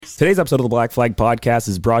Today's episode of the Black Flag Podcast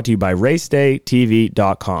is brought to you by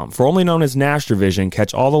RaceDayTV.com. Formerly known as Nash Division,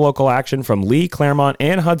 catch all the local action from Lee, Claremont,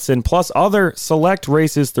 and Hudson, plus other select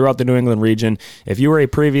races throughout the New England region. If you were a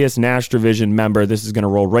previous Nash Division member, this is going to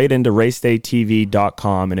roll right into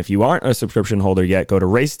RaceDayTV.com. And if you aren't a subscription holder yet, go to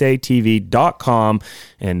RaceDayTV.com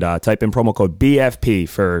and type in promo code BFP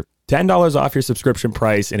for $10 off your subscription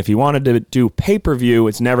price. And if you wanted to do pay-per-view,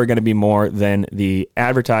 it's never going to be more than the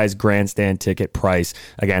advertised grandstand ticket price.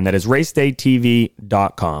 Again, that is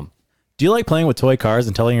racedaytv.com. Do you like playing with toy cars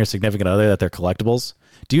and telling your significant other that they're collectibles?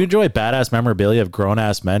 Do you enjoy badass memorabilia of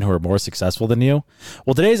grown-ass men who are more successful than you?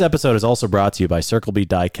 Well, today's episode is also brought to you by Circle B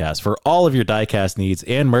Diecast for all of your diecast needs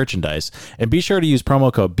and merchandise. And be sure to use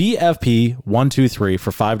promo code BFP123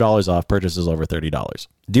 for $5 off purchases over $30.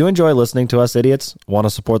 Do you enjoy listening to us idiots? Want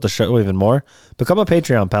to support the show even more? Become a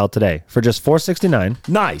Patreon pal today. For just $4.69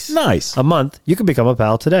 Nice. a month, you can become a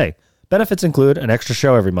pal today. Benefits include an extra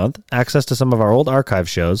show every month, access to some of our old archive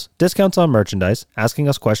shows, discounts on merchandise, asking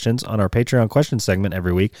us questions on our Patreon questions segment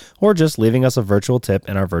every week, or just leaving us a virtual tip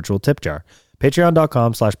in our virtual tip jar.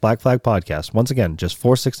 Patreon.com/BlackFlagPodcast. Once again, just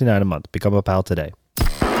 $4.69 a month. Become a pal today.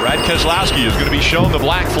 Brad Keselowski is going to be shown the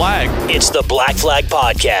black flag. It's the Black Flag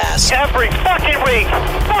Podcast. Every fucking week.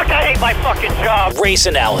 Fuck, I hate my fucking job. Race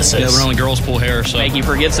analysis. Yeah, but only girls pull hair, so. He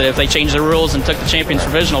forgets that if they changed the rules and took the champions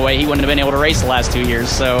provisional away, he wouldn't have been able to race the last 2 years.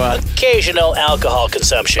 So occasional alcohol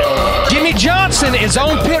consumption. Jimmy Johnson is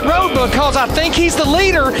on pit road because I think he's the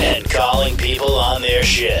leader. And calling people on their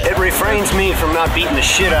shit. It refrains me from not beating the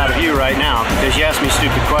shit out of you right now because you ask me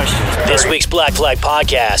stupid questions. This week's Black Flag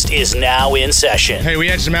Podcast is now in session. Hey, we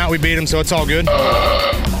edged them out, we beat them, so it's all good.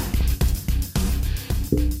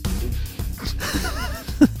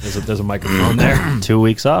 There's a microphone there. 2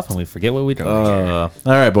 weeks off and we forget what we do. All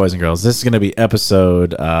right, boys and girls. This is going to be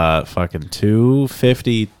episode fucking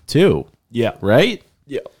 252. Yeah. Right?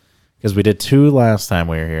 Yeah. Because we did 2 last time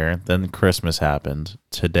we were here. Then Christmas happened.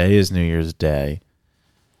 Today is New Year's Day.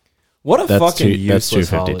 What a That's fucking that's useless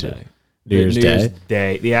 252. holiday. New Year's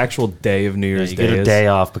Day. The actual day of New Year's You Day. get a is- day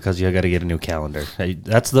off because you got to get a new calendar.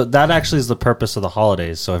 That actually is the purpose of the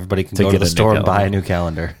holidays, so everybody can To go get to the a new store and buy a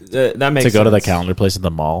calendar. new calendar. That makes To sense. go to the calendar place at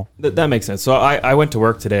the mall. That makes sense. So I went to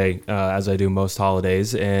work today, as I do most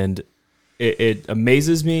holidays, and it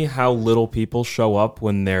amazes me how little people show up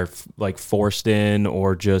when they're like forced in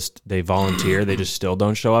or just they volunteer. They just still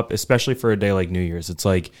don't show up, especially for a day like New Year's. It's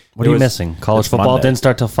like, What are you missing? College it's football Monday. didn't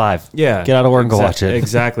start till 5. Yeah. Get out of work and go watch it.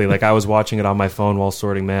 Exactly. Like I was watching it on my phone while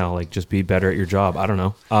sorting mail. Like just be better at your job. I don't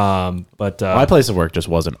know. But My place of work just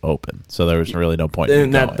wasn't open, so there was really no point in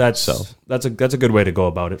and going. that's a good way to go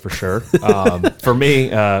about it for sure. For me,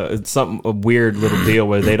 it's a weird little deal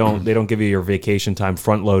where they don't give you your vacation time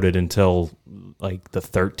front loaded until like the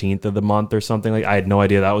 13th of the month or something. Like I had no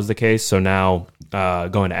idea that was the case. So now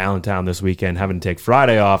going to Allentown this weekend, having to take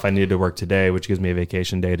Friday off, I needed to work today, which gives me a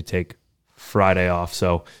vacation day to take Friday off.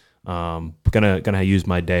 So gonna use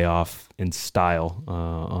my day off in style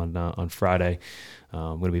on Friday.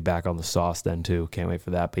 I'm going to be back on the sauce then too. Can't wait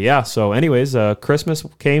for that. But yeah, so anyways, Christmas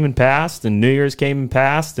came and passed and New Year's came and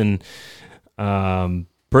passed and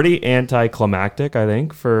pretty anticlimactic, I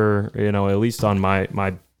think, for, at least on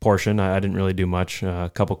my portion. I didn't really do much. A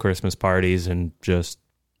couple Christmas parties and just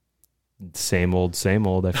same old,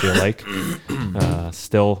 I feel like.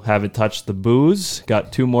 Still haven't touched the booze.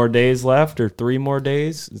 Got 2 more days left or 3 more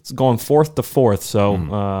days. It's going 4th to 4th. So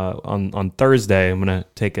on Thursday, I'm going to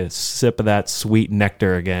take a sip of that sweet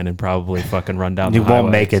nectar again and probably fucking run down You the highway.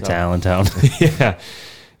 won't make it to Allentown. Yeah.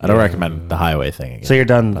 I don't recommend the highway thing again. So you're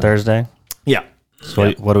done Thursday? Yeah.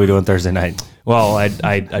 So what are we doing Thursday night? Well,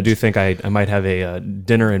 I do think I might have a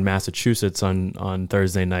dinner in Massachusetts on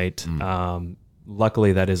Thursday night.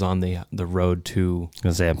 Luckily, that is on the road to. I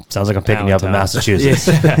was gonna say, sounds like I'm picking you up in Massachusetts.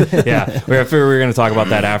 Yeah. We were going to talk about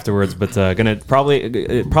that afterwards, but gonna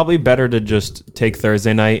probably better to just take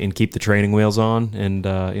Thursday night and keep the training wheels on, and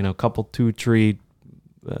couple 2-3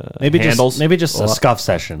 handles. Maybe just a scuff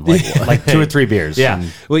session, like 2 or 3 beers. Yeah.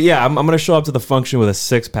 Well, yeah. I'm going to show up to the function with a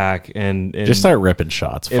 6-pack and just start ripping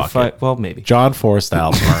shots. Fuck it. Well, maybe John Force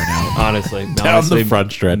style burnout. honestly, Down the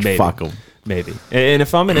front stretch. maybe. Fuck them. Maybe. And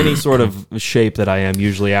if I'm in any sort of shape that I am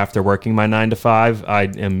usually after working my 9 to 5, I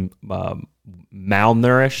am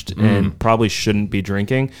malnourished and probably shouldn't be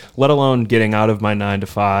drinking, let alone getting out of my 9 to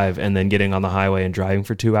 5 and then getting on the highway and driving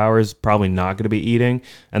for 2 hours. Probably not going to be eating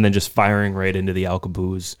and then just firing right into the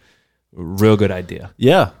alka-booze. Real good idea.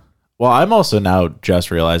 Yeah. Well, I'm also now just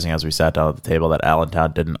realizing as we sat down at the table that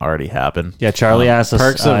Allentown didn't already happen. Yeah, Charlie asked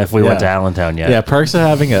us if we went to Allentown yet. Yeah, perks of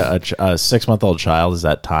having a 6-month-old child is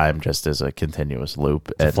that time just is a continuous loop.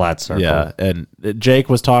 It's a flat circle. Yeah, and Jake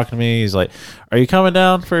was talking to me. He's like, "Are you coming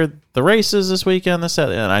down for the races this weekend?"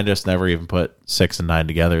 And I just never even put 6 and 9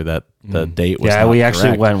 together that the date was not we actually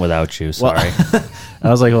correct. went without you. Sorry. Well, I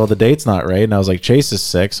was like, well, the date's not right. And I was like, Chase is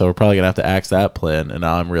sick, so we're probably going to have to axe that plan. And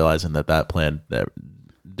now I'm realizing that plan that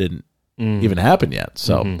didn't even happen yet.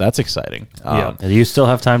 So that's exciting. You still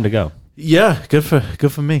have time to go. Yeah, good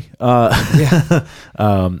for me.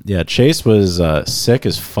 Chase was sick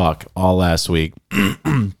as fuck all last week.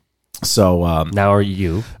 So now are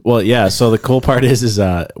you? Well, yeah. So the cool part is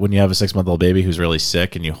when you have a 6-month-old baby who's really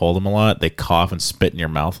sick and you hold them a lot, they cough and spit in your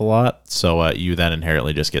mouth a lot. So you then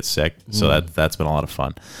inherently just get sick. So that's been a lot of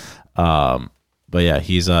fun. But yeah,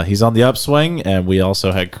 he's on the upswing, and we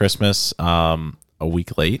also had Christmas a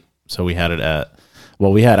week late. So we had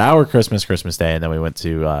we had our Christmas Day, and then we went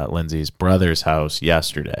to Lindsay's brother's house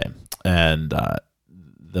yesterday, and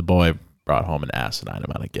the boy brought home an asinine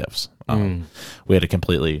amount of gifts. We had to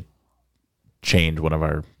completely change one of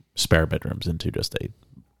our spare bedrooms into just a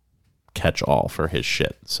catch-all for his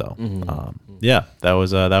shit. So that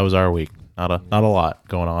was our week. Not a lot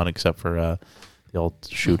going on except for the old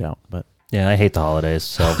shootout, but. Yeah, I hate the holidays,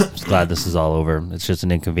 so I'm just glad this is all over. It's just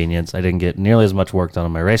an inconvenience. I didn't get nearly as much work done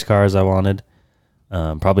on my race car as I wanted.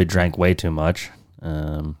 Probably drank way too much.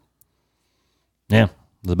 That's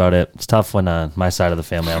about it. It's tough when my side of the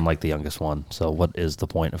family, I'm like the youngest one. So what is the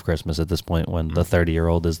point of Christmas at this point when the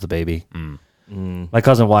 30-year-old is the baby? My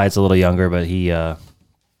cousin Wyatt's a little younger, but he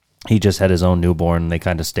just had his own newborn, and they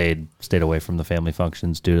kind of stayed away from the family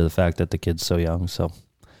functions due to the fact that the kid's so young. So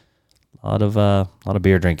a lot of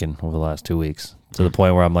beer drinking over the last 2 weeks, to the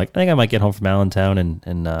point where I'm like, I think I might get home from Allentown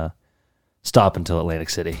and stop until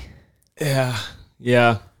Atlantic City.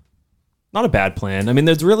 Yeah. Not a bad plan. I mean,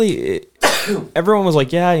 there's really... everyone was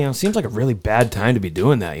like, yeah, it seems like a really bad time to be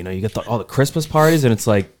doing that. You get all the Christmas parties, and it's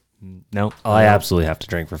like, no. I absolutely have to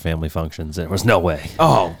drink for family functions. There was no way.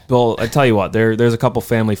 Oh, well, I tell you what, there's a couple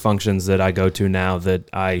family functions that I go to now that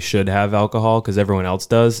I should have alcohol because everyone else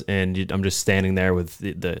does, and I'm just standing there with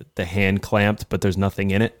the hand clamped, but there's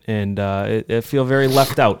nothing in it, and I feel very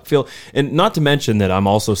left out. And not to mention that I'm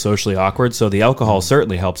also socially awkward, so the alcohol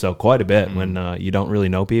certainly helps out quite a bit when you don't really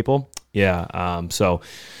know people. Yeah, so...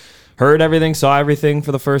 heard everything, saw everything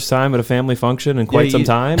for the first time at a family function in quite some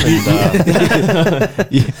time. And,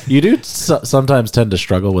 you do sometimes tend to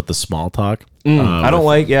struggle with the small talk. I don't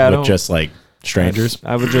like, just like strangers.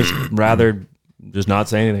 I would just rather just not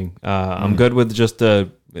say anything. I'm good with just a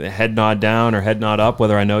head nod down or head nod up,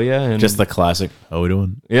 whether I know you. And just the classic, how we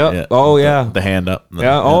doing? Yep. Yeah. Oh, yeah. The hand up.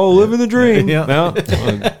 Living the dream.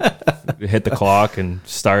 Hit the clock and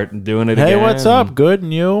start doing it again. Hey, what's up? Good,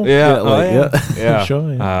 and you? Yeah.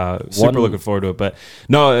 Sure, yeah. Super looking forward to it. But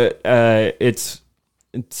no, it's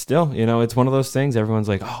still, it's one of those things. Everyone's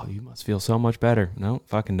like, oh, you must feel so much better. No,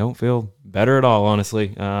 fucking don't feel better at all,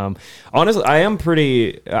 honestly. Honestly, I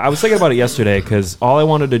was thinking about it yesterday because all I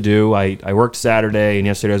wanted to do, I worked Saturday, and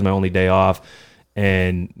yesterday was my only day off.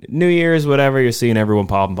 And New Year's, whatever, you're seeing everyone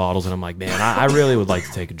popping bottles, and I'm like, man, I really would like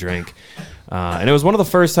to take a drink. And it was one of the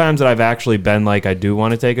first times that I've actually been like, I do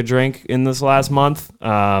want to take a drink in this last month.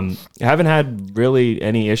 I haven't had really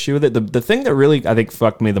any issue with it. The thing that really, I think,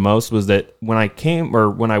 fucked me the most was that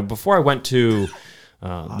before I went to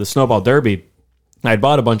the Snowball Derby, I had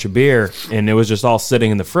bought a bunch of beer, and it was just all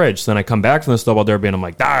sitting in the fridge. So then I come back from the Snowball Derby, and I'm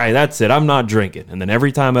like, all right, that's it. I'm not drinking. And then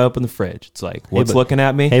every time I open the fridge, it's like, what's looking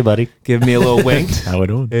at me? Hey, buddy. Give me a little wink. How we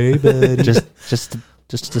doing? Hey, buddy. Just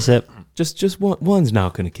a sip. Just one's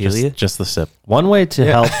not going to kill you. Just the sip. One way to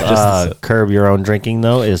help curb your own drinking,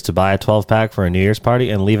 though, is to buy a 12-pack for a New Year's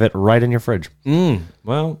party and leave it right in your fridge.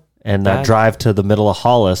 Well, and drive to the middle of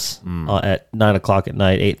Hollis at 9 o'clock at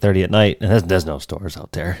night, 8:30 at night, and there's no stores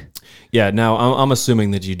out there. Yeah. Now I'm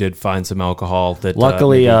assuming that you did find some alcohol. That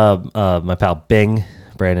luckily, my pal Bing,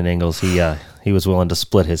 Brandon Ingalls, he was willing to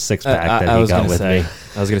split his 6-pack that he got with me.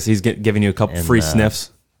 I was going to say he's giving you a couple free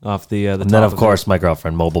sniffs off the and then of course my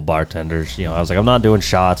girlfriend, Mobile Bartenders. I was like, I'm not doing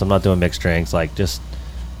shots, I'm not doing mixed drinks, like just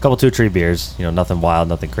a couple 2-3 beers. Nothing wild,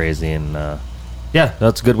 nothing crazy, and Yeah,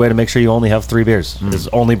 that's a good way to make sure you only have 3 beers. Is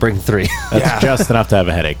only bring 3. That's just enough to have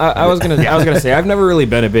a headache. I was gonna say I've never really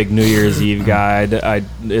been a big New Year's Eve guy.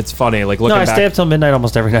 It's funny, like looking No, I back. stay up till midnight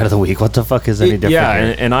almost every night of the week. What the fuck is any different? Yeah,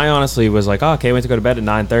 here? and I honestly was like, oh, can't wait to go to bed at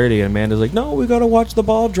 9:30. And Amanda's like, no, we gotta watch the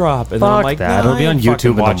ball drop. And then I'm Fuck like, that. nah, It'll be I on ain't YouTube fucking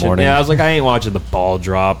in the watching. morning. Yeah, I was like, I ain't watching the ball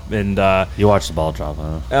drop. And You watched the ball drop,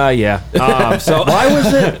 huh? yeah. So Why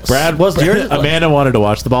was it? Brad was yours? Amanda wanted to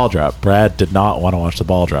watch the ball drop. Brad did not want to watch the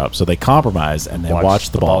ball drop, so they compromised and they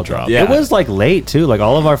watched the ball drop. Yeah. It was like late too. Like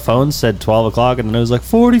all of our phones said 12 o'clock, and then it was like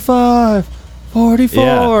 45,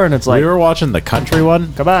 44, and it's like we were watching the country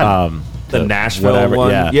one. Come on. the Nashville one.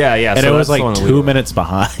 Yeah. Yeah. And So it was that's the like one 2 minutes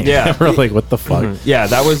behind. Yeah. We're like, what the fuck? Yeah,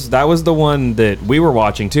 that was the one that we were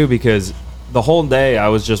watching too, because the whole day I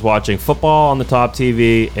was just watching football on the top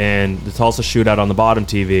TV and the Tulsa shootout on the bottom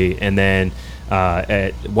TV, and then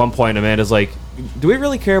at one point Amanda's like, do we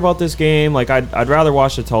really care about this game? Like, I'd rather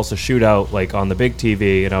watch the Tulsa shootout like on the big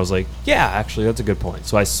TV. And I was like, yeah, actually that's a good point.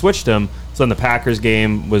 So I switched them. So then the Packers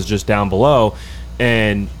game was just down below,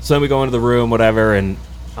 and so then we go into the room, whatever, and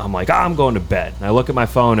I'm like, I'm going to bed. And I look at my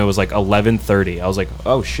phone. It was like 11:30. I was like,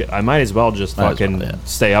 oh shit, I might as well just fucking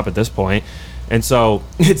stay up at this point. And so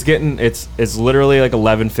it's literally like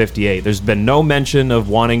 11:58. There's been no mention of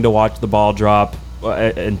wanting to watch the ball drop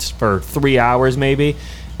and for 3 hours maybe.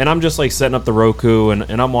 And I'm just like setting up the Roku and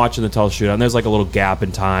I'm watching the Tulsa shootout. And there's like a little gap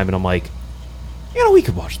in time. And I'm like, we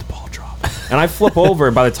could watch the ball drop. And I flip over,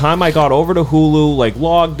 and by the time I got over to Hulu, like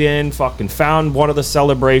logged in, fucking found one of the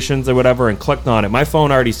celebrations or whatever, and clicked on it, my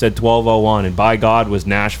phone already said 12:01, and by God was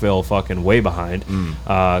Nashville fucking way behind,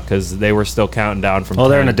 because they were still counting down from. Oh,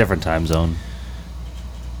 they're 10, in a different time zone.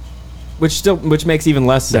 which makes even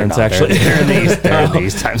less sense actually. They're in the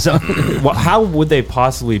East time zone. Well, how would they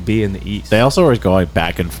possibly be in the East? They also were going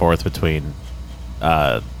back and forth between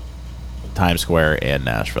Times Square and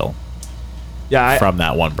Nashville. Yeah, from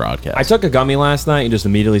that one broadcast. I took a gummy last night and just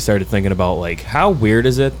immediately started thinking about, like, how weird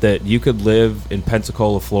is it that you could live in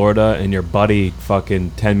Pensacola, Florida, and your buddy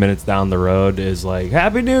fucking 10 minutes down the road is like,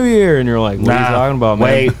 Happy New Year, and you're like, what are you talking about, man?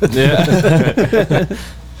 Wait. Yeah.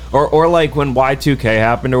 Or like when Y2K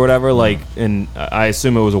happened or whatever, like, and I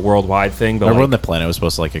assume it was a worldwide thing, but remember like, when the planet was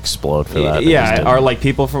supposed to like explode for that? yeah, or like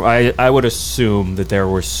people from I would assume that there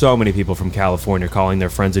were so many people from California calling their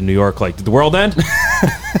friends in New York like, did the world end?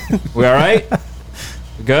 We all right?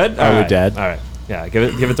 Good? Are we dead? All right. Yeah,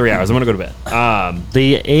 give it 3 hours. I'm gonna go to bed.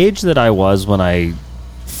 The age that I was when I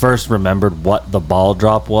first remembered what the ball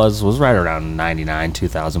drop was right around 99,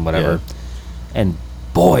 2000, whatever. Yeah. And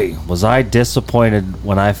boy, was I disappointed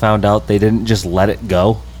when I found out they didn't just let it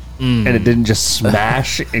go, and it didn't just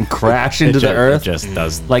smash and crash into the earth. It just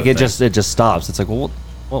does. Like it just stops. It's like, well,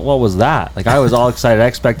 what was that? Like I was all excited. I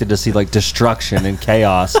expected to see like destruction and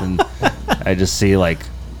chaos, and I just see like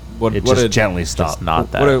it just gently stopped. Just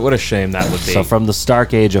not that. What a shame that would be. So from the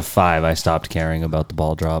stark age of 5, I stopped caring about the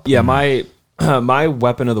ball drop. Yeah, my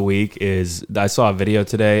weapon of the week is I saw a video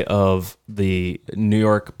today of the New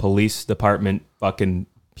York Police Department fucking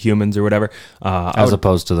humans or whatever, as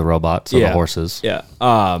opposed to the robots or the horses. Yeah,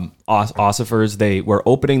 ossifers. They were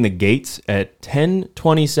opening the gates at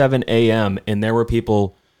 10:27 a.m. and there were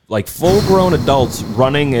people like full-grown adults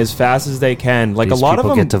running as fast as they can. Like These a lot of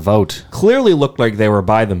people them get to vote. clearly looked like they were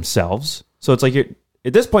by themselves. So it's like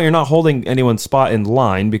at this point, you're not holding anyone's spot in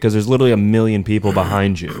line because there's literally a million people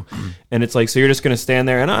behind you. And it's like, so you're just going to stand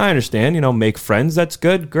there. And I understand, make friends. That's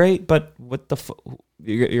good. Great. But what the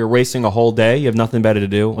you're wasting a whole day. You have nothing better to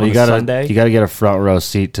do on Sunday. You got to get a front row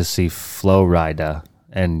seat to see Flo Rida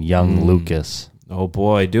and young Lucas. Oh,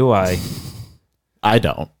 boy, do I. I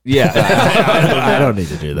don't. Yeah. I don't need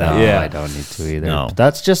to do that. No, Yeah. I don't need to either. No.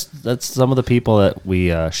 But that's some of the people that we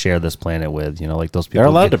share this planet with. Like those people. They're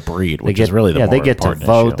allowed to breed, which is really the more they get to important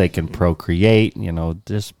vote. issue. They can procreate.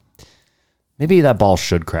 Just maybe that ball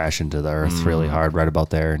should crash into the earth really hard right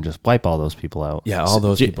about there and just wipe all those people out. Yeah, all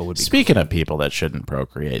those people would be. Speaking of people that shouldn't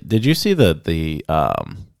procreate, did you see the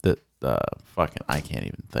fucking, I can't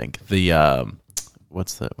even think,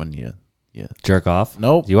 what's the when you Jerk off?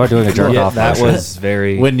 Nope. You are doing a jerk Yeah, off. that motion. was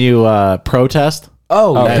very. when you protest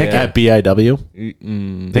at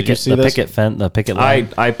BIW? Did you see this? the picket line.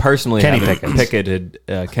 I personally Kenny haven't Pickens. picketed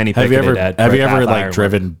Kenny Have you picketed ever at have you Red ever Path like Ironwood.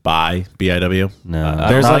 driven by BIW? No,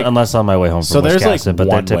 there's not like unless on my way home from so there's like Wisconsin, but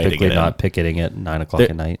one they're way to typically get in. not picketing at 9 o'clock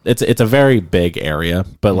at night. It's a very big area,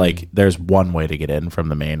 but like there's one way to get in from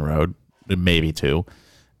the main road, maybe two.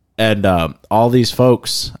 And all these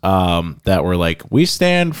folks that were like, we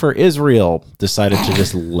stand for Israel, decided to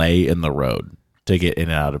just lay in the road to get in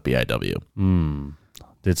and out of BIW.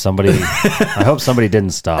 Did somebody? I hope somebody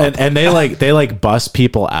didn't stop. And they bus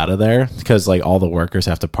people out of there because like all the workers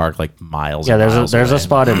have to park like miles. Yeah, and miles there's away. a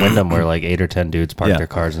spot in Wyndham where like 8 or 10 dudes park Yeah. their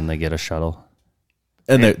cars and they get a shuttle.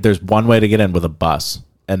 And there's one way to get in with a bus,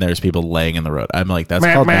 and there's people laying in the road. I'm like, that's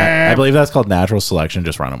called. I believe that's called natural selection.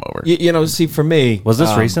 Just run them over. See, for me, Was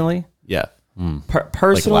this recently? Yeah,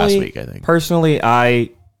 personally, last week, I think. Personally, I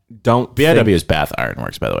don't. BIW think, is Bath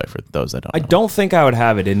Ironworks, by the way, for those that don't. I know. don't think I would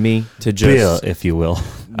have it in me to Bill, just if you will.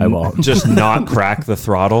 I won't. just not crack the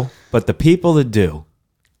throttle. But the people that do,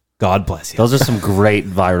 God bless you. Those are some great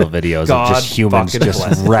viral videos God of just humans fucking just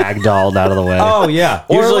bless. ragdolled out of the way. Oh yeah,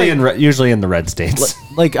 Usually in the red states.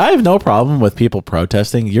 Like, I have no problem with people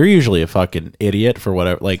protesting. You're usually a fucking idiot for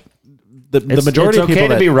whatever. Like, the majority it's of okay people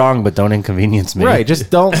to that, be wrong, but don't inconvenience me. right,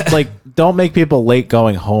 just don't make people late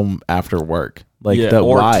going home after work. Like, Yeah,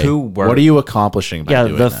 or why? to work. What are you accomplishing by Yeah,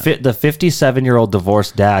 doing the that? the 57-year-old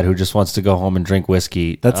divorced dad who just wants to go home and drink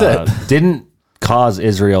whiskey. That's it. Didn't cause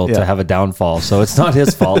Israel Yeah. to have a downfall, so it's not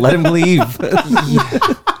his fault. Let him leave.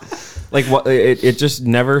 Like what? It just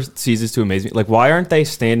never ceases to amaze me. Like, why aren't they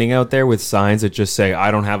standing out there with signs that just say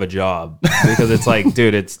 "I don't have a job"? Because it's like,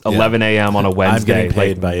 dude, it's 11 a.m. on a Wednesday. getting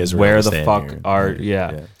paid Like, by Israel Where to the stand fuck here. are?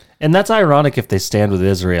 Yeah. And that's ironic if they stand with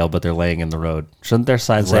Israel, but they're laying in the road. Shouldn't their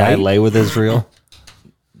sign say "I Right. lay with Israel"?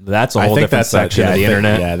 That's a I whole think different that's section of the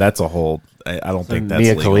internet. Yeah, that's a whole. I don't think that's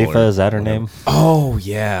Mia legal Khalifa, or is that her whatever. name? Oh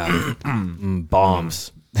yeah,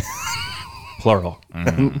 bombs, plural.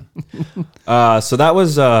 So that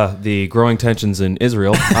was the growing tensions in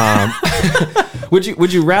Israel. Would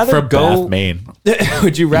you rather For go? Bath, Maine.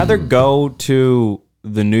 Would you rather go to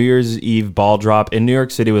the New Year's Eve ball drop in New York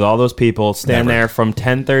City with all those people, stand Never. there from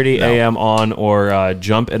 10:30 a.m. on, or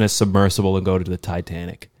jump in a submersible and go to the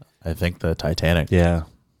Titanic? I think the Titanic. Yeah.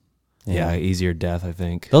 Yeah, easier death, I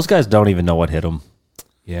think. Those guys don't even know what hit them.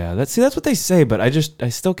 Yeah, that's what they say, but I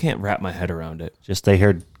still can't wrap my head around it. Just they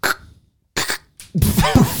heard.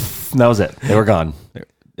 That was it. They were gone. They're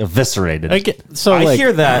eviscerated. I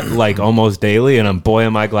hear that like almost daily, and boy,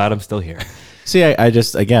 am I glad I'm still here. See, I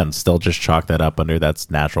just again still just chalk that up under that's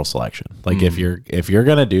natural selection. Like if you're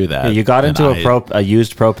gonna do that, Yeah, you got then into a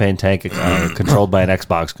used propane tank controlled by an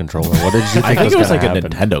Xbox controller. What did you think, I think it was like gonna a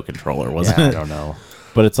happen? Nintendo controller, wasn't Yeah, I it? don't know.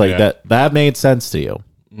 But it's like that made sense to you.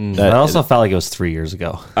 That, I also felt like it was 3 years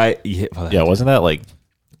ago. yeah, wasn't that like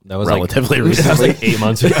That was relatively that was recently? like 8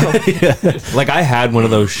 months ago. Like I had one of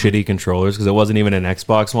those shitty controllers because it wasn't even an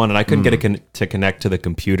Xbox one, and I couldn't get it to connect to the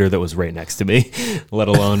computer that was right next to me, let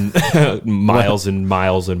alone miles and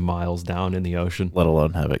miles and miles down in the ocean. let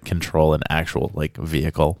alone have it control an actual like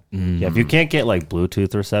vehicle. Yeah, if you can't get like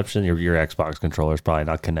Bluetooth reception, your Xbox controller is probably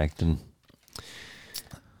not connecting.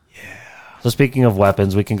 So speaking of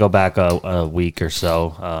weapons, we can go back a week or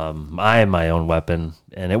so. I am my own weapon,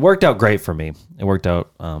 and it worked out great for me. It worked out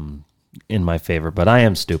in my favor, but I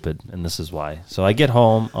am stupid, and this is why. So I get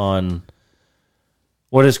home on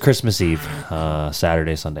what is Christmas Eve,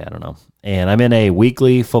 Saturday, Sunday, I don't know. And I'm in a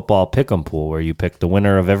weekly football pick'em pool where you pick the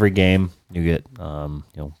winner of every game. You get,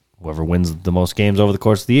 whoever wins the most games over the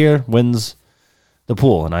course of the year wins the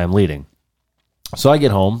pool, and I am leading. So I get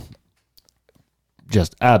home,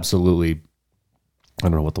 just absolutely, I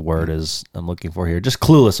don't know what the word is I'm looking for here, just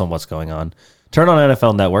clueless on what's going on. Turn on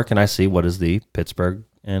NFL Network, and I see what is the Pittsburgh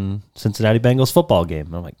and Cincinnati Bengals football game.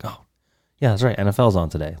 And I'm like, oh, yeah, that's right. NFL's on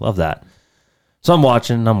today. Love that. So I'm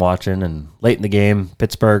watching, and late in the game,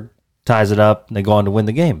 Pittsburgh ties it up, and they go on to win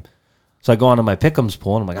the game. So I go onto my pick'ems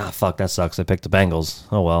pool, and I'm like, fuck, that sucks. I picked the Bengals.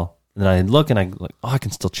 Oh, well. And then I look, and I'm like, I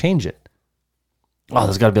can still change it. Oh,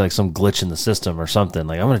 there's got to be like some glitch in the system or something.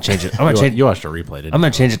 Like, I'm going to change it. You watched a replay, didn't I'm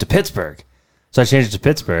going to change it to Pittsburgh. So I changed it to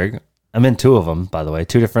Pittsburgh. I'm in 2 of them, by the way,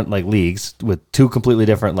 2 different like leagues with 2 completely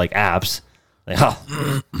different like apps. Like,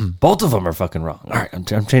 both of them are fucking wrong. All right,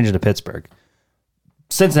 I'm changing to Pittsburgh.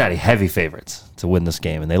 Cincinnati, heavy favorites to win this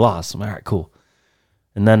game, and they lost. I'm like, all right, cool.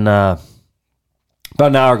 And then about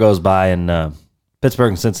an hour goes by, and Pittsburgh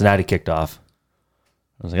and Cincinnati kicked off.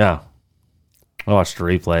 I was like, I watched the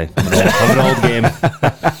replay of an old game.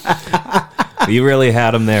 You really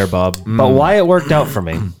had them there, Bob. But why it worked out for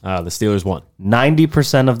me, The Steelers won.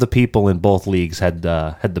 90% of the people in both leagues had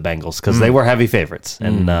the Bengals because they were heavy favorites.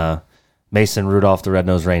 And Mason Rudolph, the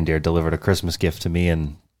red-nosed reindeer, delivered a Christmas gift to me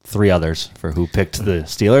and 3 others for who picked the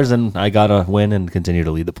Steelers, and I got a win and continue to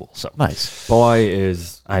lead the pool. So nice. Boy,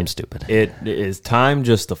 I'm stupid. It is time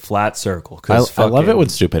just a flat circle. I love it when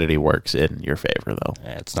stupidity works in your favor, though.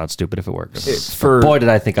 It's not stupid if it works. Boy, did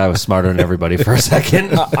I think I was smarter than everybody for a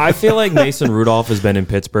second. I feel like Mason Rudolph has been in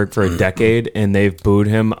Pittsburgh for a decade, and they've booed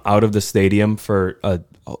him out of the stadium for a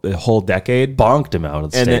a whole decade. Bonked him out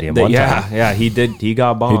of the stadium one time. Yeah, he did. He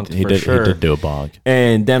got bonked. He for did. sure. He did do a bonk.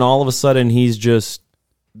 And then all of a sudden, he's just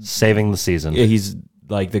saving the season. He's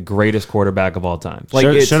like the greatest quarterback of all time. Like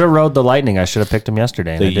should have rode the Lightning. I should have picked him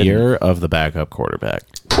yesterday. The year of the backup quarterback.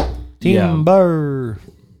 Timber.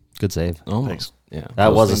 Good save. Oh, thanks. Yeah,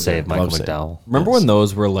 that was a save, Michael McDowell. Remember when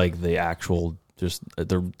those were like the actual, just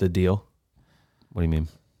the deal? What do you mean?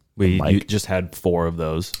 You just had 4 of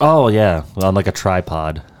those. Oh yeah, on like a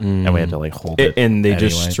tripod, and we had to like hold it. And they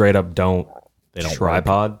just straight up don't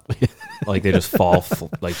tripod. Like they just fall.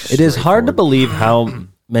 It is hard to believe how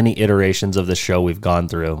many iterations of the show we've gone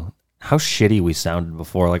through. How shitty we sounded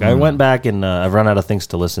before. Like I went back and I've run out of things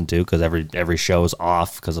to listen to because every show is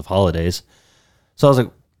off because of holidays.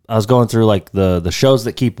 So I was going through like the shows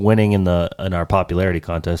that keep winning in our popularity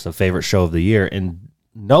contest, the favorite show of the year, and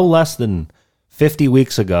no less than 50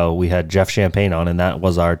 weeks ago we had Jeff Champagne on, and that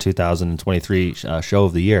was our 2023 show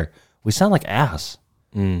of the year. We sound like ass.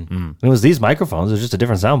 And it was these microphones. It was just a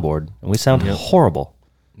different soundboard, and we sound horrible.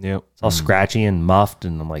 Yep. It's all scratchy and muffed,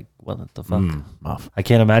 and I'm like, what the fuck? I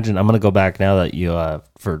can't imagine. I'm gonna go back now that you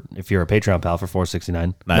if you're a Patreon pal for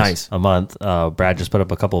 $4.69 nice a month. Brad just put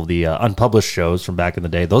up a couple of the unpublished shows from back in the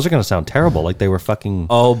day. Those are gonna sound terrible, like they were fucking.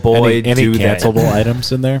 Oh boy, any cancelable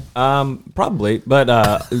items in there? Probably,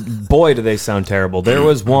 but boy, do they sound terrible. There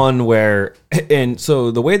was one where, and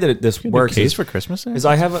so the way that this works is for Christmas is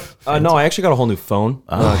I have no, I actually got a whole new phone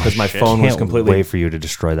because my phone was completely. Wait for you to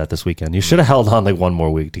destroy that this weekend. You should have held on like one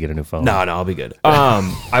more week to get a new phone. No, I'll be good.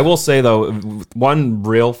 I will say though, one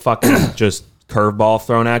real fucking just curveball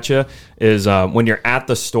thrown at you is when you're at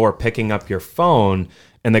the store picking up your phone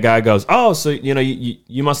and the guy goes, "Oh, so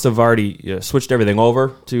you must have already switched everything over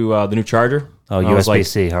to the new charger." Oh,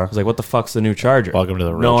 USB-C, huh? I was like, "What the fuck's the new charger?" Welcome to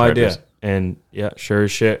the real chargers. Idea. And yeah, sure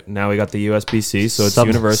as shit. Now we got the USB-C, so it's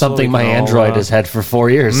universal. Something my Android has had for 4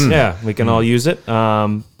 years. Yeah, we can all use it.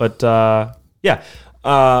 What was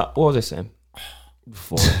I saying?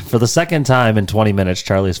 For the second time in 20 minutes,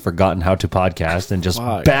 Charlie has forgotten how to podcast and just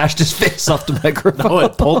bashed his face off the microphone. No,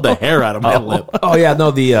 it pulled the hair out of my lip. Oh yeah,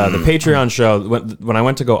 no, the Patreon show, when I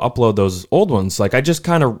went to go upload those old ones, like I just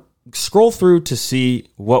kind of scroll through to see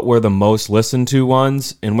what were the most listened to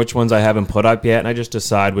ones and which ones I haven't put up yet, and I just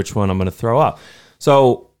decide which one I'm going to throw up.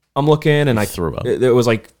 So I'm looking, and I threw up. It was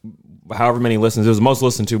like however many listens. It was the most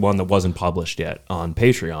listened to one that wasn't published yet on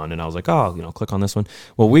Patreon, and I was like, click on this one.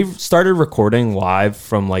 Well, we've started recording live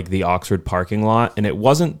from like the Oxford parking lot, and it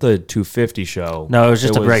wasn't the 250 show. No, it was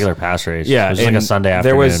just a regular pass race. Yeah, it was like a Sunday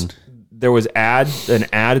afternoon. There was an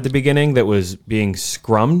ad at the beginning that was being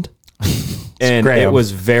scrummed. And it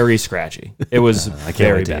was very scratchy. It was I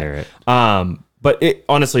can't wait to hear it. But it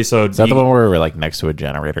honestly, so is that the one where we're like next to a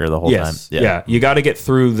generator the whole time? Yeah. You got to get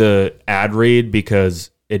through the ad read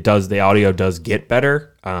because the audio does get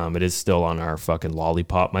better. It is still on our fucking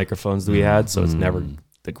lollipop microphones that we had, so it's never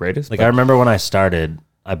the greatest. Like I remember when I started,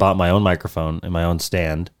 I bought my own microphone and my own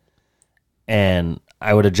stand, and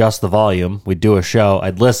I would adjust the volume. We'd do a show.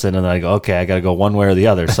 I'd listen, and then I'd go, okay, I got to go one way or the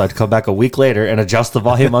other. So I'd come back a week later and adjust the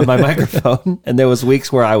volume on my microphone. And there was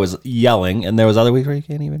weeks where I was yelling, and there was other weeks where you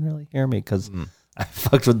can't even really hear me because I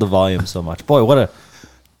fucked with the volume so much. Boy, what a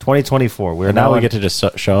 2024. We get to just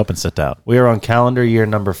show up and sit down. We are on calendar year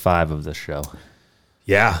number 5 of this show.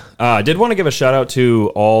 Yeah. I did want to give a shout out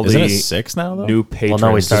to all Isn't the it 6 now, though? new patrons. Well,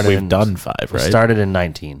 no, we've done 5, right? We started in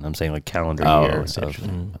 19. I'm saying like calendar year.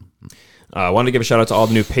 I wanted to give a shout out to all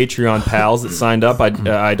the new Patreon pals that signed up.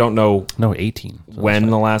 I don't know 18 when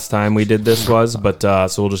the last time we did this was, but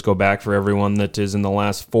so we'll just go back for everyone that is in the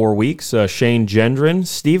last 4 weeks. Shane Gendron,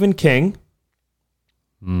 Stephen King.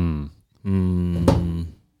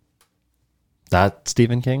 That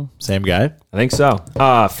Stephen King? Same guy? I think so.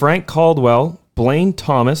 Frank Caldwell, Blaine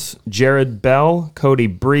Thomas, Jared Bell, Cody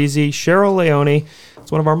Breezy, Cheryl Leone. It's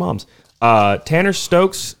one of our moms. Tanner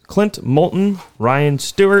Stokes, Clint Moulton, Ryan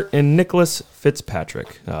Stewart, and Nicholas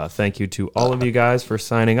Fitzpatrick. Thank you to all of you guys for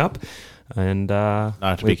signing up. And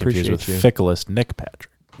not to be confused with Ficklest Nick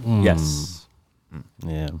Patrick. Yes.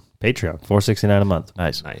 Yeah. Patreon, $4.69 a month.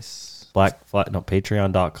 Nice.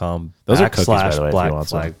 Patreon.com. Those are cookies, by the way, Black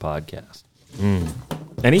Flag Podcast.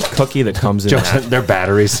 Any cookie that comes in they're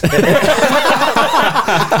batteries.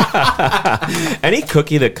 Any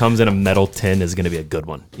cookie that comes in a metal tin is going to be a good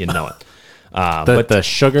one. You know it. But the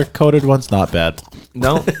sugar-coated one's not bad.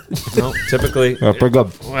 No, typically. Pretty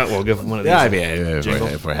good. Well, we'll give one of these. Yeah, I mean,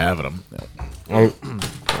 if we're having them.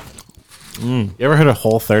 You ever heard of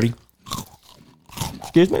Whole30?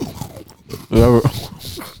 Excuse me?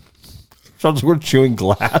 Sounds like we're chewing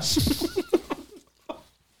glass.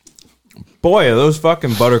 Boy, are those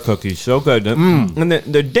fucking butter cookies so good. And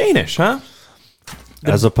they're Danish, huh?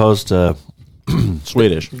 as opposed to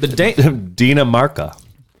Swedish. The Dane, Dinamarca.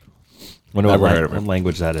 Wonder Never what, heard of it. what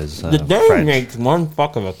language that is. the Dane French. makes one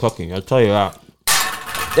fuck of a cookie. I'll tell you that.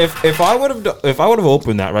 If I would have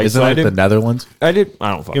opened that right, Isn't so it the Netherlands? I don't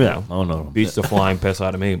fucking Give me know. that. Oh no, Beats the flying piss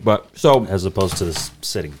out of me. But so as opposed to the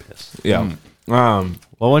sitting piss. yeah,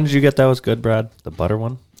 What one did you get that was good, Brad? The butter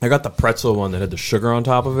one? I got the pretzel one that had the sugar on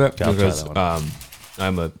top of it I'll try because that one.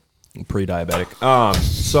 I'm a pre-diabetic.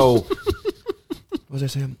 So what was I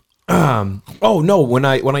saying? Oh no, when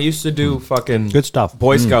I used to do fucking Good stuff.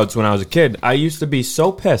 Boy Scouts when I was a kid, I used to be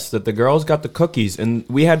so pissed that the girls got the cookies and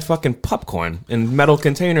we had fucking popcorn in metal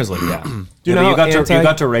containers like that. Do You, know you got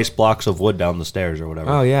how to race blocks of wood down the stairs or whatever.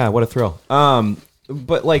 Oh yeah, what a thrill.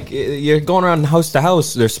 But like you're going around house to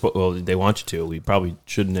house. Well, they want you to. We probably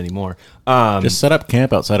shouldn't anymore. Just set up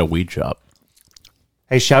camp outside a weed shop.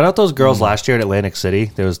 Hey, shout out those girls last year at Atlantic City.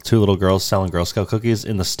 There was 2 little girls selling Girl Scout cookies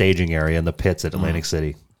in the staging area in the pits at Atlantic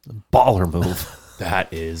City. Baller move.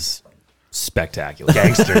 That is spectacular.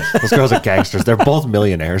 Gangsters. Those girls are gangsters. They're both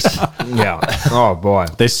millionaires. Yeah. Oh boy.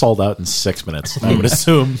 They sold out in 6 minutes, I would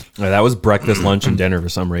assume. Yeah, that was breakfast, lunch, and dinner for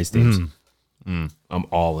some race teams. I'm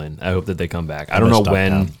all in. I hope that they come back. I don't know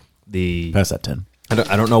when the Pass that 10.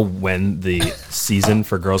 I don't know when the season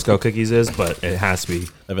for Girl Scout cookies is, but it has to be.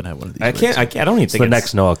 I haven't had one of these. I can't. I don't even It's think the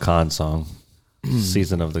next Noah Khan song.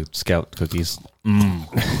 Season of the Scout cookies.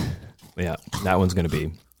 Yeah, that one's going to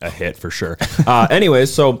be a hit for sure.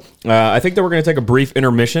 Anyways, so I think that we're going to take a brief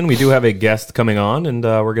intermission. We do have a guest coming on, and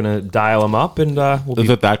we're going to dial him up, and Is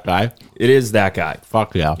it that guy? it is that guy.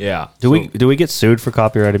 Fuck yeah. Yeah. Do we get sued for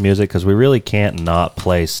copyrighted music? Because we really can't not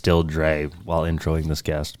play Still Dre while introing this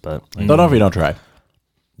guest. But Don't know if you don't try.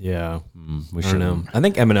 Yeah. we I should don't know. I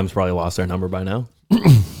think Eminem's probably lost their number by now.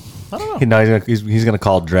 He's gonna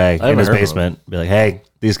call Dre in his basement. Be like, hey,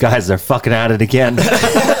 these guys, they're fucking at it again.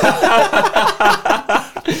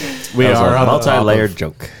 We are on multi-layered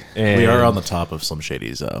joke. We are on the top of some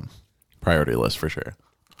shady's priority list for sure.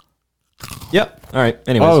 Yep. All right.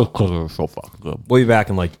 Anyways, so fucking good. we'll be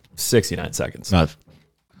back in like 69 seconds. Nice.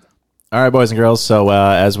 All right, boys and girls. So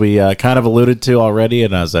as we kind of alluded to already,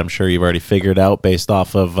 and as I'm sure you've already figured out based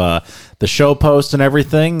off of the show post and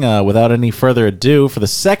everything, without any further ado, for the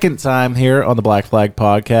second time here on the Black Flag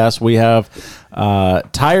Podcast, we have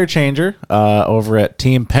tire changer over at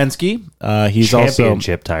Team Penske. He's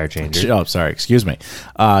Championship tire changer. Oh, sorry, excuse me.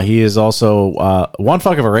 He is also one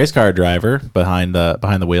fuck of a race car driver behind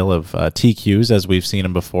the wheel of TQs, as we've seen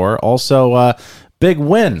him before. Also, big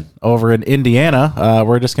win over in Indiana.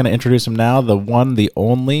 We're just going to introduce him now. The one, the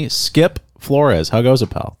only, Skip Flores. How goes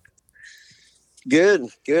it, pal? Good.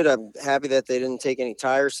 I'm happy that they didn't take any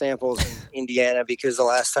tire samples in Indiana because the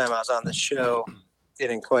last time I was on the show, it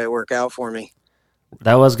didn't quite work out for me.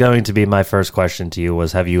 That was going to be my first question to you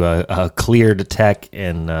was, have you cleared tech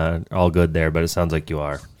and all good there? But it sounds like you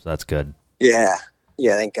are. So that's good. Yeah,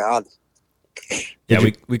 thank God. Yeah,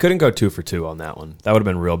 we couldn't go 2 for 2 on that one. That would have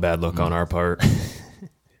been real bad look on our part.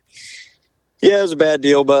 Yeah, it was a bad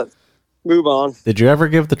deal, but move on. Did you ever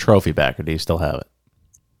give the trophy back, or do you still have it?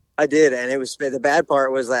 I did, and it was the bad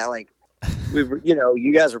part was that like we were,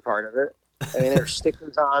 you guys were part of it. I mean, there were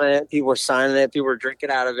stickers on it. People were signing it. People were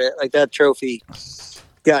drinking out of it. Like that trophy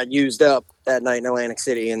got used up that night in Atlantic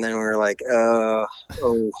City, and then we were like, I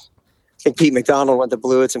think Pete McDonald went to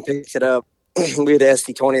Bluets and picked it up. We had to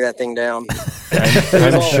ST20 that thing down.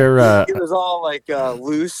 I'm sure it was all like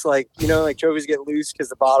loose, like like trophies get loose because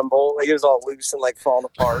the bottom bolt, like it was all loose and like falling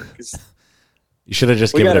apart. Because you should have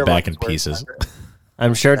just given it back in pieces.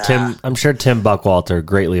 I'm sure Tim Buckwalter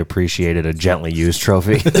greatly appreciated a gently used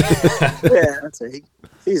trophy. Yeah, that's it.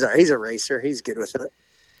 He's a racer. He's good with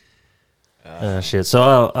it. Shit.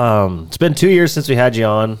 So it's been 2 years since we had you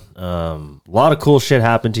on. A lot of cool shit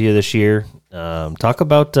happened to you this year. Talk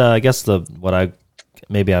about I guess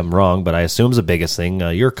maybe I'm wrong, but I assume is the biggest thing.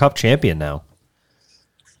 You're a Cup champion now.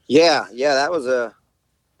 Yeah, that was a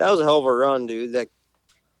hell of a run, dude.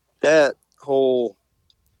 That whole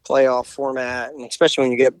playoff format, and especially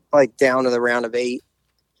when you get like down to the round of 8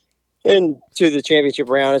 and to the championship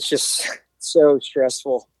round, it's just so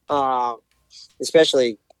stressful.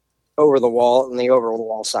 Especially over the wall and the over the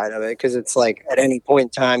wall side of it, because it's like at any point in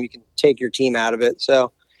time you can take your team out of it.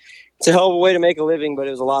 So it's a hell of a way to make a living, but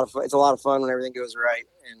it was a lot of fun. It's a lot of fun when everything goes right,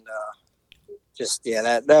 and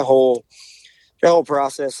that whole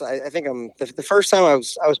process. I think the first time I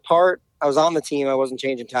was on the team. I wasn't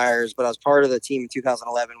changing tires, but I was part of the team in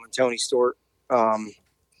 2011 when Tony Stewart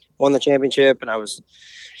won the championship, and I was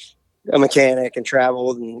a mechanic and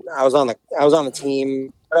traveled, and I was on the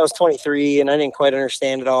team. But I was 23 and I didn't quite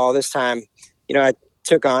understand it all. This time,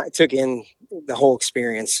 took in the whole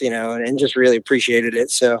experience, and just really appreciated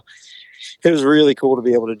it. So it was really cool to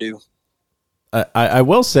be able to do. I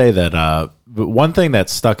will say that one thing that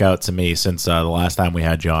stuck out to me since the last time we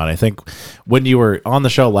had you on, I think when you were on the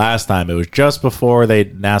show last time, it was just before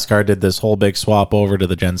NASCAR did this whole big swap over to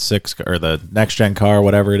the Gen 6 or the next gen car,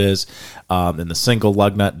 whatever it is, in the single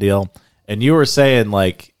lug nut deal. And you were saying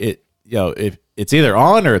like if it's either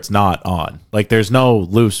on or it's not on. Like there's no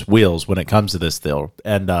loose wheels when it comes to this deal.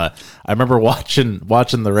 And I remember watching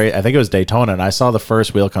the race. I think it was Daytona, and I saw the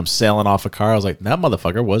first wheel come sailing off a car. I was like, that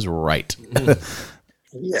motherfucker was right.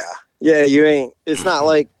 Yeah. It's not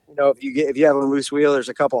like if you have a loose wheel, there's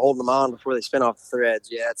a couple holding them on before they spin off the threads.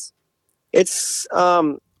 Yeah, it's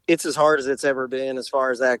as hard as it's ever been as far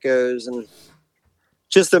as that goes, and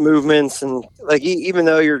just the movements, and like even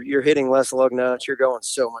though you're hitting less lug nuts, you're going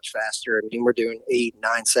so much faster. I mean, we're doing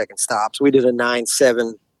 8-9 second stops. We did a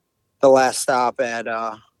 9.7 the last stop at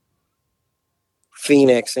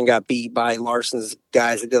Phoenix and got beat by Larson's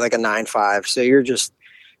guys that did like a 9.5. So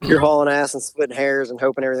you're hauling ass and splitting hairs and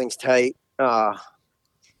hoping everything's tight.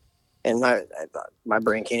 And my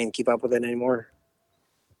brain can't even keep up with it anymore.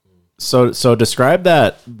 So describe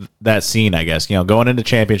that scene, I guess. Going into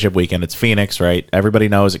championship weekend, it's Phoenix, right? Everybody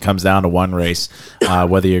knows it comes down to one race.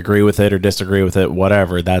 Whether you agree with it or disagree with it,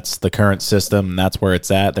 whatever, that's the current system. That's where it's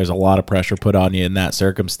at. There's a lot of pressure put on you in that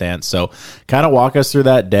circumstance. So kind of walk us through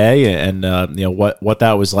that day and what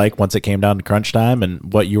that was like once it came down to crunch time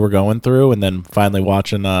and what you were going through, and then finally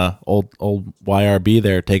watching old YRB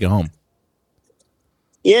there take it home.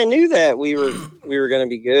 Yeah, I knew that we were going to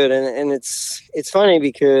be good, and it's funny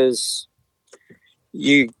because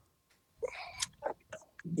you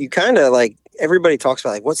kind of like everybody talks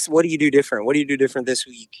about like what do you do different? What do you do different this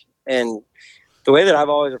week? And the way that I've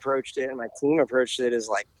always approached it, and my team approached it, is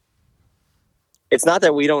like it's not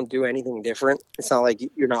that we don't do anything different. It's not like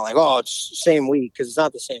you're not like, oh, it's the same week, because it's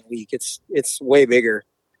not the same week. It's way bigger,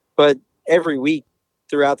 but every week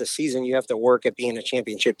throughout the season, you have to work at being a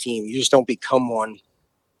championship team. You just don't become one.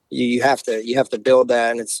 You have to build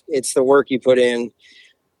that, and it's the work you put in.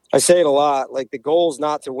 I say it a lot, like the goal is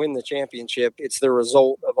not to win the championship. It's the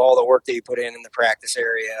result of all the work that you put in the practice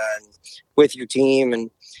area and with your team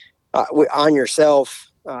and on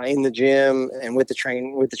yourself in the gym and with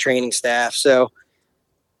the training staff. So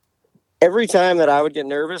every time that I would get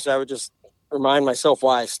nervous, I would just remind myself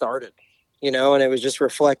why I started, and it was just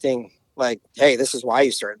reflecting like, hey, this is why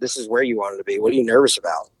you started. This is where you wanted to be. What are you nervous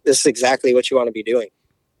about? This is exactly what you want to be doing.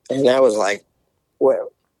 And that was like,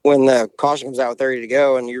 when the caution comes out with 30 to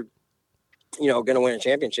go and you're, going to win a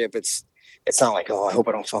championship, it's not like, oh, I hope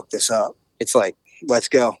I don't fuck this up. It's like, let's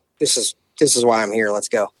go. This is why I'm here. Let's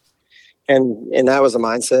go. And that was the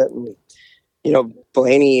mindset. And,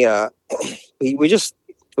 Blaney, we just,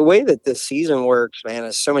 the way that this season works, man,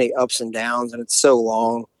 is so many ups and downs and it's so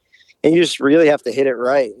long and you just really have to hit it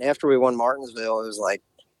right. And after we won Martinsville, it was like,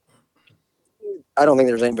 I don't think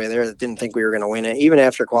there's anybody there that didn't think we were going to win it, even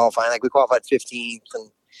after qualifying. Like we qualified 15th,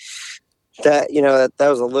 and that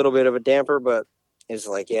was a little bit of a damper. But it's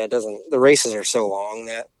like, yeah, it doesn't. The races are so long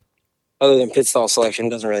that other than pit stall selection, it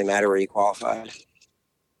doesn't really matter where you qualified.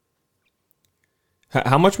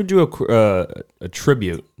 How much would you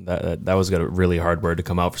attribute that was a really hard word to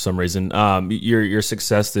come out for some reason? Your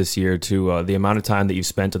success this year to the amount of time that you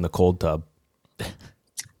spent in the cold tub.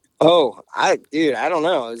 Oh, I don't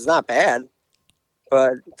know. It's not bad.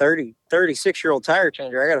 But 36-year-old tire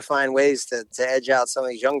changer, I got to find ways to edge out some of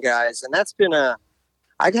these young guys. And that's been I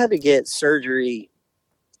had to get surgery.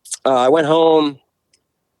 I went home.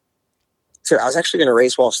 So I was actually going to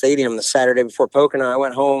race Wall Stadium the Saturday before Pocono. I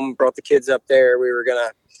went home, brought the kids up there. We were going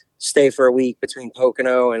to stay for a week between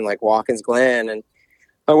Pocono and like Watkins Glen. And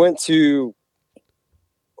we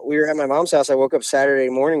were at my mom's house. I woke up Saturday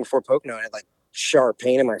morning before Pocono and I had like sharp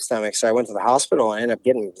pain in my stomach. So I went to the hospital and ended up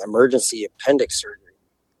getting emergency appendix surgery.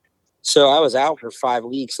 So I was out for 5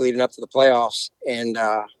 weeks leading up to the playoffs. And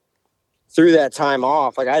through that time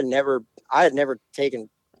off, like I had never taken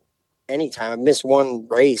any time. I missed one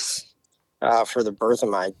race for the birth of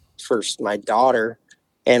my daughter.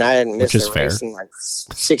 And I hadn't missed a race in like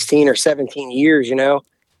 16 or 17 years,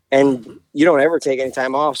 and you don't ever take any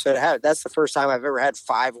time off. So that's the first time I've ever had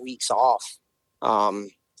 5 weeks off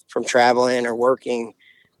from traveling or working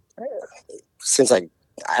since I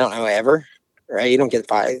don't know, ever, right? You don't get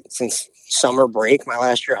 5 since summer break, my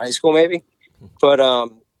last year of high school, maybe. But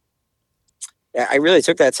I really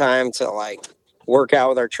took that time to like work out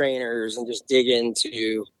with our trainers and just dig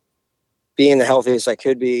into being the healthiest I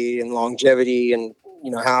could be and longevity and,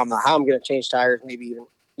 how I'm going to change tires, maybe even,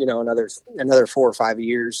 another 4 or 5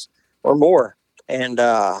 years or more. And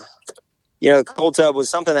cold tub was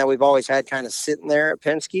something that we've always had kind of sitting there at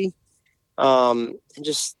Penske. And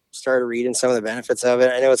just started reading some of the benefits of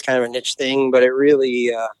it. I know it's kind of a niche thing, but it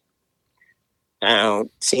really, I don't know,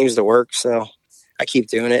 seems to work. So I keep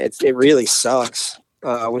doing it. It really sucks,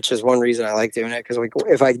 which is one reason I like doing it. Because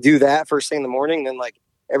if I do that first thing in the morning, then like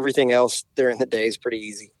everything else during the day is pretty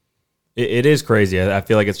easy. It is crazy. I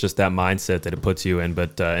feel like it's just that mindset that it puts you in.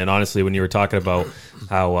 But and honestly, when you were talking about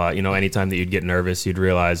how anytime that you'd get nervous, you'd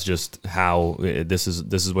realize just how this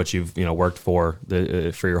is what you've worked for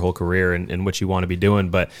your whole career and what you want to be doing.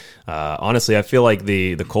 But honestly, I feel like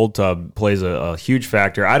the cold tub plays a huge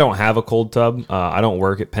factor. I don't have a cold tub. I don't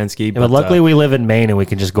work at Penske, but luckily we live in Maine and we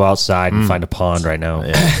can just go outside and find a pond right now.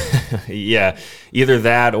 Yeah, either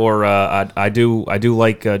that or I do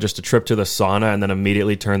like just a trip to the sauna and then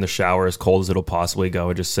immediately turn the shower as cold as it'll possibly go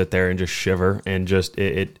and just sit there and just shiver and just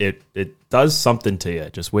it does something to you.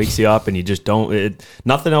 It just wakes you up and you just don't.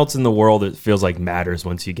 Nothing else in the world it feels like matters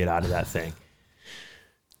once you get out of that thing.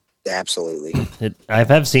 Absolutely. I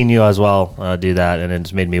have seen you as well do that, and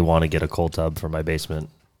it's made me want to get a cold tub for my basement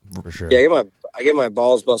for sure. Yeah, I get my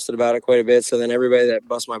balls busted about it quite a bit. So then everybody that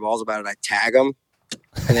busts my balls about it, I tag them,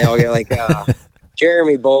 and they all get like.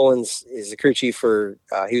 Jeremy Bolins is the crew chief for.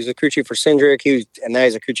 He was the crew chief for Cindric. And now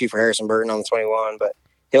he's a crew chief for Harrison Burton on the 21. But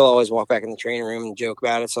he'll always walk back in the training room and joke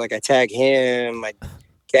about it. So like I tag him, my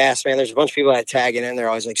gas man. There's a bunch of people I tag in, and they're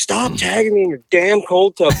always like, "Stop tagging me in your damn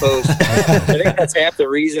cold tub post." I think that's half the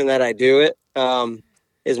reason that I do it.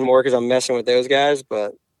 Is more because I'm messing with those guys.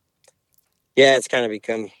 But yeah, it's kind of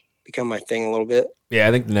become my thing a little bit. Yeah,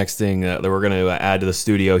 I think the next thing that we're going to add to the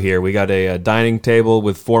studio here, we got a dining table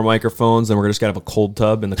with 4 microphones, and we're just going to have a cold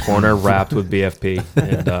tub in the corner wrapped with BFP.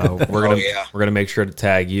 And we're gonna make sure to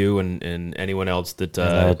tag you and anyone else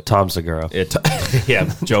that Tom Segura. Yeah,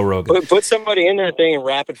 Joe Rogan. Put somebody in that thing and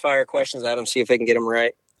rapid fire questions at them, see if they can get them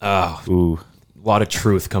right. Oh, ooh, a lot of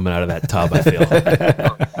truth coming out of that tub, I feel.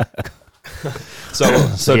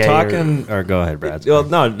 So yeah, talking, or go ahead, Brad. Well,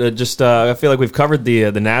 no, just I feel like we've covered the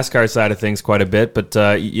NASCAR side of things quite a bit, but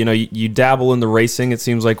you dabble in the racing. It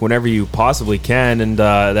seems like whenever you possibly can, and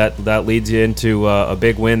that leads you into a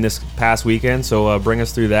big win this past weekend. So bring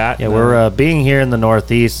us through that. Yeah, we're being here in the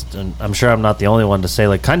Northeast, and I'm sure I'm not the only one to say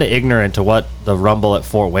like kind of ignorant to what the Rumble at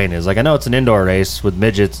Fort Wayne is. Like I know it's an indoor race with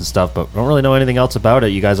midgets and stuff, but I don't really know anything else about it.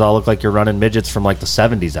 You guys all look like you're running midgets from like the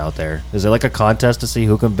 70s out there. Is it like a contest to see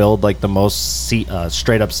who can build like the most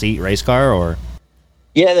straight up seat race car? Or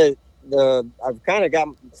yeah, I've kind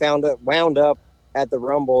of wound up at the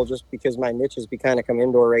Rumble just because my niche has kind of come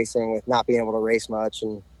indoor racing with not being able to race much,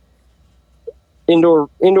 and indoor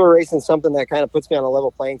racing is something that kind of puts me on a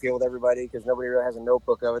level playing field with everybody because nobody really has a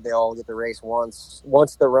notebook of it. They all get to race once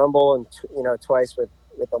the Rumble and twice with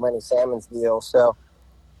the Lenny Salmon's deal. So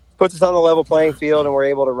puts us on the level playing field, and we're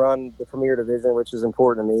able to run the Premier Division, which is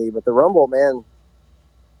important to me. But the Rumble, man,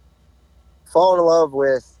 falling in love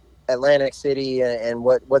with Atlantic City and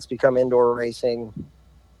what's become indoor racing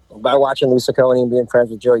by watching Lou Ciccone and being friends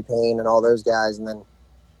with Joey Payne and all those guys, and then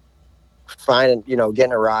finding,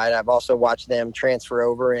 getting a ride. I've also watched them transfer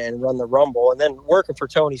over and run the Rumble, and then working for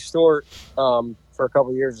Tony Stewart for a couple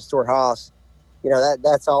of years at Stewart Haas.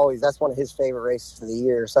 That's one of his favorite races of the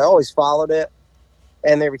year. So I always followed it,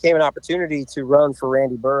 and there became an opportunity to run for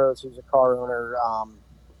Randy Burroughs, who's a car owner,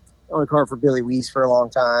 owned a car for Billy Weiss for a long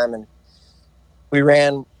time, and we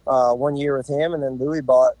ran 1 year with him, and then Louis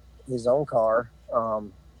bought his own car,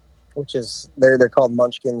 which is they're called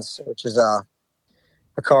Munchkins, which is a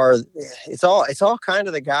car. It's all kind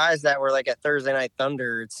of the guys that were like at Thursday Night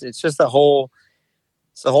Thunder. It's just a whole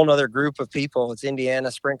nother group of people. It's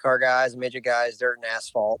Indiana sprint car guys, midget guys, dirt and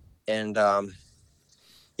asphalt, and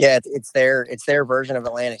yeah, it's their version of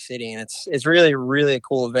Atlantic City, and it's really, really a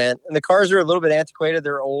cool event. And the cars are a little bit antiquated.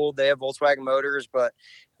 They're old. They have Volkswagen motors, but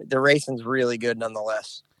the racing's really good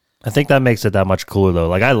nonetheless. I think that makes it that much cooler, though.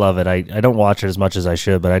 Like, I love it. I don't watch it as much as I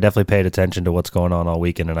should, but I definitely paid attention to what's going on all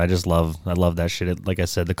weekend, and I love that shit. Like I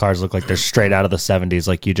said, the cars look like they're straight out of the 70s.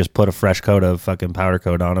 Like, you just put a fresh coat of fucking powder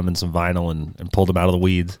coat on them and some vinyl and pulled them out of the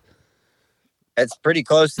weeds. It's pretty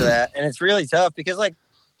close to that, and it's really tough because, like,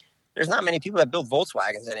 there's not many people that build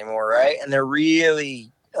Volkswagens anymore, right? And they're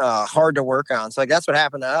really hard to work on. So, like, that's what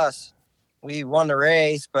happened to us. We won the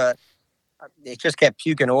race, but it just kept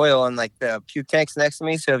puking oil, and like the puke tank's next to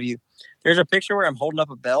me. So there's a picture where I'm holding up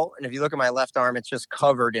a belt, and if you look at my left arm, it's just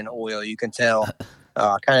covered in oil. You can tell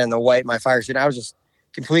kind of in the white, my fire suit. I was just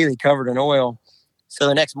completely covered in oil. So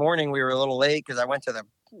the next morning we were a little late because I went to the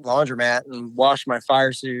laundromat and washed my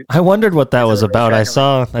fire suit. I wondered what that was about. I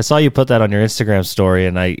saw you put that on your Instagram story,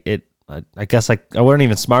 and I I guess I weren't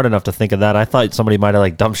even smart enough to think of that. I thought somebody might have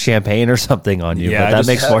like dumped champagne or something on you, Yeah, but that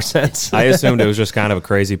makes more sense. I assumed it was just kind of a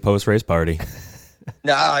crazy post-race party.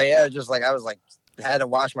 No, yeah, just like I was like had to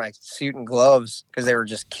wash my suit and gloves because they were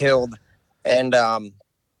just killed. And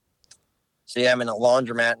so yeah, I'm in a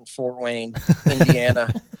laundromat in Fort Wayne,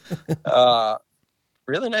 Indiana.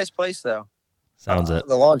 Really nice place though. Sounds it.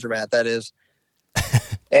 The laundromat, that is.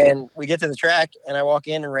 And we get to the track, and I walk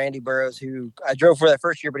in, and Randy Burrows, who I drove for that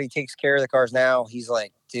first year, but he takes care of the cars now. He's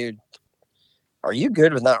like, dude, are you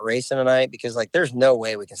good with not racing tonight? Because, like, there's no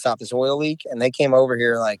way we can stop this oil leak. And they came over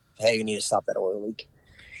here like, hey, you need to stop that oil leak.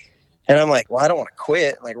 And I'm like, well, I don't want to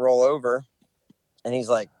quit, like, roll over. And he's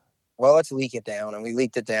like, well, let's leak it down. And we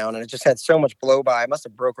leaked it down, and it just had so much blow by. I must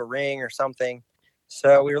have broke a ring or something.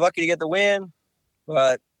 So we were lucky to get the win,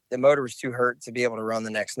 but the motor was too hurt to be able to run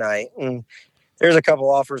the next night. And there's a couple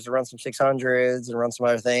offers to run some 600s and run some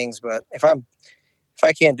other things, but if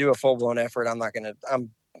I can't do a full blown effort, I'm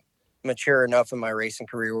mature enough in my racing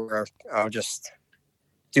career where I'll just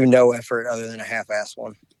do no effort other than a half-ass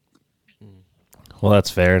one. Well, that's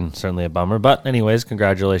fair and certainly a bummer. But anyways,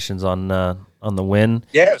 congratulations on the win.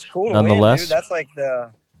 Yeah, it's cool. Nonetheless, to win,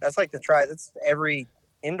 dude. That's like the try. That's every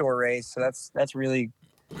indoor race, so that's really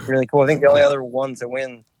really cool. I think the only other ones to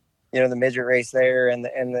win, the midget race there and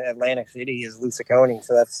the Atlantic City is Lusconi.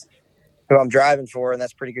 So that's who I'm driving for, and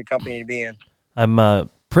that's pretty good company to be in. I'm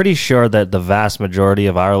pretty sure that the vast majority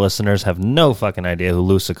of our listeners have no fucking idea who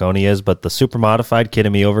Lusconi is, but the super modified kid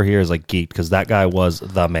in me over here is like geeked because that guy was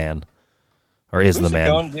the man. Or is the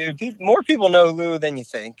man. Dude. More people know Lou than you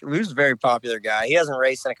think. Lou's a very popular guy. He hasn't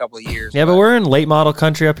raced in a couple of years. Yeah, but we're in late model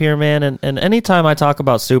country up here, man. And anytime I talk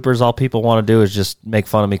about supers, all people want to do is just make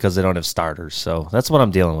fun of me because they don't have starters. So that's what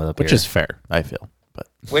I'm dealing with up here. Which is fair, I feel. But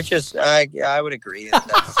which is, I would agree.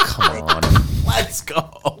 That's come on. Let's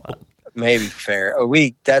go. Maybe fair.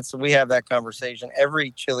 We have that conversation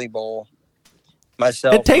every Chili Bowl.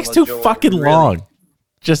 Myself. It takes too fucking long.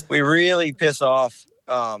 We really piss off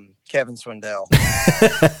Kevin Swindell.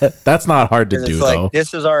 That's not hard to do, though.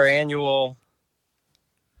 This is our annual.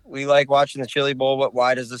 We like watching the Chili Bowl, but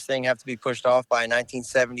why does this thing have to be pushed off by a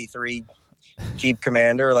 1973 Jeep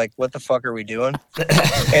Commander? Like, what the fuck are we doing?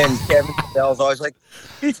 And Kevin Swindell's always like,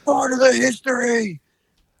 it's part of the history.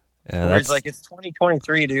 Yeah, he's like, it's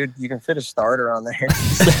 2023, dude. You can fit a starter on there.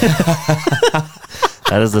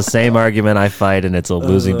 That is the same argument I fight, and it's a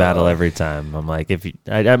losing battle every time. I'm like,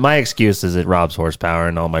 my excuse is it robs horsepower,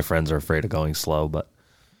 and all my friends are afraid of going slow. But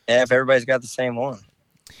yeah, if everybody's got the same one,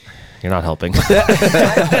 you're not helping.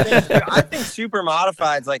 I think super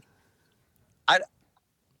modifieds, like,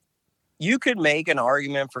 you could make an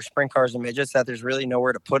argument for sprint cars and midgets that there's really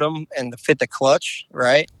nowhere to put them and to fit the clutch,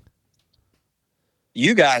 right?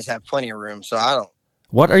 You guys have plenty of room, so I don't.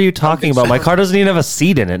 What are you talking about? My car doesn't even have a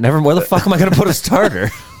seat in it. Where the fuck am I going to put a starter?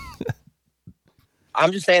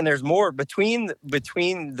 I'm just saying there's more between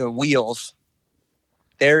the wheels.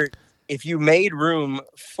 There, if you made room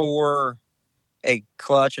for a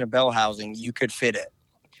clutch and a bell housing, you could fit it.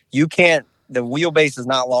 You can't. The wheelbase is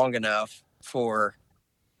not long enough for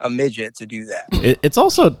a midget to do that. It's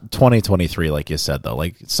also 2023, like you said, though.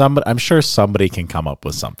 Like I'm sure somebody can come up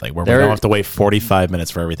with something where we don't have to wait 45 minutes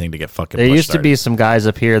for everything to get fucking. There used to be some guys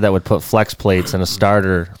up here that would put flex plates and a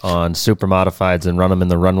starter on super modifieds and run them in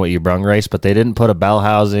the Run What You Brung race, but they didn't put a bell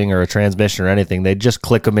housing or a transmission or anything. They'd just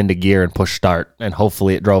click them into gear and push start, and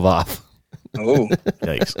hopefully it drove off. Oh,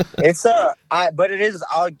 yikes! It's but it is.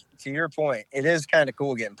 To your point, it is kind of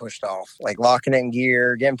cool getting pushed off, like locking it in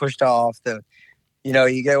gear, getting pushed off.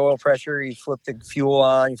 You get oil pressure, you flip the fuel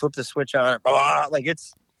on, you flip the switch on, like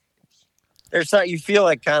you feel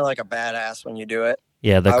like kind of like a badass when you do it.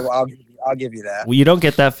 Yeah, I'll give you that. Well, you don't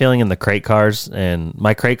get that feeling in the crate cars, and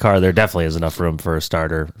my crate car, there definitely is enough room for a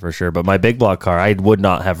starter for sure. But my big block car, I would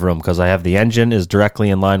not have room because I have the engine is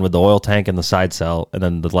directly in line with the oil tank and the side cell, and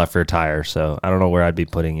then the left rear tire. So I don't know where I'd be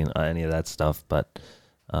putting in any of that stuff, but.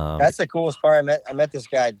 That's the coolest part. I met this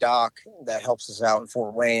guy Doc that helps us out in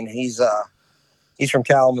Fort Wayne. He's from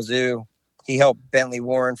Kalamazoo. He helped Bentley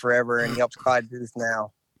Warren forever, and he helps Clyde Booth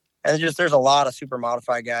now. And there's a lot of super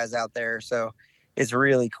modified guys out there, so it's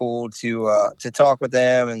really cool to talk with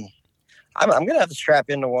them. And I'm gonna have to strap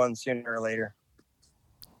into one sooner or later.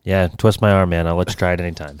 Yeah, twist my arm, man. I'll let you try it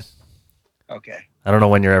anytime. Okay. I don't know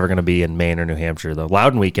when you're ever gonna be in Maine or New Hampshire though.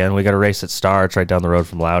 Loudon weekend, we got a race at Star. It's right down the road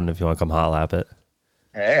from Loudon. If you want to come hot lap it.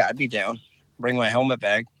 Hey, I'd be down. Bring my helmet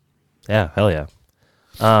bag. Yeah, hell yeah.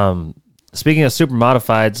 Speaking of super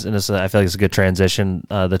modifieds, and I feel like it's a good transition.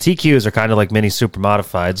 The TQs are kind of like mini super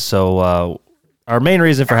modifieds. So our main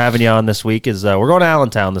reason for having you on this week is we're going to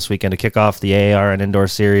Allentown this weekend to kick off the AAR and Indoor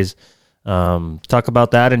Series. Talk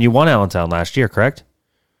about that. And you won Allentown last year, correct?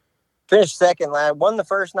 Finished second. I won the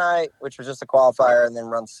first night, which was just a qualifier, and then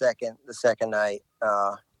run second the second night.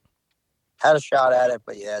 Had a shot at it,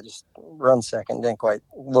 but yeah, just run second. Didn't quite,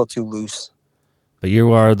 a little too loose. But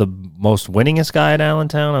you are the most winningest guy at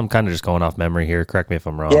Allentown. I'm kind of just going off memory here. Correct me if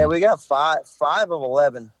I'm wrong. Yeah, we got five of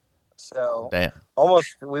 11. So Damn.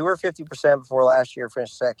 almost, we were 50% before last year,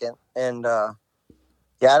 finished second. And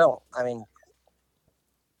yeah,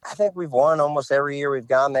 I think we've won almost every year we've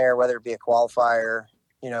gone there, whether it be a qualifier,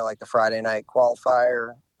 like the Friday night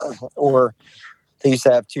qualifier, or they used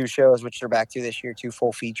to have 2 shows, which they're back to this year, 2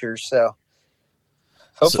 full features. So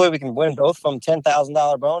hopefully we can win both of them.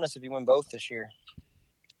 $10,000 bonus if you win both this year.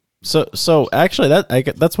 So actually,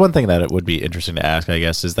 that's one thing that it would be interesting to ask, I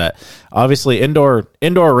guess, is that obviously indoor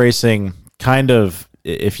racing kind of,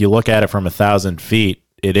 if you look at it from 1,000 feet,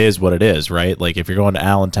 it is what it is, right? Like if you're going to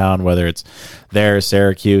Allentown, whether it's there,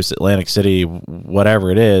 Syracuse, Atlantic City,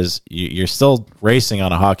 whatever it is, you're still racing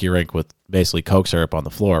on a hockey rink with basically Coke syrup on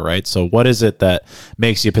the floor, right? So what is it that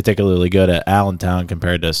makes you particularly good at Allentown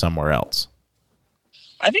compared to somewhere else?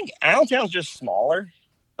 I think Allentown's just smaller,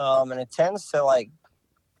 and it tends to like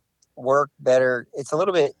work better. It's a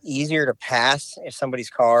little bit easier to pass if somebody's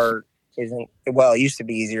car isn't, well, it used to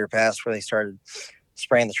be easier to pass before they started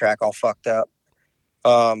spraying the track all fucked up.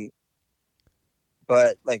 But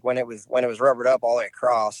like when it was rubbered up all the way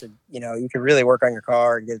across, you could really work on your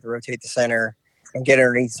car and get it to rotate the center and get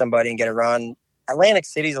underneath somebody and get a run. Atlantic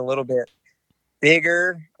City's a little bit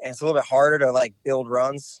bigger and it's a little bit harder to like build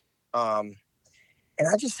runs. And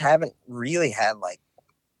I just haven't really had like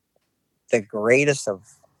the greatest of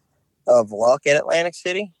luck at Atlantic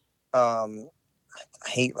City. I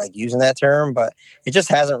hate like using that term, but it just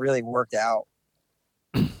hasn't really worked out.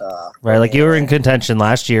 Right, like you were in contention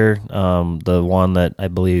last year. The one that I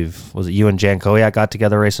believe was it you and Jan Koyak got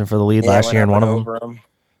together racing for the lead last year in one of them.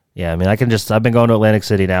 Yeah, I mean, I've been going to Atlantic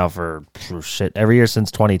City now for shit every year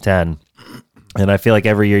since 2010, and I feel like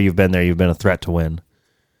every year you've been there, you've been a threat to win.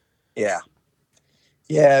 Yeah.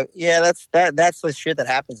 That's the shit that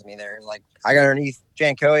happens to me there. Like I got underneath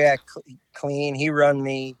Jan Koyak clean. He run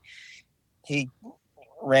me. He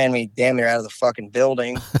ran me damn near out of the fucking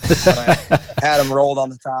building. I had him rolled on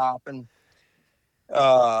the top and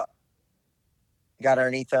got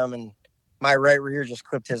underneath him, and my right rear just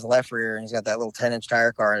clipped his left rear, and he's got that little 10-inch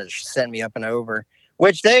tire car, and it just sent me up and over,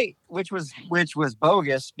 which was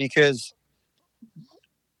bogus because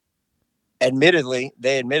admittedly,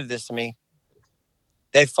 they admitted this to me.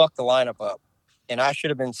 They fucked the lineup up, and I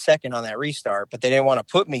should have been second on that restart, but they didn't want to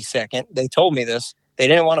put me second. They told me this. They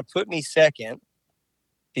didn't want to put me second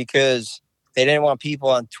because they didn't want people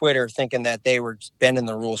on Twitter thinking that they were bending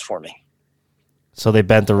the rules for me. So they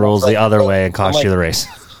bent the rules the other way and cost you the race.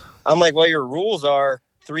 I'm like, well, your rules are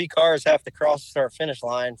 3 cars have to cross the start-finish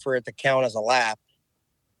line for it to count as a lap,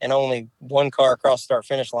 and only 1 car across the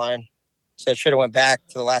start-finish line. So it should have went back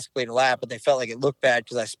to the last completed lap, but they felt like it looked bad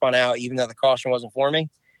because I spun out even though the caution wasn't for me.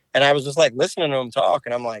 And I was just like listening to them talk,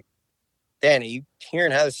 and I'm like, Dan, are you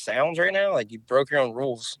hearing how this sounds right now? Like you broke your own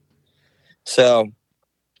rules. So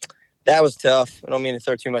that was tough. I don't mean to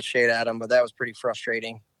throw too much shade at him, but that was pretty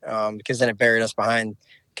frustrating because then it buried us behind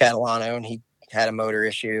Catalano, and he had a motor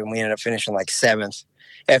issue, and we ended up finishing like 7th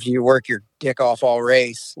after you work your dick off all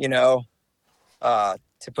race, to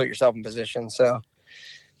put yourself in position. So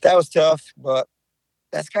that was tough, but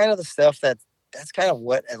that's kind of the stuff that's kind of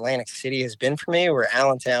what Atlantic City has been for me, where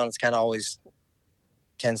Allentown is kind of always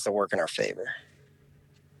tends to work in our favor.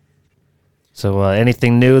 So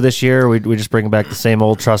anything new this year? We just bring back the same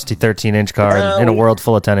old trusty 13-inch car in a world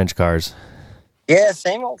full of 10-inch cars. Yeah,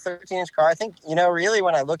 same old 13-inch car. I think, really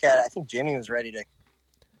when I look at it, I think Jimmy was ready to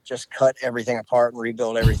just cut everything apart and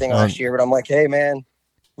rebuild everything last year. But I'm like, hey, man,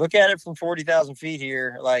 look at it from 40,000 feet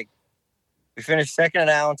here. Like, we finished second at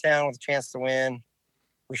Allentown with a chance to win.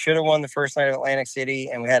 We should have won the first night of Atlantic City,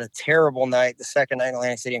 and we had a terrible night the second night in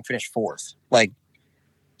Atlantic City and finished 4th. Like,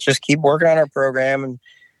 just keep working on our program. And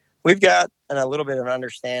we've got a little bit of an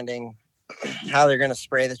understanding how they're going to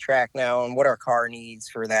spray the track now and what our car needs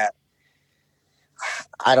for that.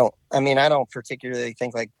 I don't particularly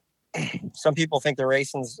think like some people think the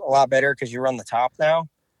racing's a lot better because you run the top now.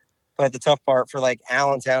 But the tough part for like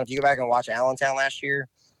Allentown, if you go back and watch Allentown last year,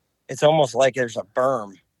 it's almost like there's a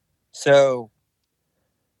berm. So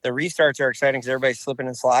the restarts are exciting because everybody's slipping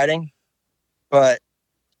and sliding, but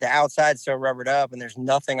the outside's so rubbered up and there's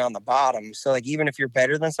nothing on the bottom. So like even if you're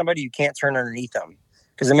better than somebody, you can't turn underneath them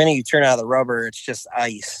because the minute you turn out of the rubber, it's just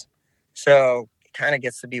ice. So it kind of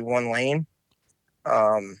gets to be one lane.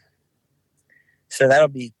 So that'll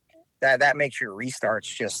be that makes your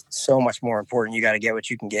restarts just so much more important. You got to get what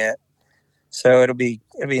you can get. So it'll be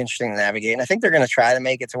interesting to navigate. And I think they're going to try to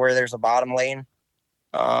make it to where there's a bottom lane.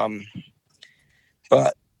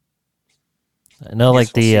 But I know,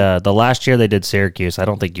 like the last year they did Syracuse. I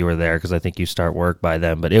don't think you were there because I think you start work by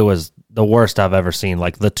then. But it was the worst I've ever seen.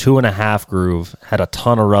 Like the 2.5 groove had a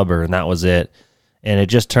ton of rubber, and that was it. And it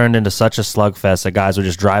just turned into such a slugfest that guys were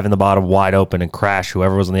just driving the bottom wide open and crash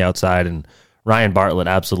whoever was on the outside. And Ryan Bartlett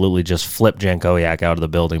absolutely just flipped Jankowiak out of the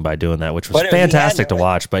building by doing that, which was fantastic to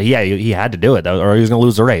watch. But yeah, he had to do it, or he was going to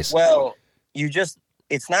lose the race. Well,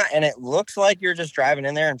 it's not, and it looks like you're just driving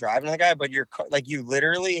in there and driving the guy, but you're like, you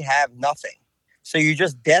literally have nothing. So you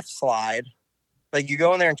just death slide. Like you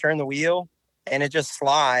go in there and turn the wheel and it just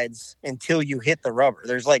slides until you hit the rubber.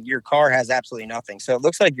 There's like, your car has absolutely nothing. So it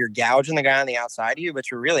looks like you're gouging the guy on the outside of you,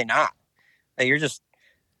 but you're really not. Like you're just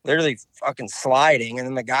literally fucking sliding. And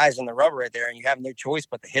then the guy's in the rubber right there and you have no choice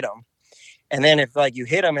but to hit him. And then if like you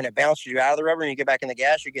hit him and it bounces you out of the rubber and you get back in the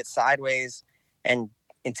gas, you get sideways and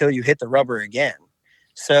until you hit the rubber again.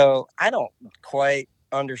 So I don't quite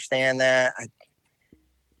understand that.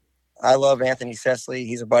 I love Anthony Cecily.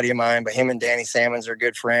 He's a buddy of mine, but him and Danny Salmons are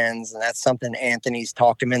good friends. And that's something Anthony's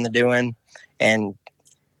talked him into doing. And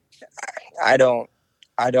I don't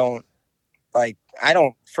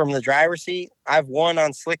from the driver's seat. I've won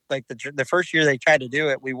on slick. Like the first year they tried to do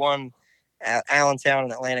it, we won at Allentown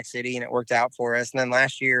and Atlantic City and it worked out for us. And then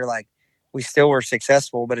last year, like we still were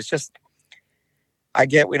successful, but it's just, I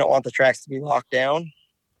get, we don't want the tracks to be locked down,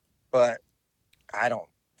 but I don't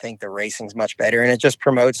think the racing's much better, and it just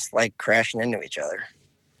promotes like crashing into each other.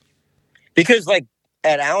 Because like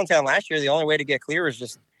at Allentown last year, the only way to get clear is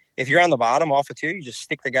just if you're on the bottom off of 2, you just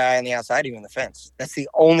stick the guy on the outside of you in the fence. That's the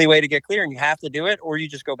only way to get clear, and you have to do it, or you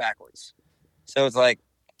just go backwards. So it's like,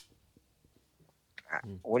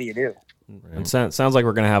 what do you do? It sounds like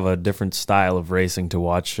we're going to have a different style of racing to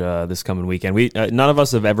watch this coming weekend. We none of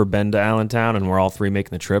us have ever been to Allentown, and we're all 3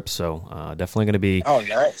 making the trip, so definitely going to be. Oh,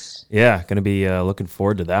 nice. Yeah, going to be looking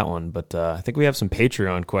forward to that one. But I think we have some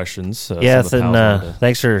Patreon questions. Yes, and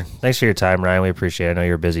thanks for your time, Ryan. We appreciate it. I know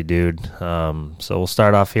you're a busy dude. So we'll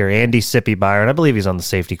start off here. Andy Sippy Byron, I believe he's on the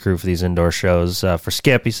safety crew for these indoor shows. For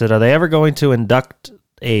Skip, he said, "Are they ever going to induct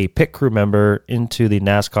a pit crew member into the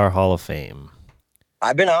NASCAR Hall of Fame?"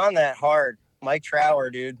 I've been on that hard. Mike Trower,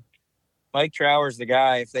 dude. Mike Trower's the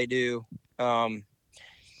guy if they do.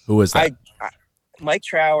 Who is that? Mike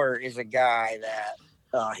Trower is a guy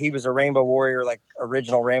that he was a Rainbow Warrior, like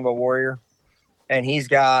original Rainbow Warrior. And he's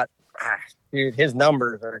got, dude, his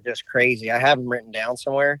numbers are just crazy. I have them written down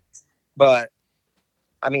somewhere. But,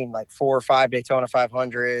 I mean, like 4 or 5 Daytona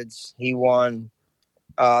 500s. He won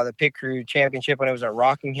the Pit Crew Championship when it was at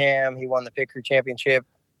Rockingham. He won the Pit Crew Championship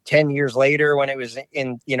 10 years later when it was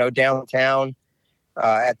in, downtown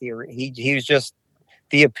he was just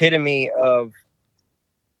the epitome of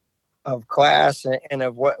class and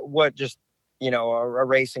of what just, a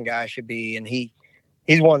racing guy should be. And he's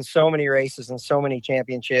won so many races and so many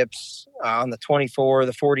championships on the 24,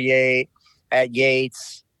 the 48 at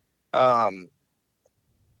Yates. That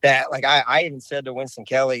like, I even said to Winston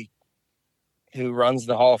Kelly, who runs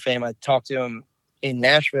the Hall of Fame, I talked to him in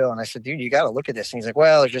Nashville and I said, dude, you got to look at this. And he's like,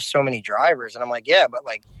 well, there's just so many drivers. And I'm like, yeah, but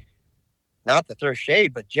like, not to throw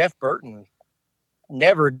shade, but Jeff Burton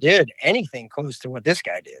never did anything close to what this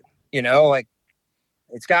guy did. Like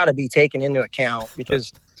it's got to be taken into account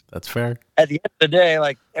because that's fair. At the end of the day,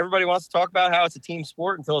 like everybody wants to talk about how it's a team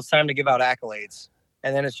sport until it's time to give out accolades.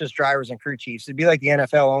 And then it's just drivers and crew chiefs. It'd be like the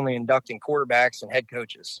NFL only inducting quarterbacks and head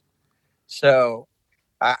coaches. So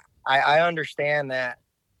I understand that.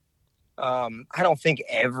 I don't think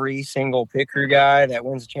every single pit crew guy that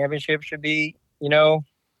wins a championship should be,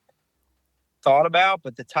 thought about,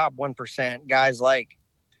 but the top 1% guys like,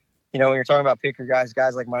 when you're talking about pit crew guys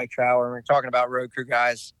like Mike Trower, when you're talking about road crew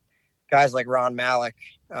guys like Ron Malik,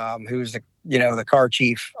 who's the car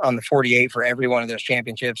chief on the 48 for every one of those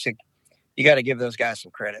championships. You got to give those guys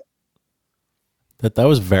some credit. That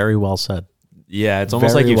was very well said. Yeah, it's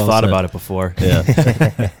almost like you've thought about it before.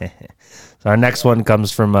 Yeah. So our next one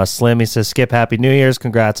comes from Slim. He says, Skip, Happy New Year's.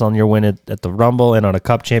 Congrats on your win at the Rumble and on a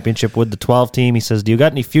Cup championship with the 12 team. He says, do you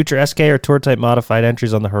got any future SK or Tour type modified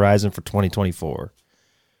entries on the horizon for 2024?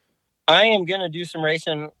 I am going to do some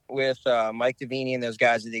racing with Mike Davini and those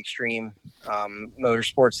guys at the Extreme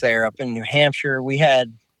Motorsports there up in New Hampshire. We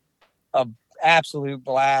had an absolute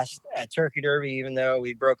blast at Turkey Derby, even though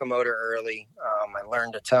we broke a motor early. I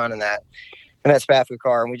learned a ton in that Spafford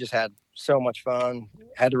car, and we just had so much fun.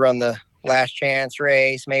 Had to run the last chance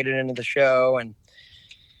race, made it into the show. And,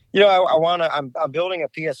 I'm building a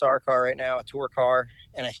PSR car right now, a tour car.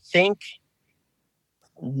 And I think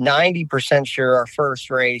 90% sure our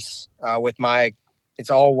first race it's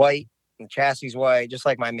all white and the chassis is white, just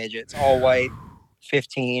like my midget. It's all white,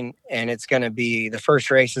 15, and it's going to be the first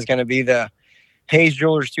race is going to be the Hayes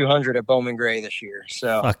Jewelers 200 at Bowman Gray this year.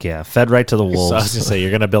 So fuck yeah, fed right to the wolves. So I was gonna say,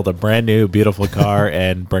 you're gonna build a brand new, beautiful car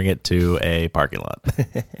and bring it to a parking lot.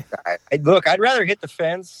 Look, I'd rather hit the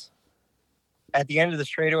fence at the end of the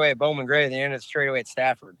straightaway at Bowman Gray than the end of the straightaway at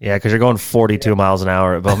Stafford. Yeah, because you're going 42 miles an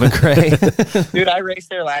hour at Bowman Gray. Dude, I raced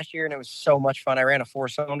there last year and it was so much fun. I ran a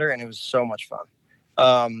 4-cylinder and it was so much fun.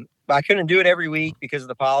 I couldn't do it every week because of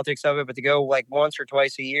the politics of it, but to go like once or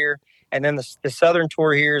twice a year. And then the Southern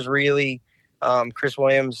Tour here is really, Chris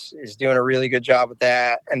Williams is doing a really good job with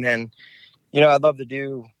that. And then, I'd love to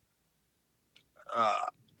do,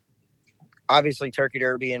 obviously Turkey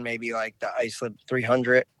Derby and maybe like the Islip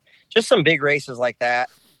 300, just some big races like that.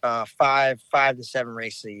 5 to 7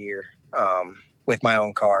 races a year, with my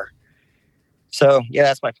own car. So yeah,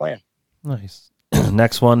 that's my plan. Nice.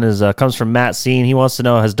 Next one is comes from Matt Seen. He wants to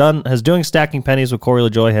know, has doing stacking pennies with Corey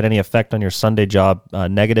LaJoy had any effect on your Sunday job,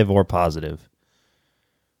 negative or positive?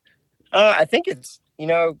 I think it's, you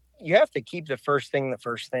have to keep the first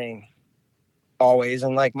thing always.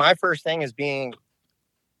 And like my first thing is being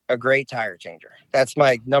a great tire changer. That's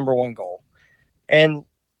my number one goal. And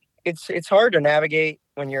it's hard to navigate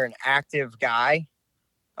when you're an active guy,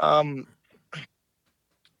 how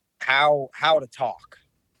to talk.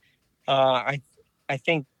 I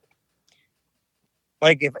think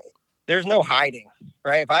like if there's no hiding,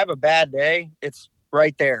 right? If I have a bad day, it's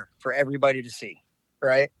right there for everybody to see,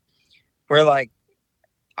 right? We're like,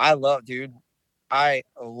 I love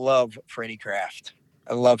Freddie Kraft.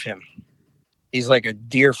 I love him. He's like a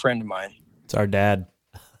dear friend of mine. It's our dad.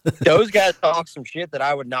 Those guys talk some shit that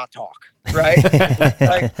I would not talk, right?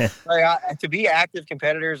 To be active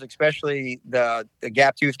competitors, especially the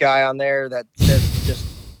gap tooth guy on there that says just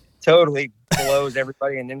totally blows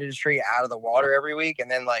everybody in the industry out of the water every week. And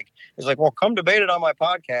then like, it's like, well, come debate it on my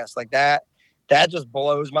podcast. Like that just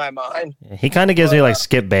blows my mind. He kind of gives me like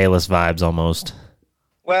Skip Bayless vibes almost.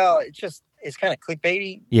 Well, it's kind of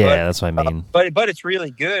clickbaity. Yeah, that's what I mean. But it's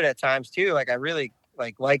really good at times too. Like I really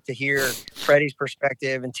like to hear Freddie's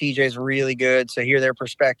perspective, and TJ's really good to hear their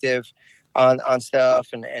perspective on stuff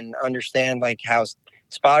and understand like how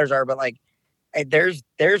spotters are. But like, there's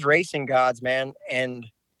racing gods, man. And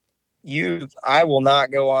I will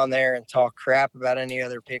not go on there and talk crap about any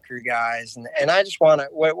other picker guys. And I just want to,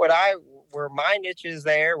 where my niche is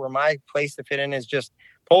there, where my place to fit in is just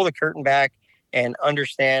pull the curtain back and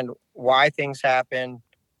understand why things happen,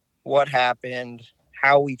 what happened,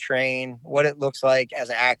 how we train, what it looks like as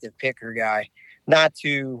an active picker guy, not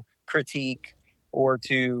to critique or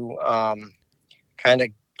to kind of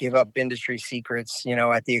give up industry secrets,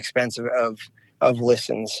 at the expense of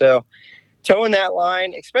listens. So towing that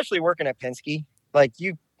line, especially working at Penske, like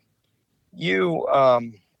you got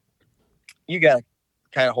to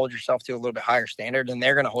kind of hold yourself to a little bit higher standard, and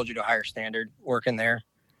they're going to hold you to a higher standard working there.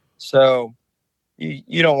 So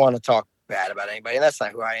you don't want to talk bad about anybody. And that's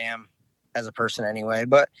not who I am as a person anyway,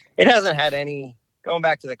 but it hasn't had any, going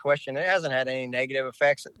back to the question, it hasn't had any negative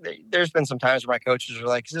effects. There's been some times where my coaches are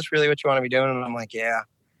like, is this really what you want to be doing? And I'm like, yeah,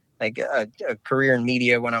 like a career in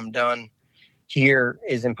media when I'm done here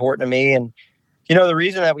is important to me. And, the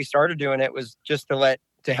reason that we started doing it was just to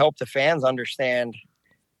help the fans understand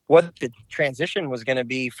what the transition was going to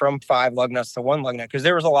be from 5 lug nuts to 1 lug nut. Cause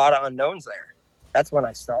there was a lot of unknowns there. That's when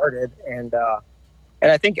I started. And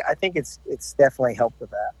I think it's definitely helped with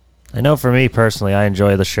that. I know for me personally, I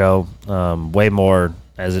enjoy the show way more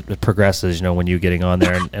as it progresses, when you getting on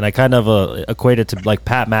there. And I kind of equate it to like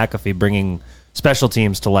Pat McAfee bringing special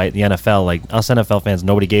teams to light, the NFL. Like us NFL fans,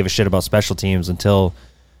 nobody gave a shit about special teams until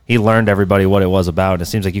he learned everybody what it was about. And it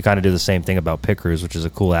seems like you kind of do the same thing about pit crews, which is a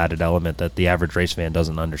cool added element that the average race fan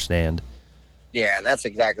doesn't understand. Yeah, and that's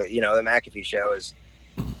exactly, the McAfee show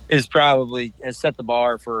is probably has set the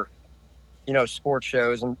bar for, sports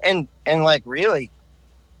shows and like really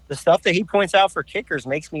the stuff that he points out for kickers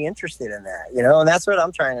makes me interested in that, and that's what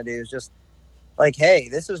I'm trying to do is just like, hey,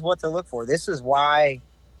 this is what to look for. This is why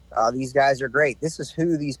these guys are great. This is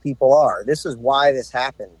who these people are. This is why this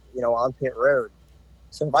happened, on pit road.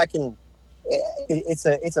 So if I can, it's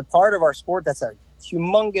a part of our sport that's a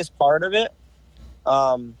humongous part of it.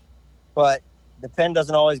 But the pen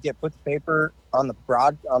doesn't always get put to paper on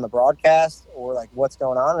the broadcast or like what's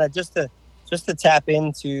going on. And just to tap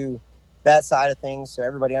into that side of things so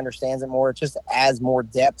everybody understands it more, it just adds more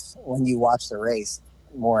depth when you watch the race,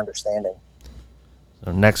 more understanding.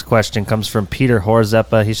 So next question comes from Peter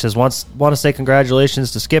Horzeppa. He says, want to say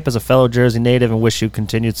congratulations to Skip as a fellow Jersey native and wish you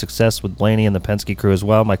continued success with Blaney and the Penske crew as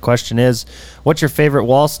well. My question is, what's your favorite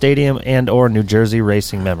Wall Stadium and or New Jersey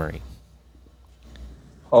racing memory?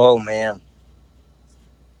 Oh, man.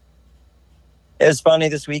 It was funny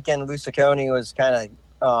this weekend. Lusaconi was kind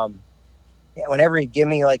of, whenever he'd give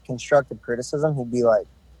me like constructive criticism, he'd be like,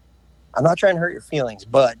 I'm not trying to hurt your feelings,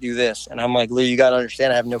 but do this. And I'm like, Lou, you got to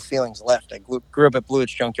understand, I have no feelings left. I grew up at Blue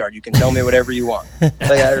Witch Junkyard. You can tell me whatever you want. Like,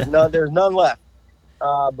 there's none left.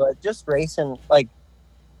 But just racing, like,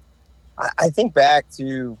 I think back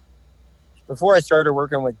to before I started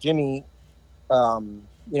working with Jimmy, and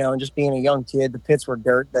just being a young kid, the pits were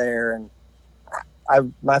dirt there. And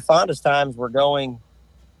my fondest times were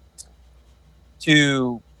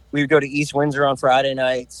we would go to East Windsor on Friday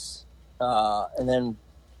nights, and then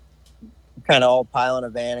kind of all pile in a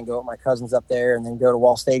van and go with my cousins up there, and then go to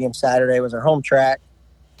Wall Stadium Saturday was our home track.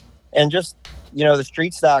 And just, the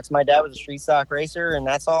street stocks, my dad was a street stock racer, and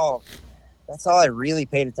that's all I really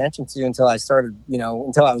paid attention to until I started,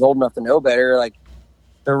 until I was old enough to know better. Like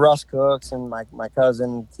the Russ Cooks and my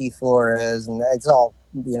cousin Keith Flores, and it's all,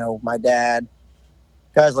 my dad,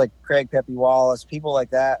 guys like Craig Pepe Wallace, people like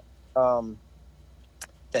that,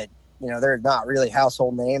 that, they're not really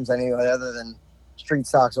household names anyway, other than street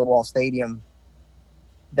stocks at Wall Stadium.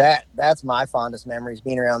 That's my fondest memories,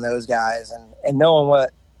 being around those guys and knowing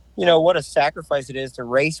what a sacrifice it is to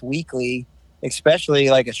race weekly,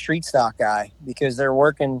 especially like a street stock guy, because they're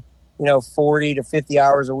working, 40 to 50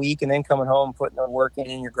 hours a week and then coming home, putting the work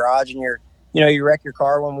in your garage, and you wreck your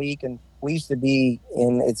car one week. And we used to be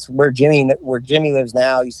it's where Jimmy lives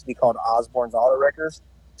now, used to be called Osborne's Auto Wreckers.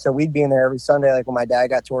 So we'd be in there every Sunday, like when my dad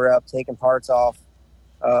got tore up, taking parts off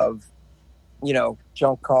of,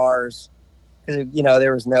 junk cars. Because,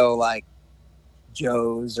 there was no like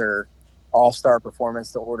Joe's or All-Star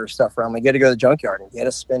Performance to order stuff from. We get to go to the junkyard and get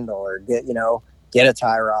a spindle or get a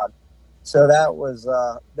tie rod. So that was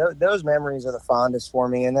those memories are the fondest for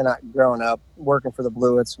me. And then growing up working for the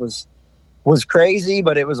Bluets was crazy,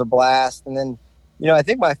 but it was a blast. And then, I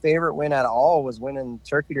think my favorite win out of all was winning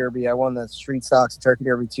Turkey Derby. I won the Street Stocks Turkey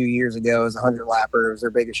Derby 2 years ago. It was a 100-lapper. It was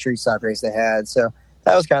their biggest street stock race they had. So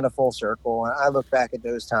that was kind of full circle. And I look back at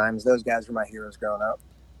those times. Those guys were my heroes growing up.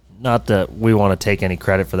 Not that we want to take any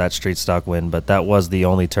credit for that street stock win, but that was the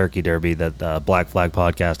only Turkey Derby that Black Flag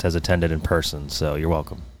Podcast has attended in person. So you're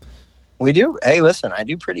welcome. We do. Hey, listen, I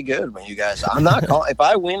do pretty good when you guys. I'm not calling. If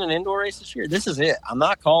I win an indoor race this year, this is it. I'm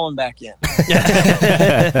not calling back in.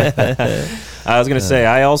 I was gonna say,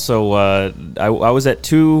 I also I was at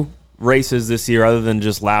 2 races this year, other than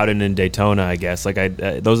just Loudon and Daytona, I guess. Like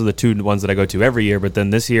those are the 2 ones that I go to every year. But then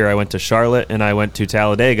this year I went to Charlotte and I went to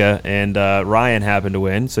Talladega, and Ryan happened to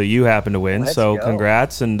win. So you happened to win. Let's so go.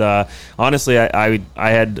 Congrats. And honestly, I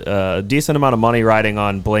had a decent amount of money riding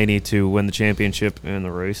on Blaney to win the championship in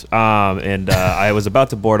the race. And I was about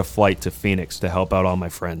to board a flight to Phoenix to help out all my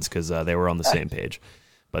friends because they were on the same page.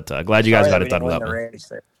 But glad you guys got it done without me.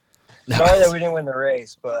 Sorry that we didn't win the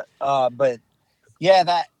race, but yeah,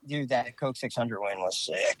 that Coke 600 win was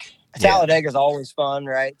sick. Talladega's always fun,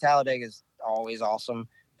 right? Talladega's always awesome,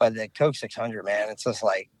 but the Coke 600, man, it's just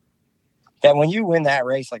like that. When you win that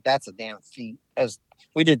race, like that's a damn feat. As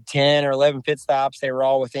we did 10 or 11 pit stops, they were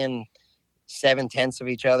all within 7/10 of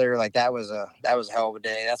each other. Like that was a hell of a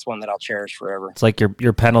day. That's one that I'll cherish forever. It's like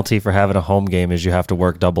your penalty for having a home game is you have to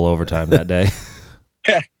work double overtime that day.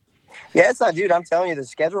 Yeah, it's not, dude. I'm telling you, the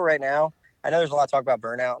schedule right now. I know there's a lot of talk about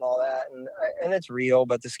burnout and all that, and it's real,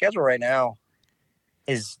 but the schedule right now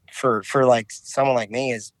is for like someone like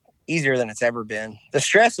me is easier than it's ever been. The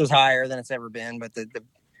stress is higher than it's ever been, but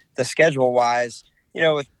the schedule wise,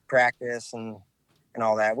 with practice and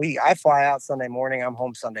all that, I fly out Sunday morning. I'm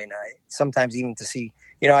home Sunday night. Sometimes even to see,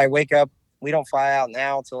 I wake up. We don't fly out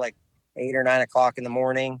now till like 8 or 9 o'clock in the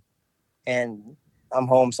morning, and I'm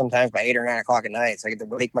home sometimes by 8 or 9 o'clock at night. So I get to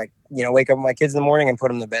wake up my kids in the morning and put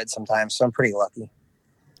them to bed sometimes. So I'm pretty lucky.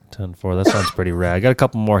 10-4. That sounds pretty rad. I got a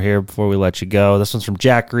couple more here before we let you go. This one's from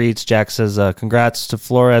Jack Reeds. Jack says, congrats to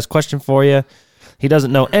Flores. Question for you. He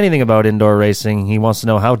doesn't know anything about indoor racing. He wants to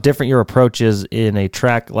know how different your approach is in a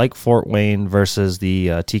track like Fort Wayne versus the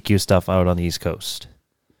TQ stuff out on the East Coast.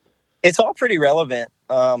 It's all pretty relevant.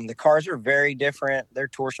 The cars are very different. They're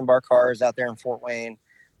torsion bar cars out there in Fort Wayne.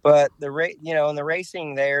 But in the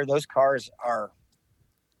racing there, those cars are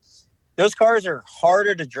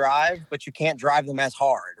harder to drive, but you can't drive them as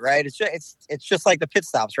hard, right? It's just like the pit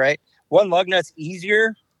stops, right? One lug nut's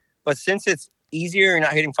easier, but since it's easier, you're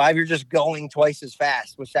not hitting 5, you're just going twice as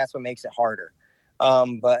fast, which that's what makes it harder.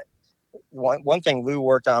 But one thing Lou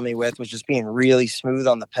worked on me with was just being really smooth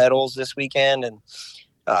on the pedals this weekend. And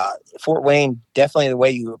Fort Wayne, definitely the way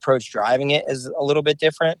you approach driving it is a little bit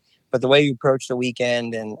different. But the way you approach the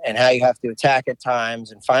weekend and how you have to attack at times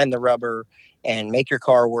and find the rubber and make your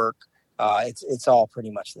car work, it's all pretty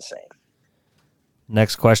much the same.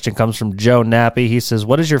 Next question comes from Joe Nappy. He says,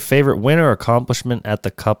 what is your favorite win or accomplishment at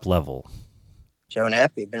the Cup level? Joe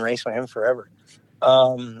Nappy, been racing with him forever.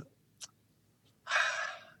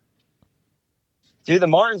 Dude, the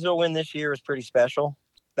Martinsville win this year was pretty special.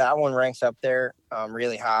 That one ranks up there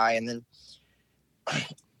really high. And then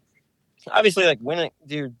obviously, like, winning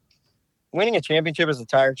a championship as a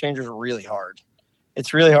tire changer is really hard.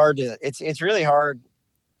 It's really hard it's really hard,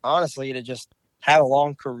 honestly, to just have a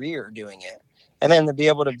long career doing it. And then to be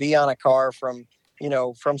able to be on a car from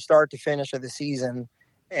start to finish of the season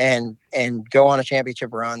and go on a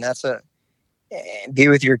championship run, be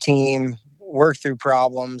with your team, work through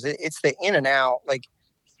problems. It's the in and out. Like,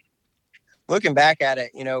 looking back at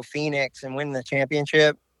it, Phoenix and winning the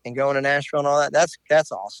championship and going to Nashville and all that,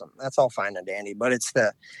 that's awesome. That's all fine and dandy. But it's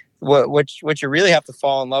what you really have to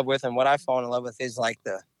fall in love with, and what I've fallen in love with is like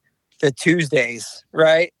the Tuesdays,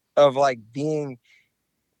 right? Of like being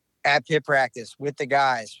at pit practice with the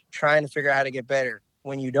guys, trying to figure out how to get better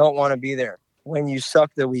when you don't want to be there, when you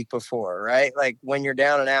suck the week before, right? Like when you're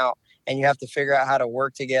down and out and you have to figure out how to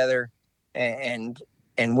work together and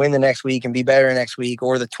win the next week and be better next week,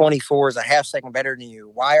 or the 24 is a half second better than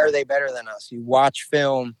you. Why are they better than us? You watch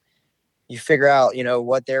film, you figure out,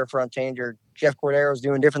 what their front changer, Jeff Cordero, is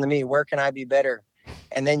doing different than me. Where can I be better?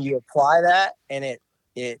 And then you apply that and it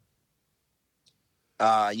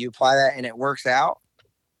works out.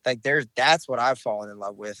 Like that's what I've fallen in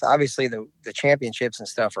love with. Obviously the championships and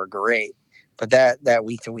stuff are great, but that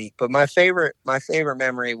week to week. But my favorite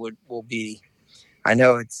memory will be, I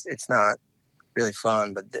know it's not really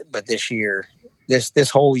fun, but this year, this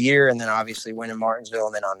whole year, and then obviously winning Martinsville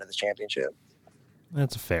and then on to the championship.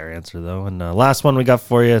 That's a fair answer, though. And last one we got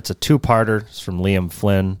for you, it's a two-parter. It's from Liam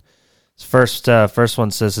Flynn. His first one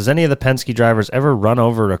says, has any of the Penske drivers ever run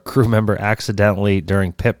over a crew member accidentally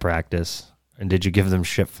during pit practice? And did you give them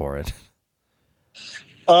shit for it?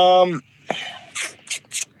 I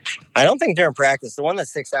don't think during practice. The one that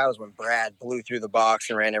sticks out is when Brad blew through the box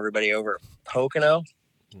and ran everybody over at Pocono.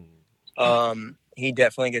 He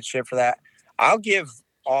definitely gets shit for that. I'll give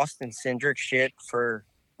Austin Cindric shit for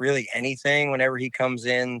really anything whenever he comes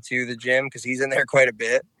into the gym, because he's in there quite a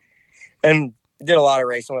bit. And did a lot of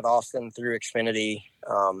racing with Austin through Xfinity.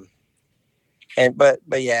 But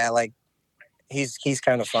yeah, like he's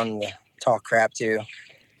kind of fun to talk crap to.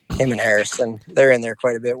 Him and Harrison, they're in there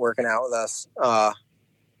quite a bit working out with us.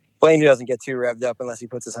 Blaney doesn't get too revved up unless he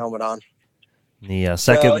puts his helmet on. The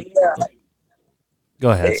second.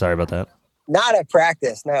 Go ahead. Sorry about that. Not at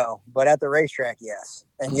practice, no, but at the racetrack, yes.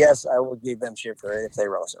 And yes, I will give them shit for it if they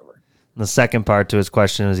run us over. The second part to his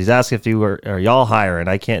question is he's asking if are y'all hiring?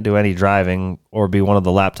 I can't do any driving or be one of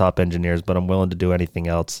the laptop engineers, but I'm willing to do anything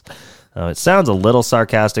else. It sounds a little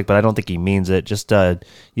sarcastic, but I don't think he means it. Just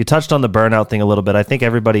you touched on the burnout thing a little bit. I think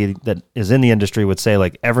everybody that is in the industry would say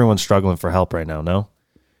like everyone's struggling for help right now. No?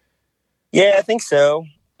 Yeah, I think so.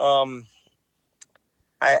 I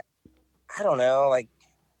don't know. Like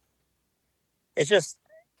it's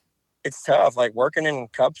tough. Like working in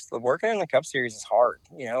the Cup Series is hard.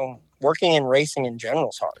 Working in racing in general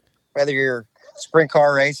is hard. Whether you're sprint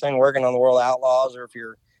car racing, working on the World Outlaws, or if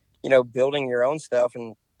you're, building your own stuff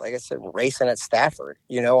and, like I said, racing at Stafford,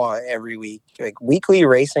 every week. Like weekly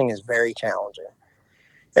racing is very challenging.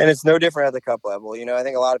 And it's no different at the Cup level. I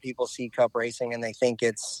think a lot of people see Cup racing and they think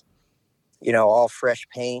it's, all fresh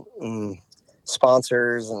paint and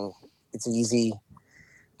sponsors and it's easy.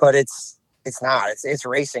 But it's not. It's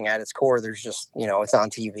racing at its core. There's just, it's on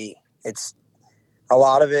TV. It's a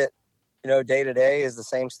lot of it, day to day is the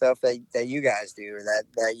same stuff that you guys do, or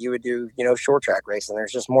that you would do, short track racing.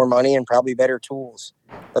 There's just more money and probably better tools,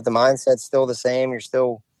 but the mindset's still the same. You're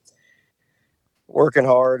still working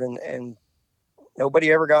hard, and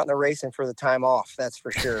nobody ever got into racing for the time off. That's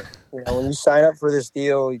for sure. When you sign up for this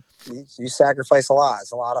deal, you sacrifice a lot.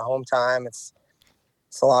 It's a lot of home time. It's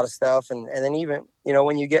a lot of stuff. And then even,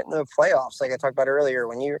 when you get into the playoffs, like I talked about earlier,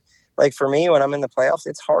 when you're like, for me, when I'm in the playoffs,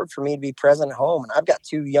 it's hard for me to be present at home. And I've got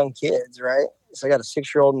 2 young kids, right? So I got a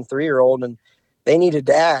 6-year-old and 3-year-old, and they need a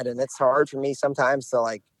dad. And it's hard for me sometimes to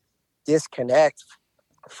like disconnect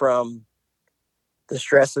from the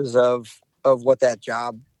stresses of what that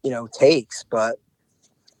job, takes. But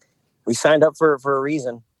we signed up for a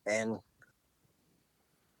reason. And,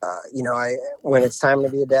 when it's time to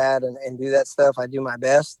be a dad and do that stuff, I do my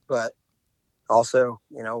best. But also,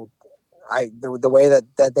 the way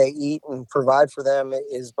that they eat and provide for them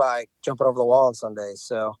is by jumping over the wall on Sundays.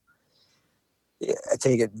 So yeah, I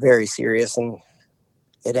take it very serious, and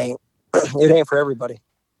it ain't for everybody.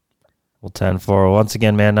 Well, 10-4. Once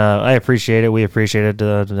again, man, I appreciate it. We appreciate it.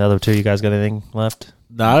 The other two, you guys got anything left?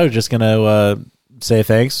 No, I was just going to say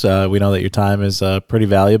thanks. We know that your time is pretty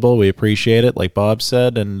valuable. We appreciate it, like Bob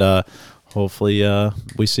said, and hopefully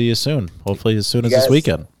we see you soon. Hopefully as soon as this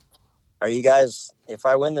weekend. Are you guys, if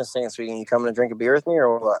I win this thing this weekend, you coming to drink a beer with me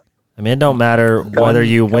or what? I mean, it don't matter whether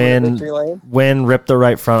you win, rip the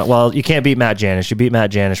right front. Well, you can't beat Matt Janish. You beat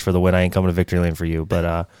Matt Janish for the win. I ain't coming to Victory Lane for you.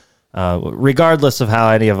 But regardless of how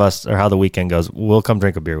any of us or how the weekend goes, we'll come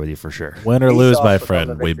drink a beer with you for sure. Win or lose, my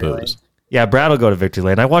friend, we booze. Yeah, Brad will go to Victory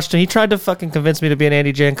Lane. I watched him. He tried to fucking convince me to be an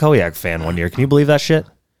Andy Jankowiak fan one year. Can you believe that shit?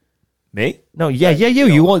 Me? No, you.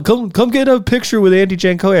 You want come get a picture with Andy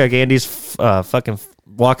Jankowiak. Andy's fucking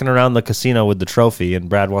walking around the casino with the trophy, and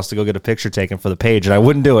Brad wants to go get a picture taken for the page, and I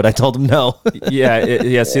wouldn't do it. I told him no.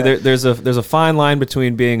 See, there's a fine line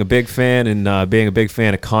between being a big fan and being a big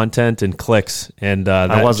fan of content and clicks. And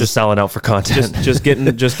I wasn't just selling out for content. Just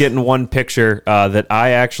getting one picture that I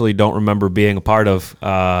actually don't remember being a part of.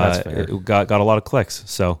 Got a lot of clicks.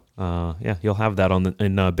 So. You'll have that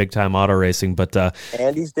in big time auto racing, but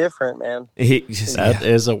Andy's different, man. That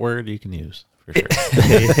is a word you can use for sure.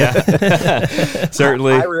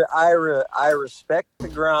 Certainly. I respect the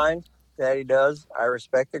grind that he does. I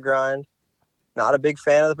respect the grind. Not a big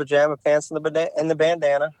fan of the pajama pants and the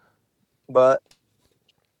bandana, but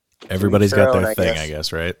everybody's got their thing, I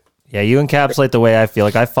guess, right? Yeah, you encapsulate the way I feel.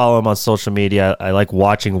 Like, I follow him on social media. I like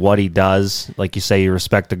watching what he does. Like you say, you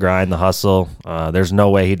respect the grind, the hustle. There's no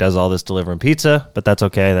way he does all this delivering pizza, but that's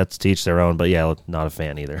okay. That's to each their own. But yeah, not a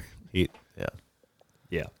fan either.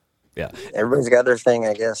 Yeah. Everybody's got their thing,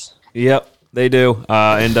 I guess. Yep. They do.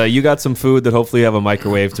 And you got some food that hopefully you have a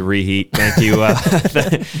microwave to reheat. Thank you.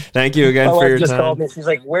 Thank you again for your just time. Called me. She's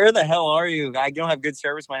like, where the hell are you? I don't have good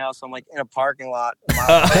service in my house. So I'm like in a parking lot.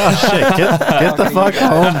 Shit, get the fuck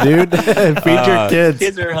home, dude. Feed your kids.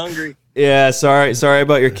 Kids are hungry. Yeah, sorry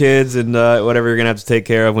about your kids and whatever you're gonna have to take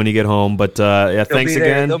care of when you get home. But thanks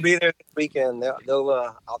again. They'll be there this weekend.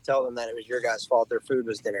 I'll tell them that it was your guys' fault. Their food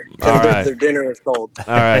was dinner. All right. Their dinner was cold.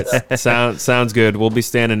 All right, sounds good. We'll be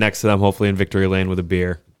standing next to them, hopefully in Victory Lane with a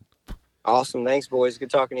beer. Awesome, thanks, boys. Good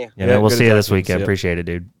talking to you. Yeah, we'll see you this weekend. Appreciate it,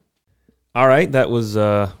 dude. All right, that was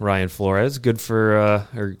Ryan Flores. Good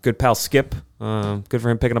for good pal Skip. Good for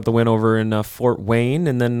him picking up the win over in Fort Wayne,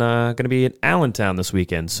 and then going to be in Allentown this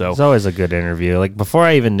weekend. So it's always a good interview. Like, before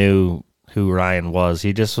I even knew who Ryan was,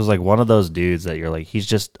 he just was like one of those dudes that you're like, he's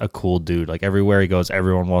just a cool dude. Like, everywhere he goes,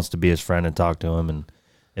 everyone wants to be his friend and talk to him. And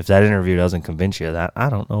if that interview doesn't convince you of that, I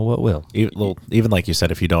don't know what will. Even like you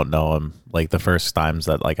said, if you don't know him, like the first times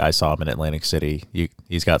that like I saw him in Atlantic City,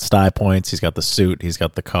 he's got sty points, he's got the suit, he's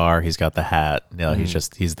got the car, he's got the hat. You know,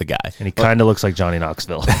 he's the guy, and he kind of looks like Johnny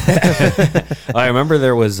Knoxville. I remember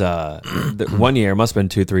there was 1 year, must have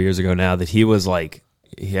been 2-3 years ago now, that he was like,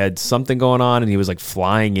 he had something going on and he was like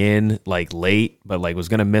flying in like late, but like was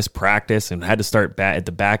gonna miss practice and had to start at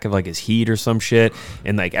the back of like his heat or some shit,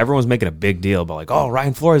 and like everyone was making a big deal about like, oh,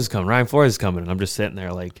 Ryan Flores is coming, and I'm just sitting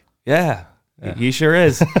there like, yeah. He sure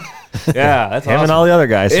is. Yeah, that's him awesome. And all the other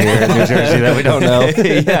guys here in New Jersey that we don't know.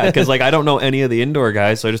 Yeah, because like I don't know any of the indoor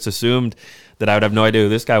guys, so I just assumed that I would have no idea who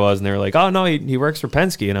this guy was, and they were like, oh no, he works for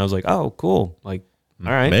Penske, and I was like, oh cool, like,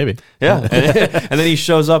 all right, maybe, yeah. And then he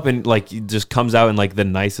shows up and like he just comes out in like the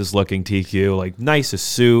nicest looking TQ, like nicest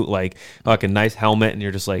suit, like fucking nice helmet, and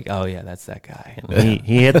you're just like, oh yeah, that's that guy.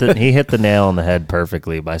 He hit the nail on the head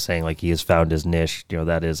perfectly by saying like he has found his niche. You know,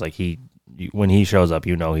 that is like when he shows up,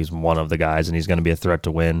 you know he's one of the guys and he's going to be a threat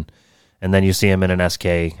to win. And then you see him in an SK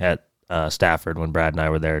at Stafford when Brad and I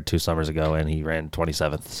were there 2 summers ago, and he ran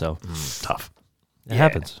 27th. So tough. It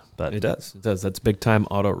happens, but it does. That's big time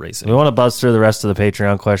auto racing. We want to buzz through the rest of the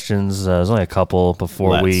Patreon questions. There's only a couple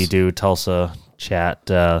before we do Tulsa chat.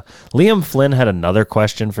 Liam Flynn had another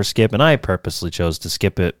question for Skip, and I purposely chose to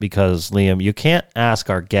skip it because, Liam, you can't ask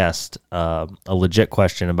our guest a legit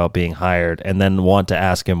question about being hired and then want to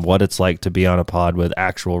ask him what it's like to be on a pod with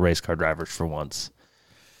actual race car drivers for once.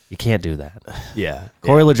 You can't do that. Yeah.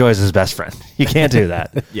 Corey LaJoie is his best friend. You can't do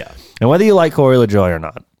that. Yeah. And whether you like Corey LaJoie or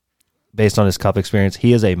not, based on his Cup experience,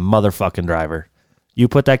 he is a motherfucking driver. You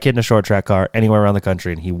put that kid in a short track car anywhere around the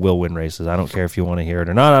country and he will win races. I don't care if you want to hear it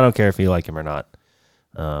or not. I don't care if you like him or not.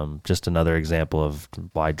 Just another example of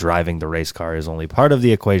why driving the race car is only part of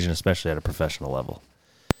the equation, especially at a professional level.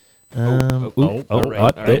 That's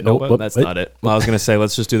not it. Well, I was going to say,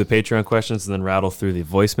 let's just do the Patreon questions and then rattle through the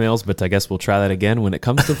voicemails, but I guess we'll try that again when it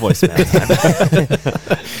comes to voicemail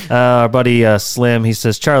time. Our buddy Slim, he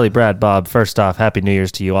says, Charlie, Brad, Bob, first off, Happy New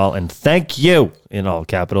Year's to you all, and thank you, in all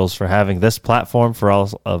capitals, for having this platform for all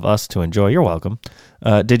of us to enjoy. You're welcome.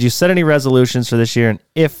 Did you set any resolutions for this year? And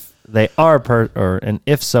if they are and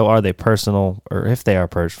if so, are they personal? Or if they are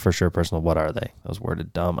for sure personal, what are they? That was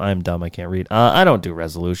worded dumb. I'm dumb. I can't read. I don't do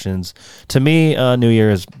resolutions. To me, New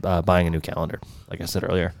Year is buying a new calendar. Like I said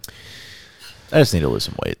earlier. I just need to lose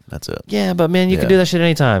some weight. That's it. Yeah, but man, you can do that shit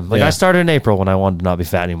anytime. Like I started in April when I wanted to not be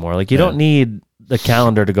fat anymore. Like you don't need the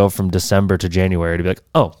calendar to go from December to January to be like,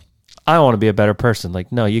 oh, I want to be a better person.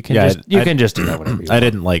 Like, no, you can can just do that whenever you want. I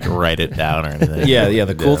didn't like write it down or anything. Yeah.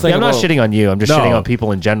 The cool thing. I'm not shitting on you. I'm just shitting on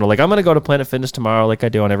people in general. Like, I'm going to go to Planet Fitness tomorrow, like I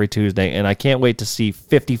do on every Tuesday, and I can't wait to see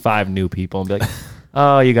 55 new people and be like,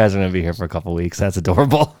 oh, you guys are going to be here for a couple weeks. That's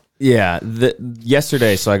adorable. Yeah,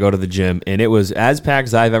 yesterday, so I go to the gym, and it was as packed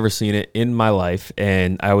as I've ever seen it in my life,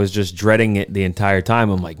 and I was just dreading it the entire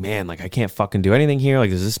time. I'm like, man, like I can't fucking do anything here.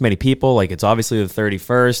 Like, there's this many people. Like, it's obviously the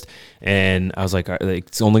 31st, and I was like,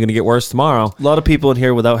 it's only going to get worse tomorrow. A lot of people in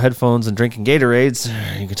here without headphones and drinking Gatorades.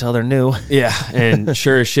 You can tell they're new. Yeah, and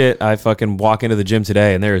sure as shit, I fucking walk into the gym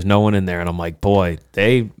today, and there is no one in there, and I'm like, boy,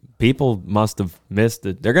 people must have missed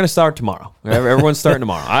it. They're going to start tomorrow. Everyone's starting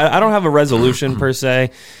tomorrow. I don't have a resolution per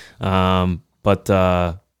se. But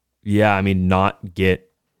I mean, not get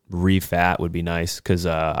re-fat would be nice because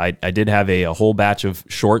I did have a whole batch of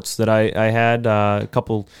shorts that I had a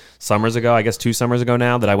couple summers ago, I guess 2 summers ago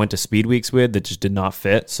now, that I went to Speed Weeks with that just did not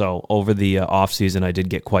fit. So over the off season, I did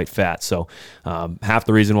get quite fat. So half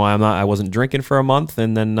the reason why I wasn't drinking for a month,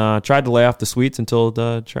 and then tried to lay off the sweets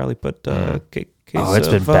until Charlie put it's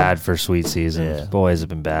been bad for sweet season. Yeah. Boys have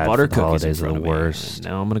been bad. Butter for cookies holidays are the worst.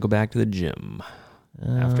 Now I'm gonna go back to the gym.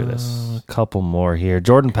 After this, a couple more here.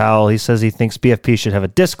 Jordan Powell, he says he thinks BFP should have a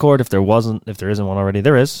Discord if there isn't one already.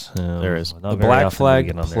 There is. The Black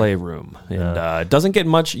Flag Playroom. And it doesn't get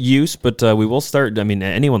much use, but we will start. I mean,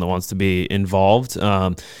 anyone that wants to be involved.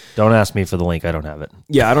 Don't ask me for the link. I don't have it.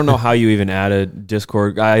 Yeah, I don't know how you even add a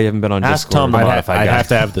Discord. I haven't been on ask Discord. Tom to modify. I'd have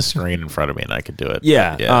to have the screen in front of me and I could do it.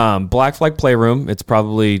 Yeah. Black Flag Playroom. It's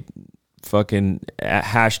probably fucking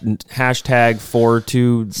hashtag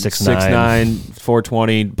 4269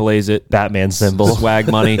 420 blaze it Batman symbol swag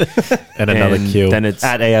money and another Q. Then it's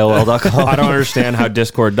at AOL.com. I don't understand how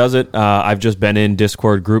Discord does it. I've just been in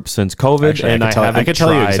Discord groups since COVID. Actually, and I can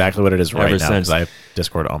tell you exactly what it is right now since. because I have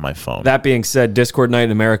Discord on my phone. That being said, Discord Night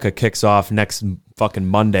in America kicks off next fucking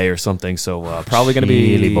Monday or something, so probably going to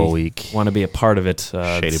be want to be a part of it.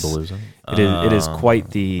 Shady Palooza. It is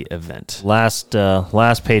quite the event. Last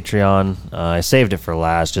Patreon, I saved it for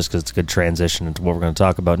last just because it's a good transition into what we're going to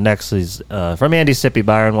talk about next. Is from Andy Sippy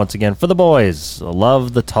Byron once again for the boys.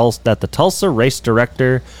 Love the Tulsa race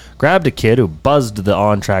director grabbed a kid who buzzed the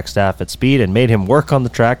on-track staff at Speed and made him work on the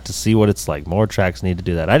track to see what it's like. More tracks need to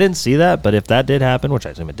do that. I didn't see that, but if that did happen, which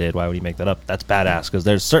I assume it did, why would he make that up? That's badass because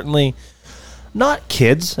there's certainly not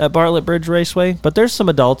kids at Bartlett Bridge Raceway, but there's some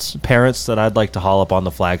adults, parents that I'd like to haul up on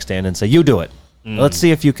the flag stand and say, you do it. Let's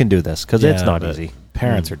see if you can do this because it's not easy.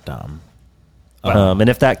 Parents are dumb. And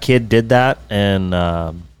if that kid did that and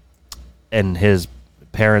his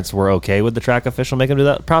parents were okay with the track official making him do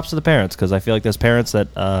that, props to the parents because I feel like there's parents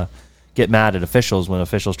that get mad at officials when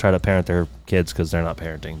officials try to parent their kids because they're not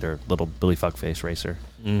parenting. They're little Billy Fuckface racer.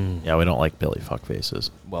 Yeah, we don't like Billy Fuckfaces.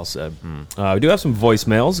 Well said. We do have some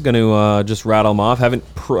voicemails. Going to just rattle them off. Haven't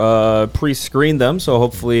pre-screened them, so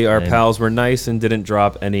hopefully our pals were nice and didn't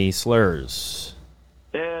drop any slurs.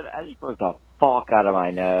 Dude, I just broke the fuck out of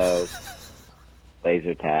my nose.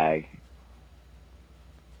 Laser tag.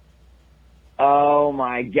 Oh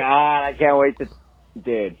my god, I can't wait to...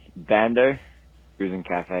 Dude, Bender, Cruising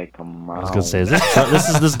Cafe, come on. I was going to say,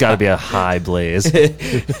 this has got to be a high blaze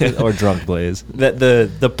or drunk blaze.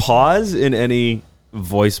 The pause in any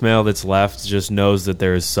voicemail that's left just knows that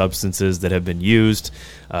there's substances that have been used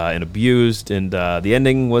and abused, and the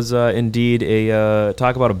ending was indeed a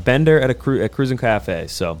talk about a bender at Cruising Cafe.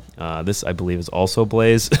 So this, I believe, is also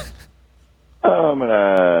blaze. I'm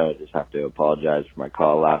gonna just have to apologize for my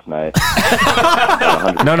call last night.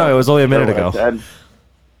 No, it was only a minute ago.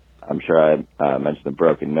 I'm sure I mentioned the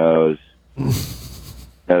broken nose.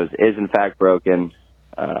 Nose is in fact broken.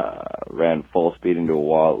 Ran full speed into a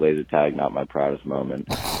wall at laser tag. Not my proudest moment.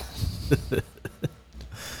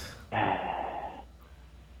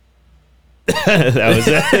 That was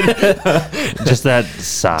it. Just that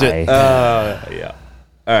sigh. Yeah.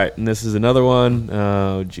 All right, and this is another one.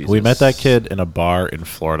 Oh, Jesus. We met that kid in a bar in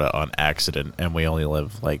Florida on accident, and we only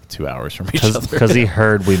live like 2 hours from each other. Because he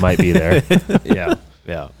heard we might be there.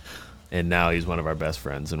 Yeah. And now he's one of our best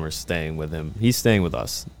friends, and we're staying with him. He's staying with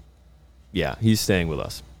us. Yeah, he's staying with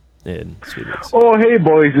us in Sweet Weeks. Oh, hey,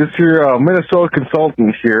 boys. It's your Minnesota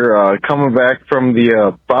consultant here, coming back from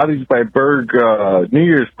the Bodies by Berg New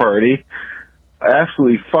Year's party.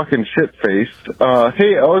 absolutely fucking shit-faced.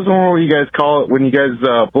 Hey, I was wondering what you guys call it when you guys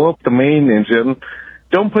blow up the main engine.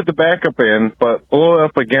 Don't put the backup in, but blow it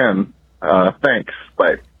up again. Thanks.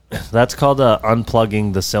 Bye. That's called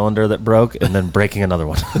unplugging the cylinder that broke and then breaking another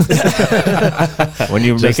one. When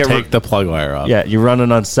you Just take the plug wire off. Yeah, you're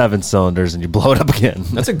running on 7 cylinders and you blow it up again.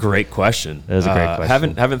 That's a great question. That is a great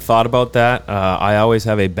question. Haven't thought about that. I always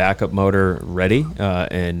have a backup motor ready,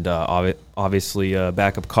 and obviously a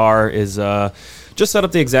backup car is just set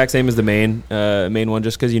up the exact same as the main one,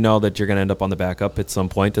 just because you know that you're going to end up on the backup at some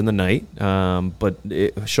point in the night. But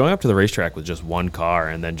showing up to the racetrack with just one car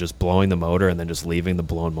and then just blowing the motor and then just leaving the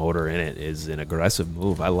blown motor in it is an aggressive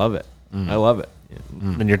move. I love it. I love it.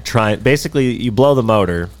 And you're trying, basically, you blow the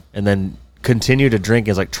motor and then continue to drink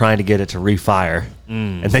is like trying to get it to refire,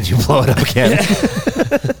 and then you blow it up again.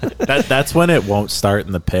 That's when it won't start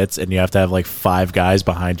in the pits, and you have to have like 5 guys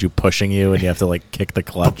behind you pushing you, and you have to like kick the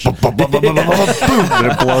clutch. Boom, and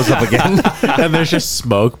it blows up again. And there's just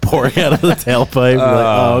smoke pouring out of the tailpipe. You're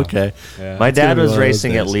like, oh, okay. Yeah. My dad was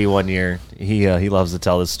racing at Lee one year. He loves to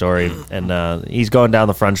tell this story, and he's going down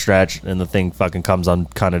the front stretch, and the thing fucking comes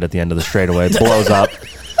uncunted at the end of the straightaway, blows up.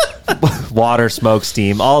 Water, smoke,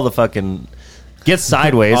 steam, all the fucking gets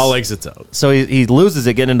sideways. All exits out. So he loses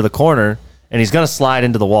it getting into the corner, and he's going to slide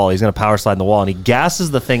into the wall. He's going to power slide in the wall, and he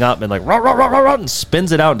gasses the thing up and like and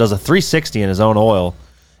spins it out and does a 360 in his own oil,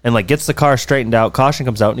 and like gets the car straightened out. Caution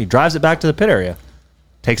comes out, and he drives it back to the pit area,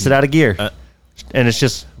 takes it out of gear, and it's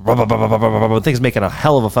just the thing's making a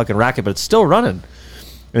hell of a fucking racket, but it's still running.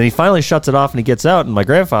 And he finally shuts it off and he gets out, and my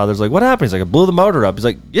grandfather's like, what happened? He's like, I blew the motor up. He's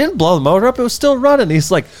like, you didn't blow the motor up, it was still running. He's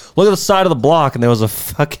like, look at the side of the block, and there was a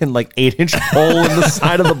fucking like 8-inch hole in the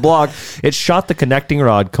side of the block. It shot the connecting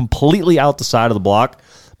rod completely out the side of the block,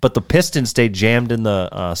 but the piston stayed jammed in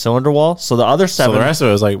the cylinder wall. So the other 7, so the rest of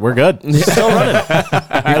it was like, we're good. Still running.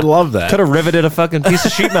 I love that. Could have riveted a fucking piece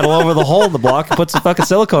of sheet metal over the hole in the block, put some fucking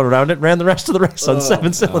silicone around it, and ran the rest of the race on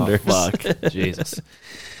 7 cylinders. Fuck. Jesus.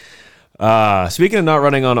 Speaking of not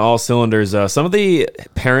running on all cylinders, some of the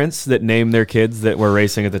parents that named their kids that were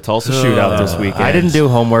racing at the Tulsa shootout this weekend. I didn't do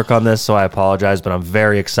homework on this, so I apologize, but I'm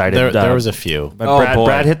very excited. There was a few.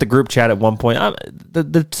 Brad hit the group chat at one point.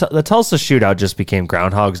 The Tulsa shootout just became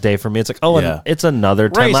Groundhog's Day for me. It's like, it's another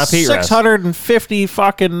 10-lap heat race. 650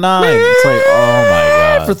 fucking 9. It's like, oh my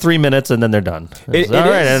god. For 3 minutes, and then they're done. All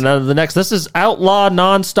right, and the next, this is Outlaw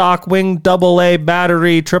Non-Stock Wing AA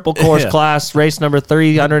Battery Triple Course Class, race number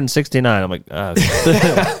 369. I'm like,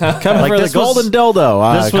 coming like for the golden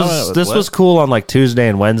dildo. This was cool on like Tuesday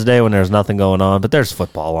and Wednesday when there's nothing going on, but there's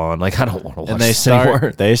football on. Like, I don't want to watch this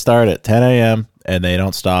anymore. They start at 10 a.m. and they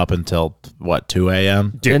don't stop until 2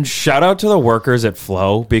 a.m. Dude, and shout out to the workers at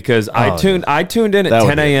Flow, because I tuned in at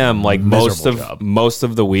 10 a.m. like most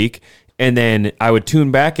of the week, and then I would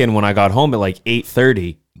tune back in when I got home at like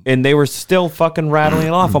 8:30. And they were still fucking rattling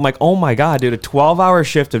it off. I'm like, oh my God, dude, a 12-hour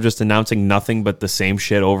shift of just announcing nothing but the same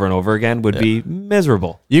shit over and over again would be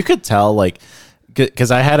miserable. You could tell, like, because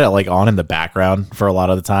I had it like on in the background for a lot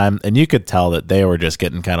of the time, and you could tell that they were just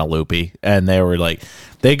getting kind of loopy. And they were like,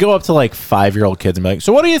 they go up to like 5-year-old kids and be like,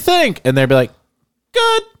 so what do you think? And they'd be like,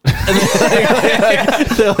 good. And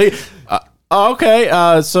they're like,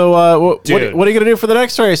 okay, so what are you going to do for the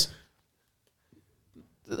next race?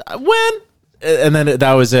 Win. And then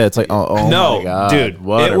that was it. It's like, oh no, my God, dude,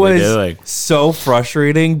 what are we doing? So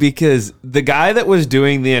frustrating, because the guy that was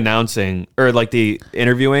doing the announcing, or like the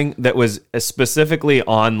interviewing, that was specifically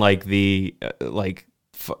on like the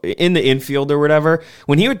in the infield or whatever,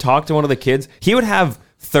 when he would talk to one of the kids, he would have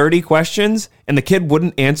 30 questions and the kid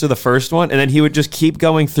wouldn't answer the first one, and then he would just keep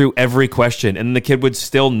going through every question, and the kid would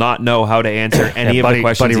still not know how to answer any of the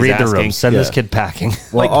questions he's asking. The room. Send this kid packing.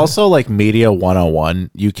 Well, also like Media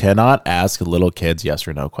 101, you cannot ask little kids yes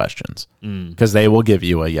or no questions, because they will give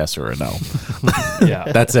you a yes or a no. Yeah,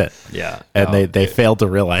 that's it. Yeah, and they failed to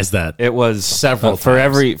realize that. It was several for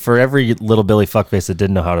every little Billy fuckface that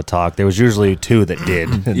didn't know how to talk, there was usually 2 that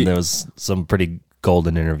did, and there was some pretty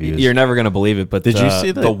golden interviews. You're never going to believe it, but did you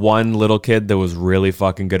see the one little kid that was really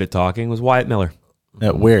fucking good at talking was Wyatt Miller.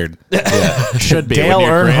 Weird. Yeah. Should be. Dale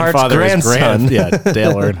Earnhardt's grandson.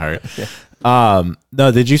 Dale Earnhardt.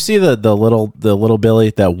 No, did you see the little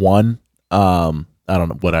Billy that won? I don't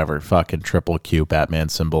know, whatever, fucking triple Q Batman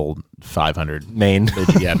symbol 500 Maine.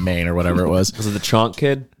 Yeah, Maine or whatever it was. Was it the Chonk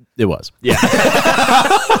kid? It was. Yeah.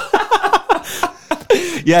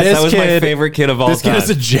 Yes, that was my favorite kid of all time. This kid is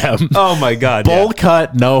a gem. Oh my God. Bowl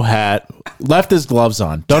cut, no hat, left his gloves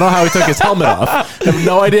on. Don't know how he took his helmet off. I have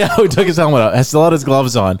no idea how he took his helmet off. I still had his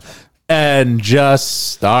gloves on. and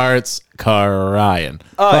just starts crying.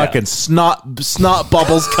 Fucking snot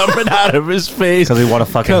bubbles coming out of his face because he won a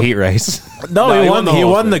fucking heat race. No, he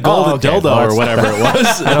won the golden dildo or whatever it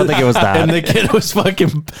was. I don't think it was that. And the kid was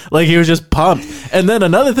fucking like he was just pumped. And then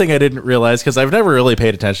another thing I didn't realize, because I've never really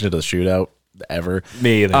paid attention to the shootout ever.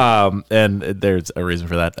 Me either. And there's a reason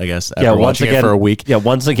for that, I guess. After Yeah, once watching again, it for a week. Yeah,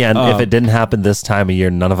 once again, if it didn't happen this time of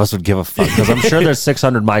year, none of us would give a fuck because I'm sure there's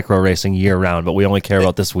 600 micro racing year round, but we only care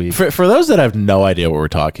about this week. For those that have no idea what we're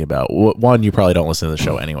talking about, one, you probably don't listen to the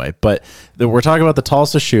show anyway, but we're talking about the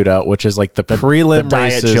Tulsa Shootout, which is like the prelim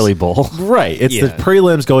Diet races. Chili Bowl. Right. It's the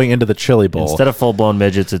prelims going into the Chili Bowl. Instead of full blown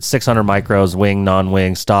midgets, it's 600 micros, wing,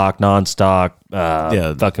 non-wing, stock, non-stock,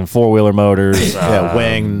 fucking four-wheeler motors.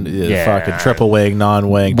 Wing, fucking triple wing,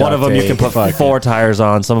 non-wing. One of them you can put 4 tires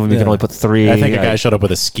on. Some of them you can only put 3. I think a guy showed up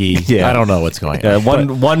with a ski. I don't know what's going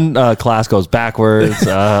on. One class goes backwards.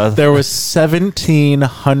 There was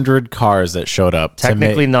 1,700 cars that showed up.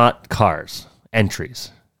 Technically not cars, entries.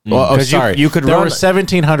 Well, sorry. You could there run were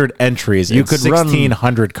 1,700 entries. You could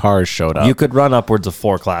 1,600 cars showed up. You could run upwards of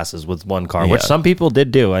 4 classes with one car, which some people did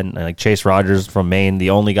do. And like Chase Rogers from Maine, the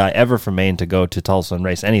only guy ever from Maine to go to Tulsa and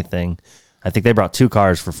race anything. I think they brought 2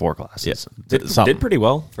 cars for 4 classes. Did pretty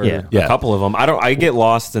well for a couple of them. I get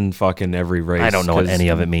lost in fucking every race. I don't know what any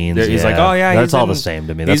of it means. He's like, oh yeah, that's all the same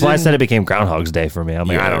to me. That's why I said it became Groundhog's Day for me. I'm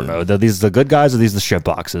like, I don't know. Are these the good guys or these the shit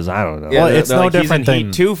boxes? I don't know. Yeah, well, it's no different than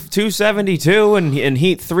Heat 272 and in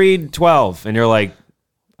Heat 312, and you're like,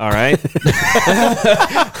 all right.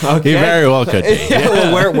 Okay. He very well could be.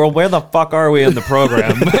 Where the fuck are we in the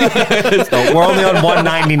program? We're only on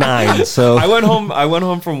 199. So I went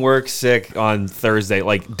home from work sick on Thursday,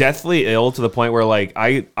 like deathly ill to the point where like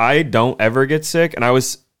I don't ever get sick, and I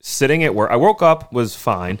was sitting at work. I woke up, was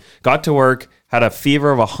fine, got to work, had a fever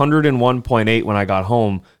of 101.8 when I got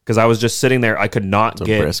home because I was just sitting there. I could not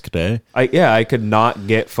get a brisk day. I could not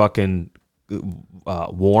get fucking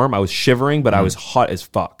warm. I was shivering, but I was hot as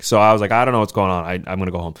fuck. So I was like, I don't know what's going on. I'm going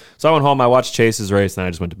to go home. So I went home. I watched Chase's race, and then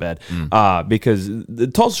I just went to bed because the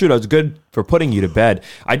Tulsa Shootout is good for putting you to bed.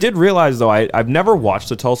 I did realize, though, I've never watched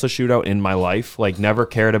the Tulsa Shootout in my life, like never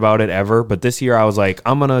cared about it ever. But this year I was like,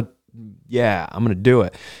 I'm going to do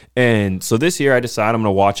it. And so this year I decided I'm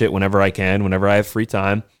going to watch it whenever I can, whenever I have free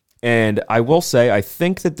time. And I will say, I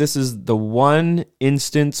think that this is the one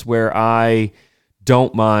instance where I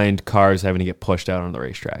don't mind cars having to get pushed out on the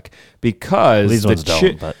racetrack because these ones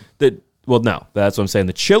don't. No, that's what I'm saying.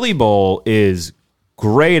 The Chili Bowl is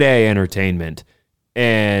grade A entertainment,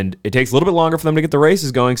 and it takes a little bit longer for them to get the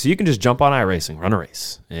races going. So you can just jump on iRacing, run a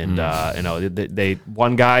race, and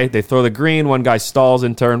one guy they throw the green, one guy stalls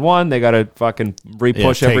in turn 1. They got to fucking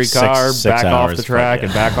repush every car back off the track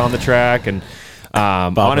and back on the track, and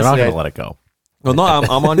honestly, we're not gonna let it go. Well, no,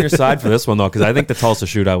 I'm on your side for this one, though, because I think the Tulsa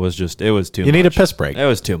Shootout was it was too much. You need a piss break. It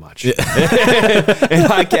was too much.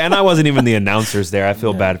 and I wasn't even the announcers there. I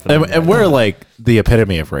feel bad for them. And we're like the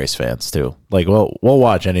epitome of race fans, too. Like, we'll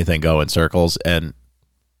watch anything go in circles, and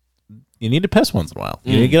you need to piss once in a while.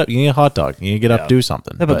 You need to get up, you need a hot dog, you need to get up, do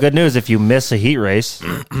something. Yeah, but good news, if you miss a heat race,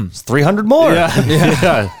 it's 300 more.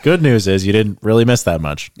 Yeah. Good news is you didn't really miss that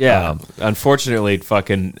much. Yeah. Unfortunately,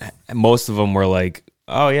 fucking most of them were like,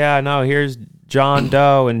 oh, yeah, no, here's John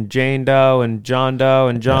Doe and Jane Doe and John Doe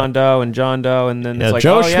and John Doe and John Doe, and then it's like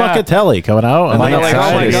Joe Schmuckatelli coming out, and then like,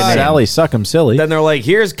 oh my God, Sally suck him silly. Then they're like,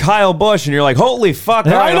 here's Kyle Busch, and you're like, holy fuck,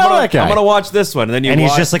 all right, I'm gonna watch this one, and then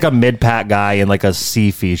he's just like a mid-pack guy in like a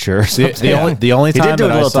C feature. Or something. The only time he did do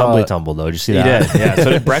that a little I saw tumble though. Did you see that? He did. Yeah, so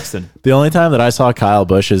did Brexton. The only time that I saw Kyle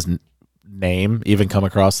Busch's name even come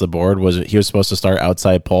across the board was he was supposed to start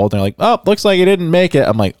outside pole. They're like, oh, looks like he didn't make it.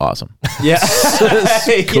 I'm like, awesome. Yeah.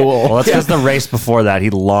 Cool. Well, that's because the race before that, he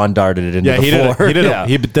lawn darted it into the floor. He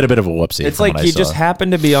did a bit of a whoopsie. It's like he just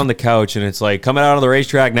happened to be on the couch, and it's like coming out on the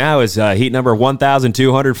racetrack now is heat number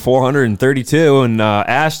 1,432, and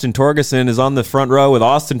Ashton Torgerson is on the front row with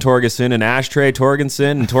Austin Torgerson and Ashtray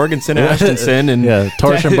Torgerson and Torgerson Ashtonson and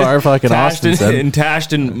torsion bar fucking Austinson and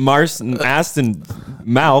Tashton Marston Aston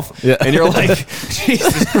mouth, and you're like,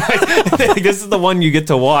 Jesus Christ, this is the one you get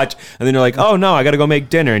to watch, and then you're like, oh no, I got to go make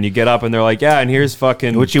dinner, and you get up, and they're like, yeah, and here's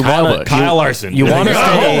fucking Kyle Larson. You want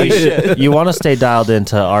to stay dialed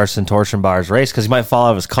into Arson Torsenbar's race because he might fall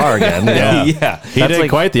out of his car again. Yeah. He did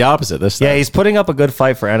quite the opposite this time. Yeah, he's putting up a good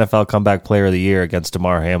fight for NFL Comeback Player of the Year against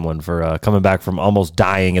Damar Hamlin for coming back from almost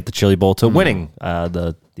dying at the Chili Bowl to winning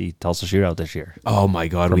the the Tulsa shootout this year. Oh my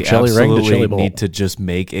God, we Chili Ring to absolutely Chili Bowl. need to just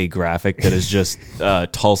make a graphic that is just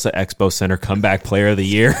Tulsa Expo Center comeback player of the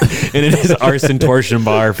year, and it is Arson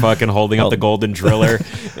Torchenbar fucking holding up the golden driller,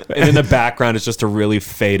 and in the background it's just a really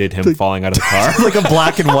faded him falling out of the car. Like a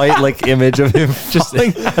black and white like image of him just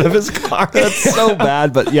out of his car. That's so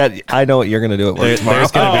bad, but yeah, I know what you're gonna do at work tomorrow.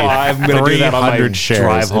 There's going to be I'm gonna do that on my 300 shares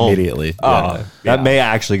drive home immediately. That may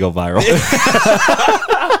actually go viral.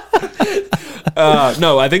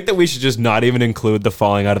 No, I think that we should just not even include the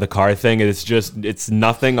falling out of the car thing. It's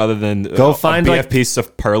nothing other than Go find, a like- BFP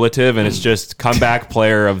superlative, and it's just comeback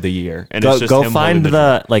player of the year. And Go, it's just go him find holding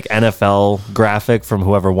the like NFL graphic from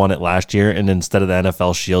whoever won it last year, and instead of the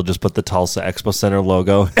NFL shield, just put the Tulsa Expo Center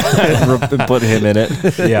logo and put him in it.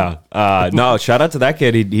 Yeah. No, shout out to that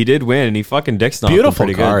kid. He did win, and he fucking dick stomped him Beautiful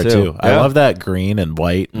pretty car, good, too. I Yeah. love that green and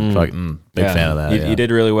white. Big fan of that. He did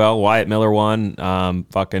really well. Wyatt Miller won.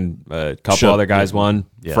 Fucking a couple Sure. other guys won.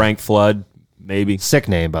 Yeah. Frank Flood, maybe. Sick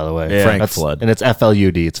name, by the way. Yeah. Frank That's- Flood. and it's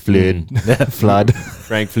FLUD. It's Flood. Flood.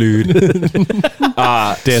 Frank Flood.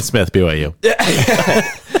 Dan Smith, BYU.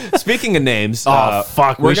 Speaking of names,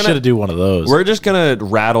 Fuck. We should have do one of those. We're just gonna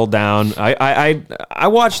rattle down. I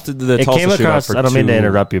watched the It Tulsa came shootout across. for I don't mean to too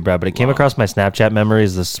interrupt you, Brad, but it came across my Snapchat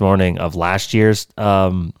memories this morning of last year's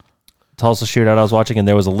Tulsa shootout I was watching, and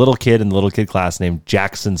there was a little kid in the little kid class named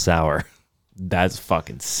Jackson Sauer. That's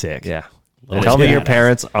fucking sick. Yeah. That Tell is me your badass.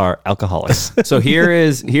 parents are alcoholics. So here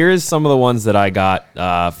is some of the ones that I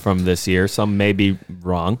got from this year. Some may be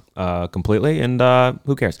wrong completely, and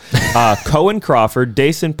who cares? Cohen Crawford,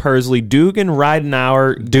 Dason Persley, Dugan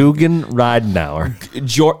Ridenauer.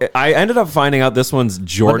 I ended up finding out this one's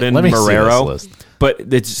Jordan Let me see Marrero, this list. but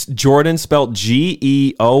it's Jordan spelled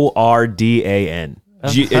Geordan.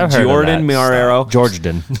 I've heard of Jordan that. Marrero,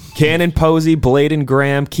 Georgetown. Cannon Posey, Bladen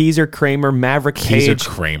Graham, Keezer Kramer, Maverick Keezer Page,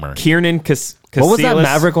 Kramer. Kiernan What was that Casillas,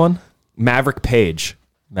 Maverick one? Maverick Page.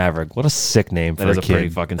 Maverick. What a sick name for That is a a pretty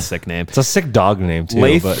kid. fucking sick name. It's a sick dog name too.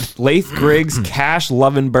 but Lath Griggs, Cash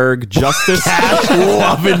Lovenberg, Justice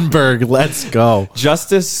Lovenberg. Let's go.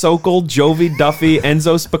 Justice Sokol, Jovi Duffy,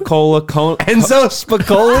 Enzo Spicola, Enzo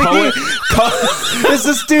Spicoli? Is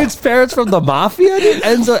this dude's parents from the mafia? Dude?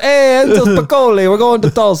 Enzo Spicoli. We're going to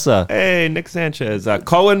Tulsa. Hey, Nick Sanchez,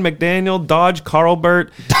 Cohen McDaniel, Dodge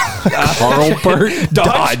Carlbert,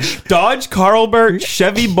 Dodge Carlbert,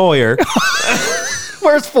 Chevy Boyer.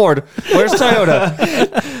 Where's Ford? Where's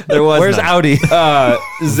Toyota? There was Where's none. Audi?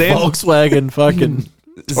 Volkswagen fucking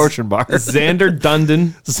Torsion bar. Xander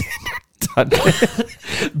Dundon,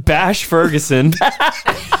 Bash Ferguson.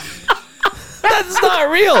 That's not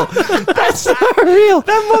real. That's not real.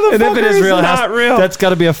 That motherfucker and if it is real, not real. That's got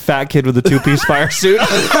to be a fat kid with a two-piece fire suit.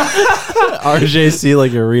 RJC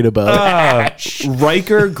like you read about.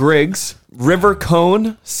 Riker Griggs, River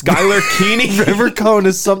Cone, Skylar Keeney. River Cone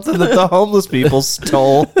is something that the homeless people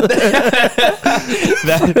stole.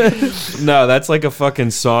 No, that's like a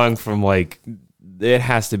fucking song from like. It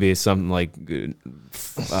has to be something like.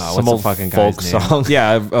 What's the old fucking folk guy's name? song.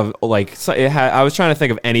 Yeah, like so I was trying to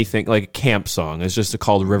think of anything like a camp song. It's just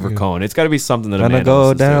called River Cone. It's got to be something that Gonna Amanda go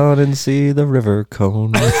listens to. down and see the River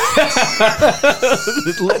Cone.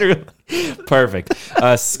 Literally perfect.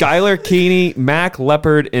 Skylar Keeney, Mac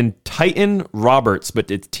Leopard, and Titan Roberts,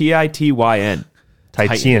 but it's Tityn.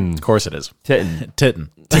 Titan. Of course it is. Titan. Titten.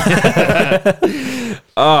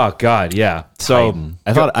 Oh God, yeah. So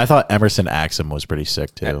I thought Emerson Axum was pretty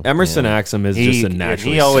sick too. Emerson Axum is just a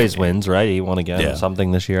natural. He always wins, right? He won again Yeah.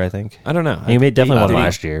 something this year, I think. I don't know. He definitely won did he-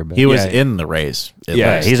 last year. But He was Yeah. in the race. at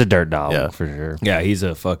Yeah, least. he's a dirt dog Yeah. for sure. Yeah, he's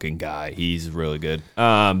a fucking guy. He's really good.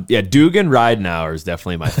 Yeah, Dugan Ridenauer is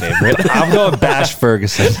definitely my favorite. I'm going Bash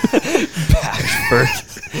Ferguson. Bash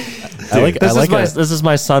Ferguson. This is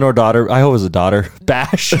my son or daughter. I hope it was a daughter.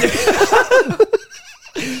 Bash.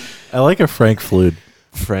 I like a Frank Flood.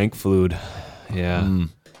 Frank Flood. Yeah.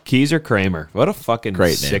 Keezer Kramer. What a fucking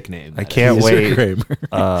Great sick name. I can't Keezer wait. Kramer.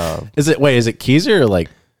 Is it Keezer or like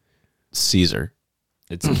Caesar?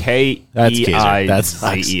 It's K That's E Keezer. I That's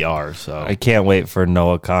Z E R. So I can't wait for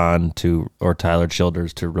Noah Khan or Tyler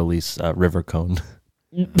Childers to release River Cone.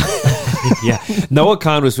 yeah, Noah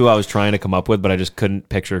Khan was who I was trying to come up with, but I just couldn't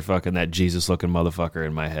picture fucking that Jesus looking motherfucker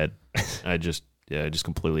in my head. I just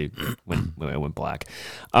completely went black.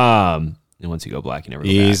 And once you go black, you never go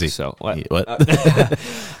Easy. back. So what? What? What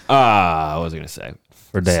was I gonna say?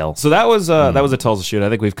 For Dale. So that was a Tulsa shoot. I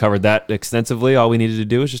think we've covered that extensively. All we needed to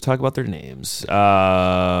do is just talk about their names.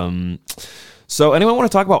 So anyone want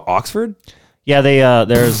to talk about Oxford? Yeah, they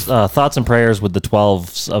there's thoughts and prayers with the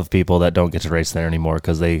 12s of people that don't get to race there anymore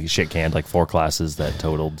because they shit canned like 4 classes that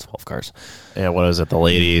totaled 12 cars. Yeah, what is it? The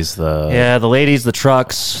ladies, the ladies, the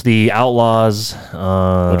trucks, the outlaws.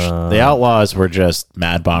 which the outlaws were just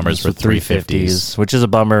Mad Bombers with 350s, which is a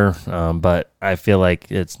bummer. But I feel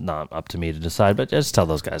like it's not up to me to decide. But just tell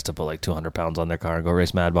those guys to put like 200 pounds on their car and go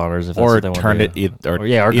race Mad Bombers, if that's or what they want turn to it, do. or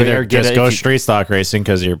Or just go street stock racing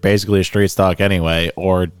because you're basically a street stock anyway,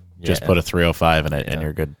 or just put a 305 in it and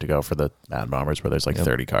you're good to go for the Mad Bombers where there's like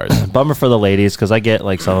 30 cars. Bummer for the ladies because I get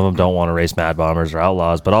like some of them don't want to race Mad Bombers or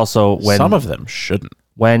Outlaws, but also when some of them shouldn't.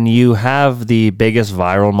 When you have the biggest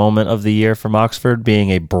viral moment of the year from Oxford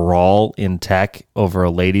being a brawl in tech over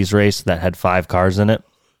a ladies race that had 5 cars in it,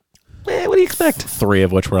 what do you expect? 3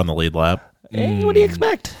 of which were on the lead lap. What do you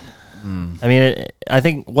expect? I mean, I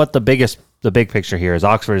think what the big picture here is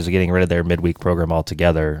Oxford is getting rid of their midweek program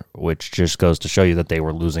altogether, which just goes to show you that they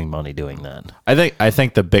were losing money doing that. I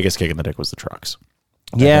think the biggest kick in the dick was the trucks.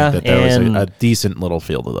 Yeah, I think that there was a decent little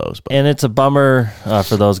field of those. But. And it's a bummer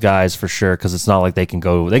for those guys for sure because it's not like they can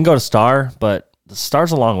go to Star, but the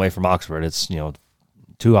Star's a long way from Oxford. It's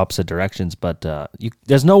 2 opposite directions, but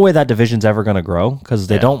there's no way that division's ever going to grow because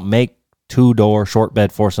they don't make 2-door short bed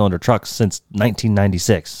 4-cylinder trucks since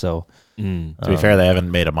 1996. So. To be fair, they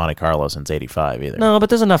haven't made a Monte Carlo since '85 either. No,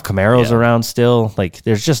 but there's enough Camaros around still. Like,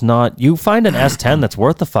 there's just not. You find an S10 that's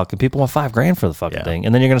worth the fuck, and people want $5,000 for the fucking thing,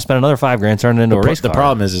 and then you're going to spend another $5,000 turning it into a race car. The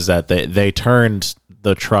problem is that they turned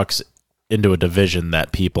the trucks into a division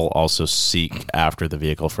that people also seek after the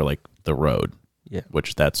vehicle for like the road. Yeah,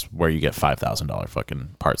 which that's where you get $5,000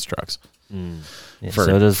 fucking parts trucks. Yeah, for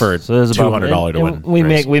 $200 to win.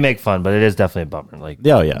 We make fun, but it is definitely a bummer. Like,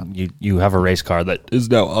 you have a race car that is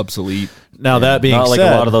now obsolete. Now that being not said,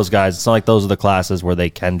 like a lot of those guys, it's not like those are the classes where they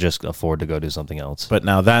can just afford to go do something else. But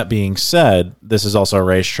now that being said, this is also a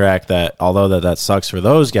racetrack that, although that sucks for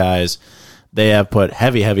those guys, they have put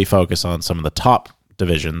heavy focus on some of the top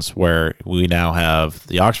divisions where we now have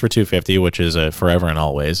the Oxford 250, which is a forever and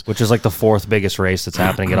always, which is like the 4th biggest race that's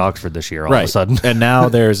happening at Oxford this year all of a sudden. And now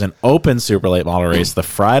there's an open super late model race the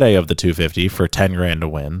Friday of the 250 for $10,000 to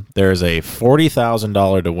win. There's a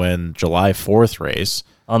 $40,000 to win July 4th race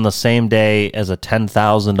on the same day as a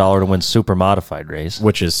 $10,000 to win super modified race,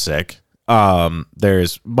 which is sick.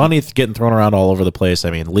 There's money getting thrown around all over the place. I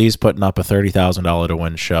mean, Lee's putting up a $30,000 to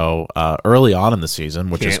win show early on in the season,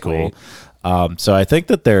 which is cool. So I think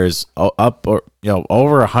that there's over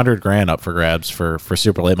 $100,000 up for grabs for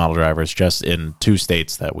super late model drivers just in 2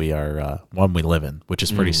 states that we are one we live in, which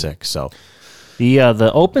is pretty sick. So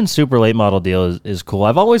the open super late model deal is cool.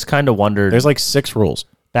 I've always kind of wondered. There's like 6 rules.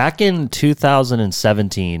 Back in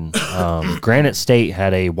 2017, Granite State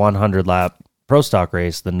had a 100 lap pro stock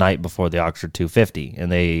race the night before the Oxford 250,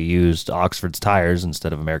 and they used Oxford's tires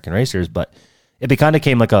instead of American Racers, but it kind of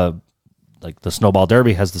came like the Snowball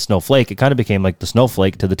Derby has the Snowflake. It kind of became like the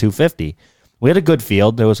Snowflake to the 250. We had a good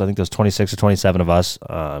field. I think there was 26 or 27 of us.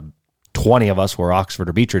 20 of us were Oxford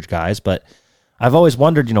or Beechridge guys, but I've always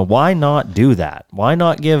wondered, why not do that? Why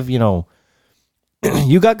not give, you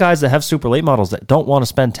got guys that have super late models that don't want to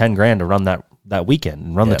spend $10,000 to run that weekend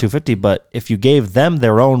and run the 250, but if you gave them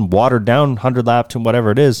their own watered down 100 lap to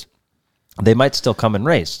whatever it is, they might still come and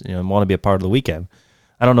race, and want to be a part of the weekend.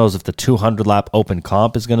 I don't know if the 200 lap open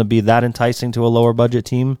comp is going to be that enticing to a lower budget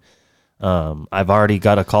team. I've already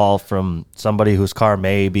got a call from somebody whose car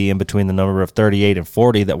may be in between the number of 38 and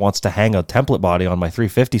 40 that wants to hang a template body on my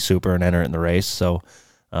 350 Super and enter it in the race. So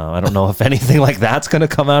I don't know if anything like that's going to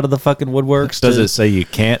come out of the fucking woodworks. Does it say you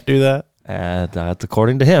can't do that? That's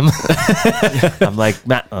according to him. I'm like,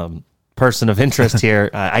 Matt, person of interest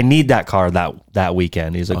here. I need that car that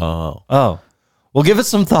weekend. He's like, oh. Well, give it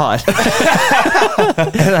some thought.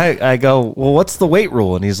 And I go, well, what's the weight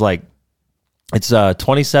rule? And he's like, it's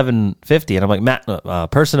 2750. And I'm like,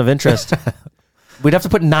 Matt, person of interest. We'd have to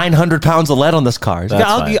put 900 pounds of lead on this car. Like,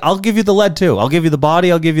 I'll give you the lead too. I'll give you the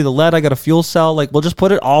body. I'll give you the lead. I got a fuel cell. Like, we'll just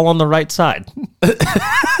put it all on the right side.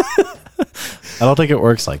 I don't think it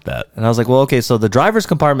works like that. And I was like, well, okay, so the driver's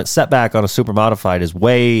compartment setback on a super modified is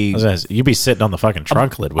way... You'd be sitting on the fucking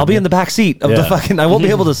trunk lid. I'll be in the back seat of the fucking... I won't be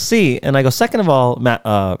able to see. And I go, second of all,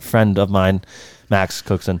 Matt, friend of mine, Max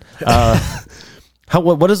Cookson,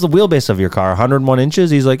 what is the wheelbase of your car? 101 inches?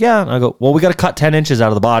 He's like, yeah. And I go, well, we got to cut 10 inches out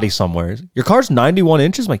of the body somewhere. Your car's 91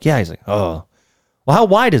 inches? I'm like, yeah. He's like, oh. Well, how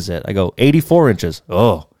wide is it? I go, 84 inches.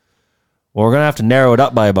 Oh. Well, we're going to have to narrow it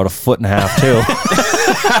up by about 1.5 feet,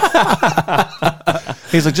 too.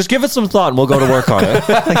 He's like, just give it some thought and we'll go to work on it.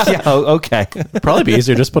 Like, yeah, okay. Probably be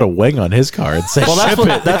easier just put a wing on his car and say, Well,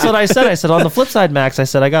 that's what I said. I said, on the flip side, Max, I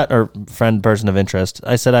said, person of interest,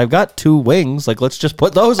 I said, I've got 2 wings. Like, let's just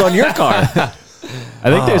put those on your car. I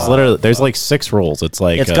think there's like 6 rules. It's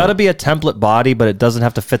like it's got to be a template body, but it doesn't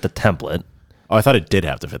have to fit the template. Oh, I thought it did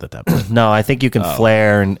have to fit the template. No, I think you can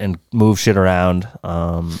flare and move shit around.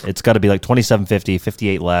 It's got to be like 2750,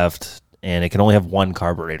 58 left, and it can only have 1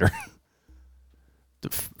 carburetor.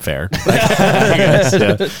 Fair. I guess,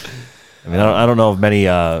 yeah. I mean, I don't know of many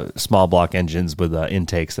small block engines with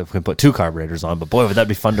intakes that can put 2 carburetors on, but boy, would that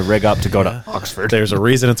be fun to rig up to go to Oxford. There's a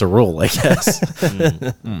reason it's a rule, I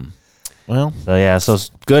guess. Well, so it's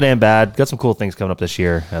good and bad. Got some cool things coming up this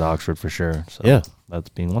year at Oxford for sure. So yeah, that's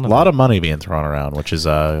being one of them. A lot of money being thrown around, which is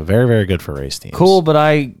very, very good for race teams. Cool,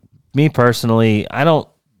 but me personally,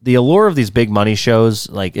 the allure of these big money shows,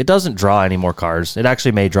 like, it doesn't draw any more cars. It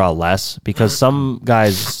actually may draw less because some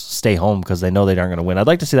guys stay home because they know they aren't going to win. I'd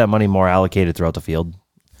like to see that money more allocated throughout the field.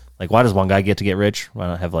 Like, why does one guy get rich? Why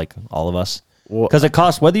not have, like, all of us? Because it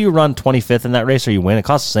costs, whether you run 25th in that race or you win, it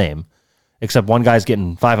costs the same. Except one guy's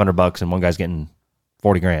getting $500 and one guy's getting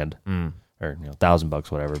 $40,000 or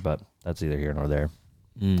 $1,000, whatever. But that's either here nor there.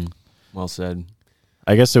 Well said.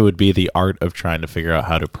 I guess it would be the art of trying to figure out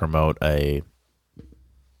how to promote a,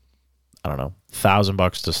 I don't know,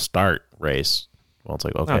 $1,000 to start race. Well, it's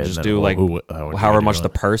like, okay, no, just do however much the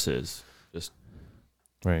purse is. Just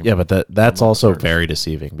right. Yeah, but that's also very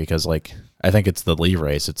deceiving because, like, I think it's the Lee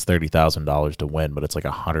race. It's $30,000 to win, but it's like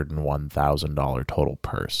 $101,000 total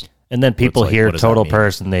purse. And then people hear total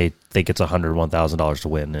purse and they think it's $101,000 to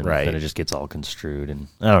win, and then it just gets all construed. And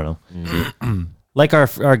I don't know. Like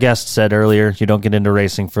our guest said earlier, you don't get into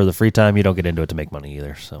racing for the free time. You don't get into it to make money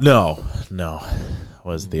either. So no.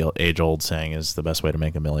 Was the age-old saying is the best way to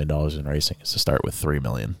make $1 million in racing is to start with $3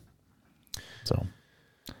 million. So,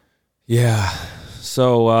 yeah.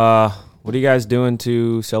 So, what are you guys doing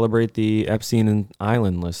to celebrate the Epstein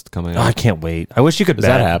Island list coming out? I can't wait. I wish you could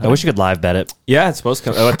bet it. I wish you could live bet it. Yeah, it's supposed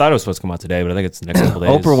to come. I thought it was supposed to come out today, but I think it's the next couple days.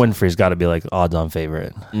 Oprah Winfrey's got to be like odds-on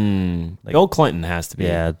favorite. Like Bill Clinton has to be.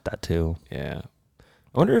 Yeah, that too. Yeah.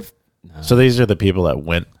 I wonder if. So these are the people that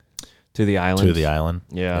went to the island.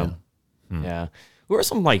 Yeah. Yeah. Who are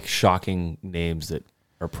some like shocking names that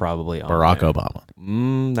are probably on Barack there?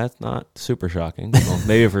 Obama. That's not super shocking. Well,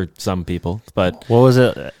 maybe for some people, but what was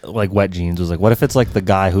it? Like Wet Jeans was like, what if it's like the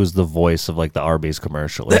guy who's the voice of like the Arby's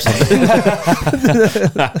commercial or something?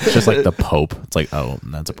 It's just like the Pope. It's like, oh,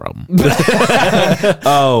 that's a problem.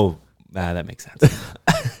 That makes sense.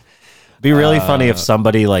 Be really funny if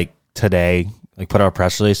somebody like today like put out a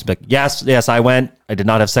press release, like, yes, I went. I did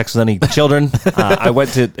not have sex with any children. I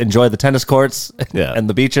went to enjoy the tennis courts and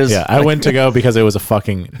the beaches. Yeah, I went to go because it was a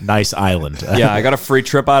fucking nice island. Yeah, I got a free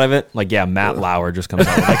trip out of it. Like, yeah, Matt Lauer just comes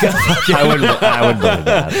out. Like, I wouldn't believe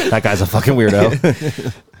that. That guy's a fucking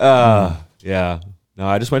weirdo. Yeah. No,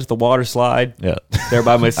 I just went to the water slide. Yeah, there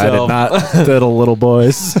by myself. I did not diddle little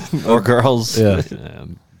boys or girls. Yeah,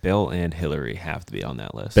 Bill and Hillary have to be on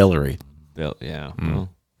that list. Bill, yeah. Mm.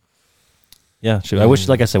 Yeah, I wish,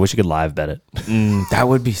 like I said, wish you could live bet it. That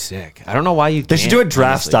would be sick. I don't know why you. They should do it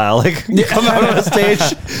draft style. Like you come out on the stage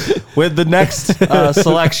with the next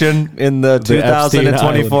selection in the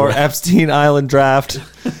 2024 Epstein Island draft.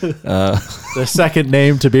 The second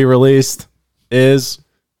name to be released is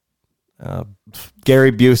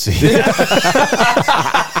Gary Busey.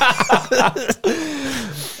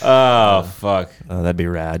 Oh fuck! That'd be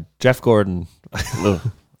rad. Jeff Gordon.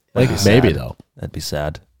 Like maybe though. That'd be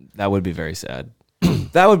sad. That would be very sad.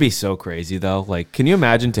 That would be so crazy though. Like, can you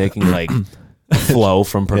imagine taking like Flo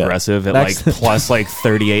from Progressive at like plus like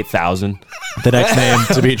 38,000? The next name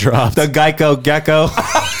to be dropped. The Geico Gecko.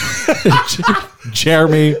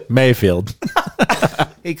 Jeremy Mayfield.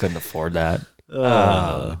 He couldn't afford that.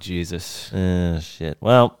 Oh Jesus! Shit.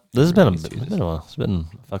 Well, this has been a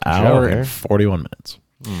fucking hour show and 41 minutes.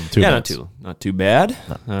 2 yeah, minutes. not too bad.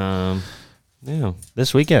 No. Yeah,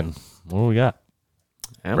 this weekend, what do we got?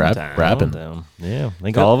 Rapping. Yeah, I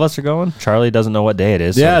think all of us are going. Charlie doesn't know what day it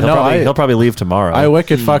is. So Yeah, he'll probably leave tomorrow. I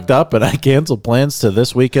wicked fucked up, and I canceled plans to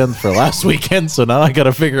this weekend for last weekend. So now I got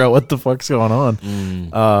to figure out what the fuck's going on.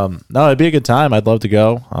 No, it'd be a good time. I'd love to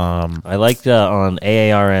go. I liked on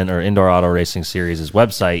AARN or Indoor Auto Racing Series'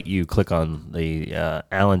 website. You click on the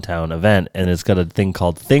Allentown event, and it's got a thing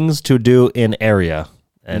called "Things to Do in Area."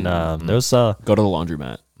 And there's go to the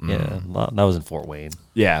laundromat. Yeah, that was in Fort Wayne.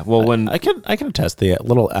 Yeah, well, when I can attest the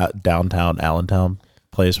little downtown Allentown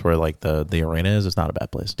place where like the arena is. It's not a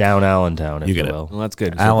bad place. Down Allentown, if you get will. Well, that's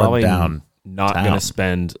good. So Allentown. not going to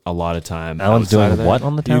spend a lot of time. Alan's doing there. what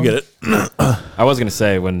on the town? You get it? I was going to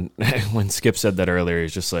say when Skip said that earlier,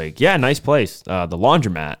 he's just like, yeah, nice place. The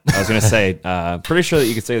laundromat. I was going to say, pretty sure that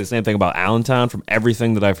you could say the same thing about Allentown from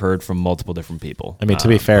everything that I've heard from multiple different people. I mean, to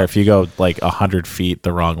be fair, if you go like 100 feet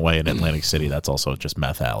the wrong way in Atlantic City, that's also just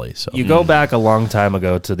meth alley. So you go back a long time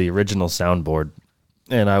ago to the original soundboard,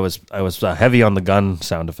 and I was heavy on the gun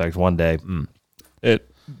sound effect one day.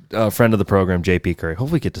 A friend of the program, JP Curry.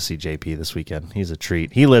 Hopefully, we get to see JP this weekend. He's a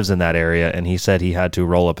treat. He lives in that area, and he said he had to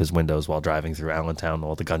roll up his windows while driving through Allentown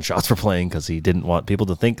while the gunshots were playing because he didn't want people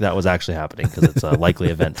to think that was actually happening because it's a likely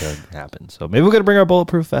event to happen. So maybe we're gonna bring our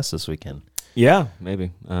bulletproof vest this weekend. Yeah,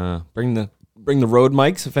 maybe bring the road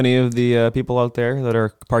mics if any of the people out there that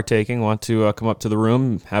are partaking want to come up to the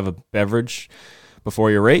room, have a beverage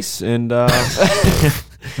before your race, and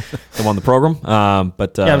come on the program.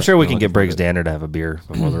 But I'm sure we can get Briggs Danner to have a beer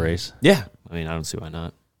before the race. Yeah, I mean, I don't see why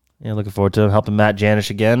not. Yeah, looking forward to helping Matt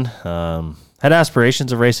Janish again. Had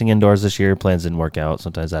aspirations of racing indoors this year. Plans didn't work out.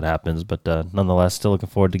 Sometimes that happens, but nonetheless, still looking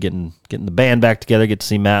forward to getting the band back together. Get to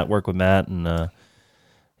see Matt, work with Matt, and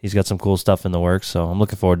he's got some cool stuff in the works. So I'm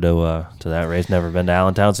looking forward to that race. Never been to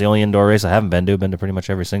Allentown. It's the only indoor race I haven't been to. Been to pretty much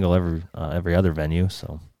every other venue.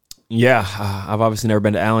 So. Yeah, I've obviously never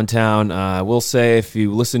been to Allentown. I will say, if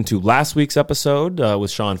you listened to last week's episode with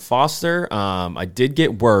Sean Foster, I did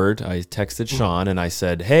get word. I texted Sean and I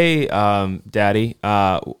said, "Hey, Daddy,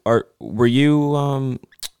 were you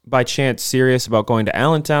by chance serious about going to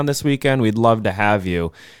Allentown this weekend? We'd love to have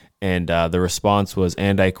you." And the response was,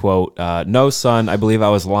 and I quote, "No, son, I believe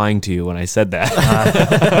I was lying to you when I said that."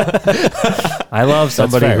 I love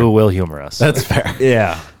somebody who will humor us. That's fair.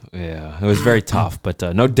 Yeah, it was very tough, but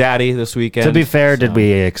no Daddy this weekend. To be fair, did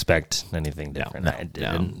we expect anything different? No, I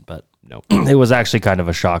didn't, but no. It was actually kind of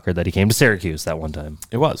a shocker that he came to Syracuse that one time.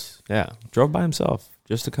 It was, yeah. Drove by himself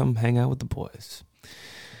just to come hang out with the boys.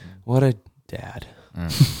 What a dad. All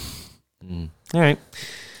right.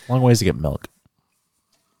 Long ways to get milk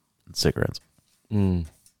and cigarettes.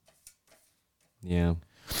 Yeah.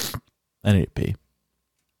 I need to pee.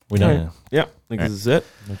 We know. Yeah. I think this is it.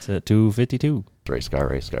 That's it. 2:52. Race car.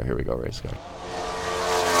 Here we go, race car.